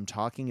enthusiasm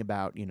talking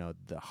about,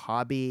 the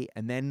hobby.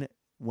 And then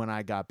when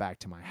I got back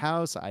to my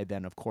house, I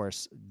then, of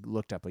course,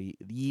 looked up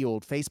the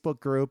old Facebook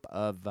group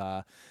of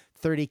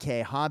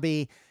 30K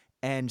hobby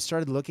and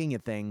started looking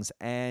at things.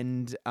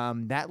 And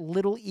that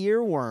little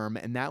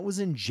earworm, and that was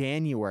in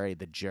January,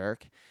 the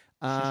jerk,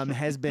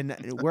 has been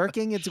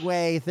working its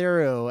way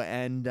through.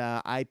 And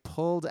I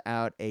pulled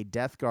out a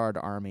Death Guard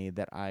army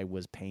that I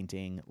was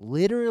painting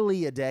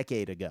literally a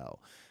decade ago.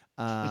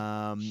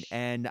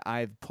 And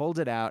I've pulled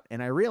it out,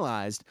 and I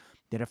realized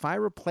that if I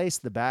replace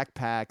the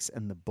backpacks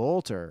and the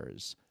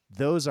bolters,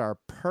 those are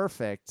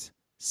perfect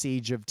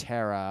Siege of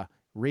Terra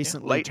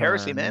recently late turned.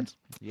 Heresy, man.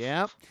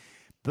 Yep.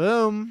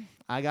 Boom.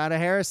 I got a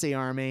Heresy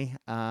army.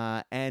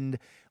 And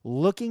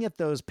looking at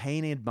those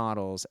painted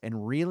models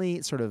and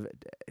really sort of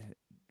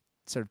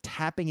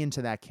tapping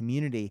into that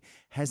community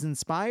has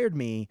inspired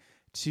me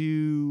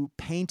to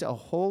paint a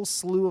whole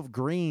slew of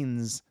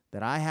greens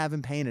that I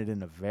haven't painted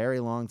in a very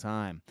long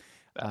time.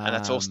 And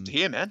that's awesome to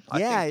hear, man. I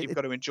think you've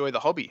got to enjoy the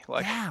hobby.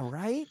 Like, yeah,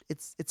 right?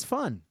 It's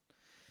fun.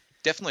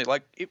 Definitely.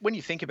 Like when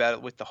you think about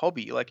it with the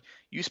hobby, like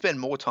you spend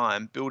more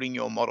time building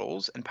your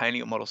models and painting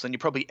your models than you're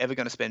probably ever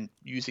going to spend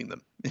using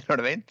them. You know what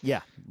I mean?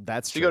 Yeah,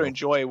 that's so true. You got to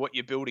enjoy what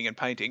you're building and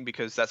painting,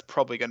 because that's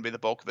probably going to be the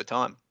bulk of the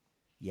time.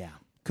 Yeah.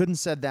 Couldn't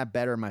said that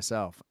better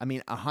myself. I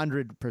mean,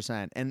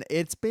 100%. And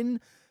it's been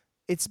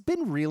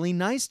really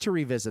nice to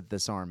revisit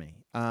this army.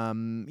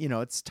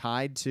 It's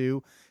tied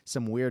to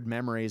some weird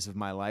memories of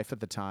my life at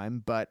the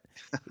time, but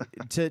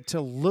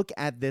to look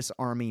at this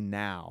army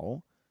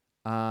now,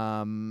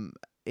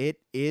 it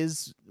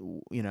is,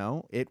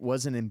 it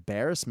was an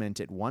embarrassment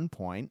at one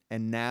point,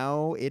 and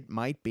now it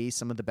might be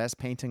some of the best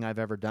painting I've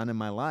ever done in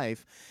my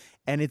life.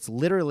 And it's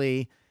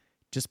literally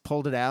just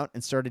pulled it out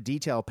and started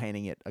detail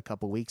painting it a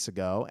couple weeks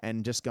ago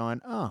and just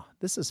gone, oh,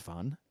 this is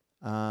fun.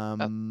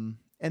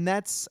 And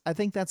I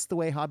think that's the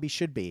way hobby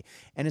should be.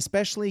 And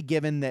especially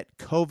given that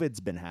COVID's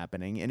been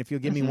happening. And if you'll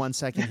give me 1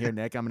 second here,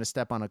 Nick, I'm going to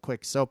step on a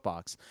quick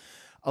soapbox.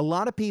 A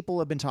lot of people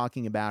have been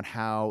talking about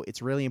how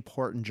it's really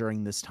important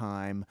during this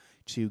time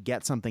to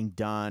get something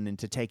done and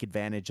to take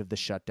advantage of the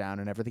shutdown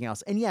and everything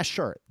else. And yeah,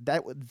 sure,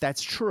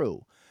 that's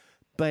true.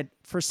 But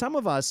for some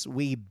of us,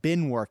 we've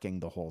been working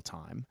the whole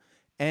time.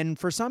 And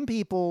for some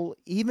people,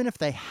 even if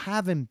they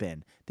haven't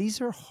been, these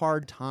are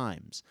hard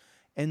times.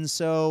 And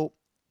so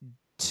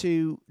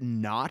to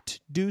not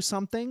do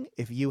something,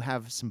 if you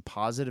have some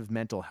positive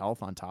mental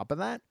health on top of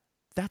that,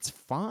 that's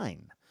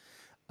fine.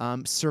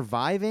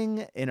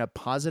 Surviving in a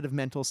positive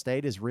mental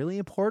state is really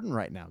important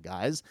right now,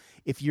 guys.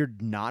 If you're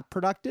not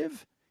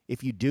productive,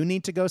 if you do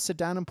need to go sit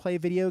down and play a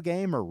video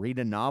game or read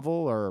a novel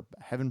or,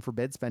 heaven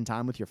forbid, spend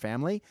time with your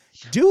family,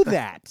 do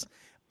that.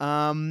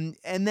 And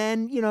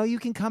then, you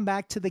can come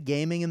back to the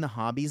gaming and the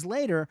hobbies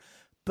later.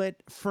 But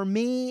for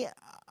me,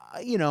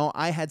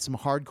 I had some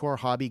hardcore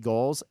hobby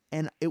goals,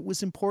 and it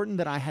was important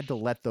that I had to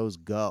let those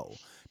go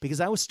because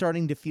I was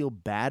starting to feel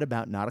bad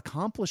about not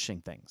accomplishing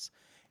things.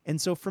 And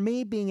so for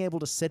me, being able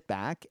to sit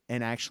back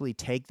and actually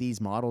take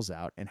these models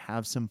out and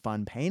have some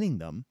fun painting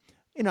them,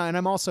 and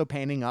I'm also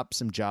painting up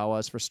some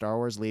Jawas for Star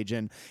Wars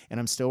Legion, and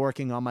I'm still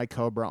working on my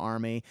Cobra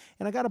army,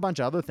 and I got a bunch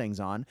of other things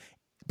on,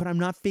 but I'm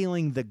not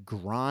feeling the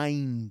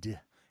grind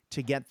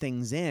to get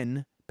things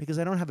in because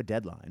I don't have a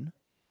deadline.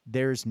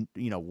 There's,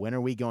 when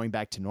are we going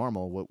back to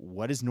normal?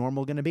 What is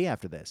normal going to be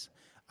after this?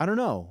 I don't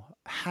know.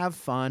 Have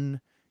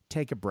fun.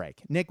 Take a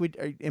break. Nick,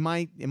 am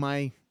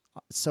I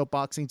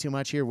soapboxing too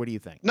much here? What do you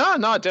think? No,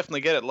 I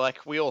definitely get it.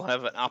 Like, we all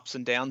have ups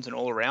and downs and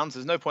all arounds.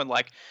 There's no point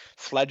like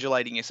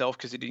flagellating yourself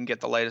because you didn't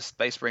get the latest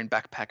Space Marine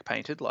backpack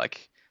painted.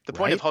 Like, The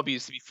point of Right? hobby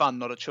is to be fun,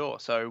 not a chore.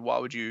 So why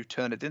would you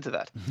turn it into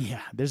that?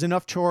 Yeah, there's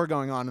enough chore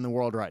going on in the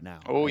world right now.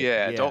 Oh Like,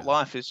 yeah, adult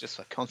life is just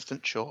a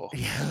constant chore.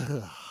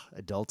 Yeah,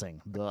 adulting.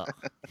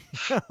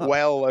 Ugh.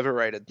 Well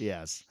overrated.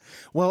 Yes.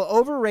 Well,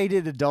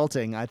 overrated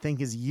adulting, I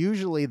think, is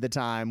usually the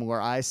time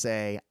where I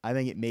say, I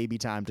think it may be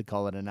time to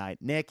call it a night.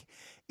 Nick,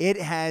 it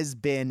has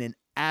been an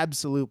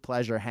absolute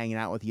pleasure hanging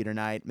out with you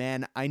tonight.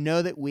 Man, I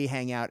know that we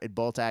hang out at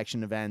Bolt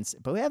Action events,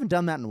 but we haven't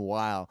done that in a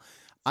while.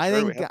 I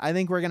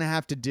think we're gonna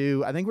have to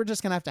do. I think we're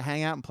just gonna have to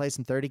hang out and play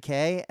some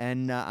 30K,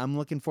 and I'm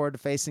looking forward to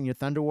facing your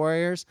Thunder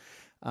Warriors.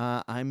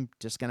 I'm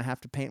just gonna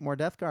have to paint more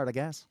Death Guard, I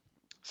guess.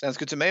 Sounds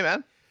good to me,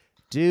 man.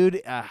 Dude,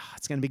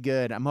 it's going to be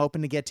good. I'm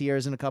hoping to get to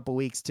yours in a couple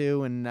weeks,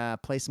 too,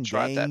 and play some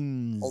Try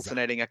games. that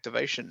alternating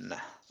activation.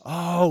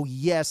 Oh,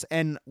 yes.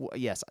 And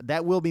yes,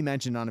 that will be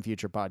mentioned on a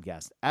future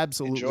podcast.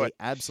 Absolutely, Enjoy.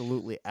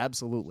 absolutely,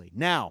 absolutely.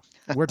 Now,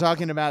 we're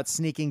talking about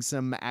sneaking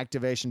some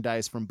activation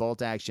dice from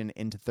Bolt Action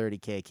into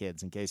 30K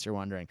kids, in case you're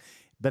wondering.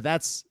 But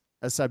that's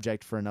a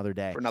subject for another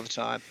day. For another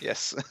time,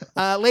 yes.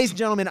 Ladies and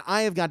gentlemen,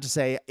 I have got to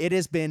say, it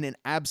has been an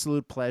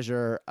absolute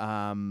pleasure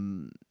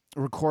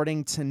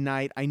recording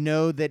tonight. I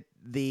know that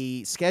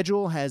the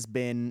schedule has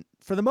been,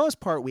 for the most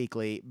part,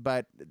 weekly,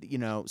 but, you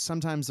know,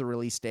 sometimes the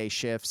release day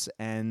shifts,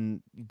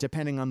 and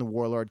depending on the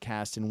Warlord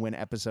cast and when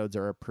episodes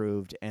are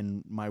approved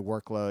and my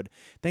workload,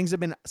 things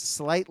have been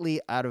slightly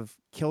out of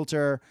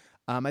kilter.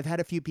 I've had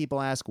a few people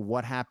ask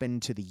what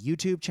happened to the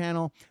YouTube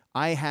channel.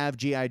 I have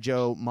G.I.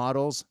 Joe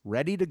models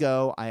ready to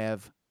go. I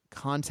have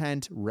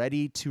content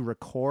ready to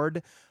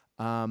record.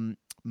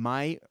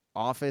 My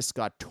office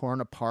got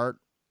torn apart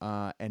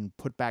and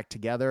put back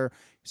together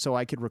so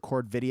I could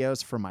record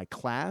videos for my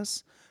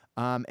class.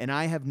 And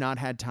I have not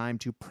had time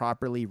to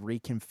properly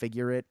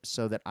reconfigure it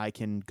so that I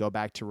can go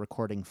back to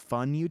recording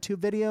fun YouTube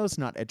videos,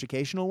 not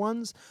educational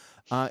ones.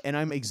 And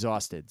I'm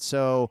exhausted.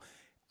 So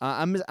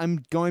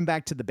I'm going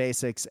back to the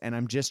basics, and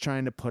I'm just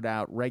trying to put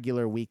out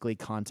regular weekly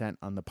content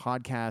on the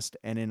podcast.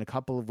 And in a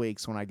couple of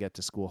weeks, when I get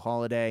to school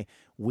holiday,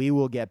 we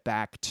will get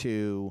back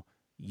to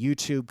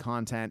YouTube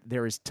content.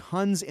 There is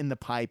tons in the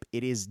pipe.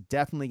 It is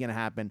definitely going to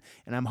happen,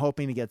 and I'm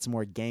hoping to get some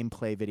more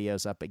gameplay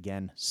videos up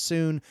again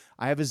soon.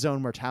 I have a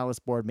Zone Mortalis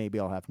board. Maybe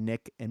I'll have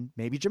Nick and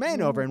maybe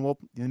Jermaine over, and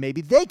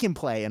maybe they can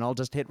play, and I'll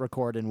just hit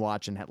record and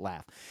watch and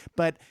laugh.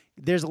 But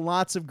there's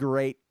lots of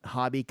great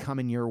hobby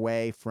coming your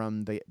way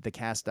from the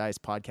Cast Dice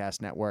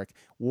Podcast Network.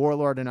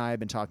 Warlord and I have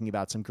been talking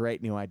about some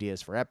great new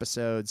ideas for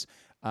episodes.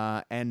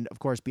 And, of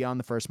course, Beyond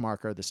the First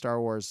Marker, the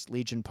Star Wars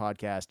Legion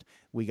podcast,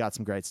 we got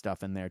some great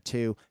stuff in there,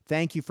 too.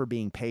 Thank you for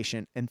being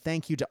patient, and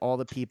thank you to all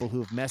the people who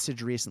have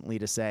messaged recently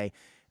to say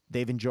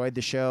they've enjoyed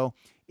the show.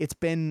 It's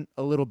been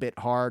a little bit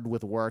hard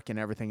with work and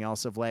everything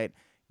else of late.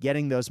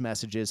 Getting those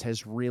messages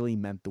has really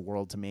meant the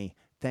world to me.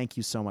 Thank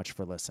you so much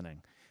for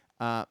listening.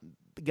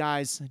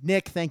 Guys,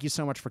 Nick, thank you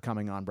so much for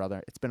coming on,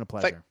 brother. It's been a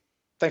pleasure.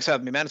 Thanks for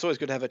having me, man. It's always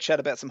good to have a chat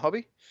about some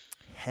hobby.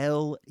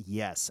 Hell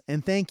yes.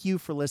 And thank you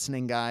for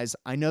listening, guys.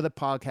 I know that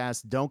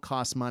podcasts don't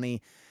cost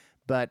money,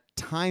 but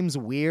time's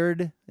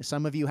weird.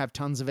 Some of you have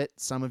tons of it.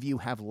 Some of you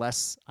have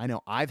less. I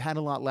know I've had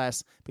a lot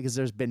less because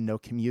there's been no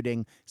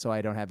commuting, so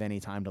I don't have any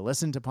time to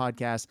listen to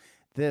podcasts.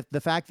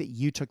 The fact that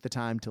you took the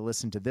time to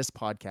listen to this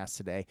podcast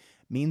today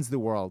means the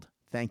world.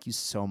 Thank you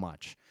so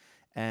much.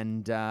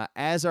 And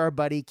as our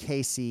buddy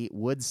Casey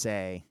would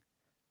say,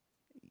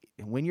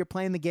 when you're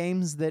playing the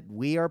games that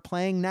we are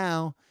playing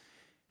now,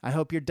 I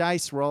hope your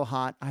dice roll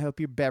hot. I hope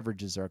your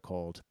beverages are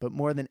cold. But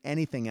more than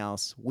anything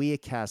else, we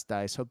at Cast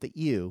Dice hope that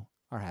you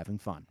are having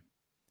fun.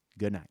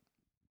 Good night.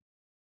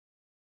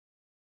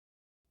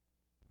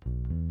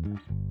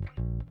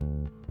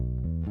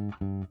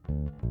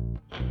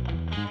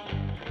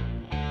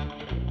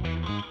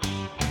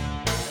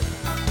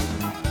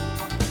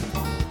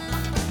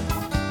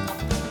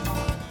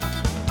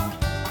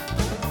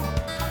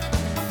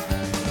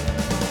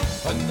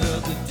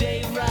 Another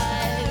day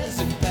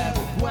rise in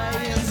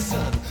Paraguayan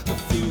sun. The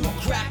few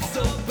cracks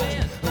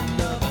open,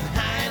 another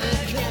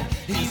Heineken.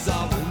 He's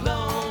all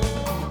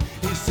alone.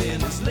 He's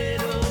in his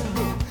little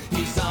room.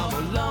 He's all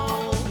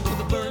alone with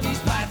a Burmese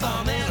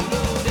python and a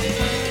loaded.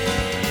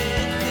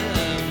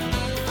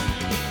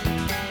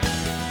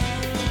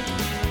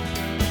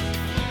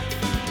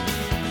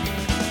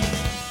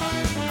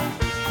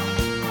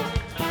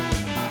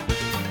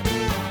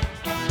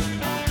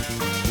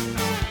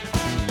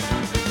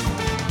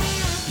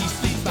 He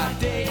sleeps by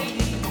day,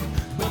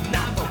 but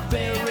not for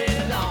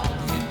very long.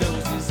 He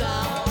knows he's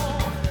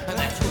on, and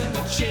that's when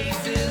the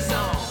chase is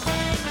on.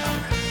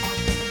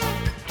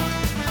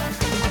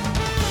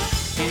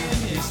 In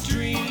his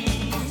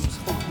dreams,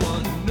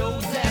 one who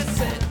knows that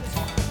scent,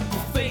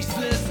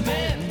 faceless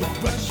men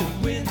with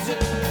Russian winter.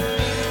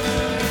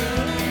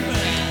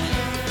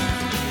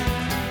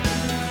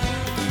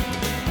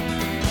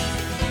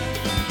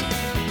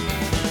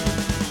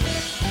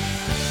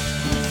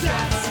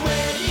 That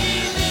sweaty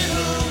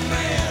little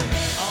man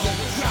on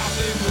the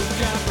tropical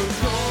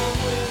Capricorn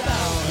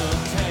without a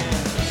tan.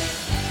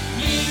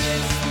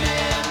 Neatest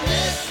man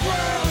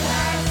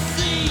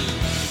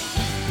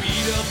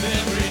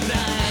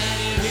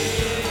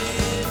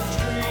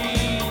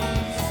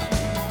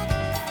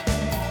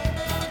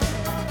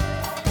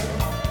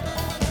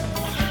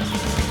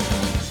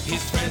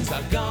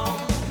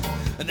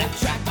and then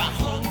track my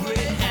home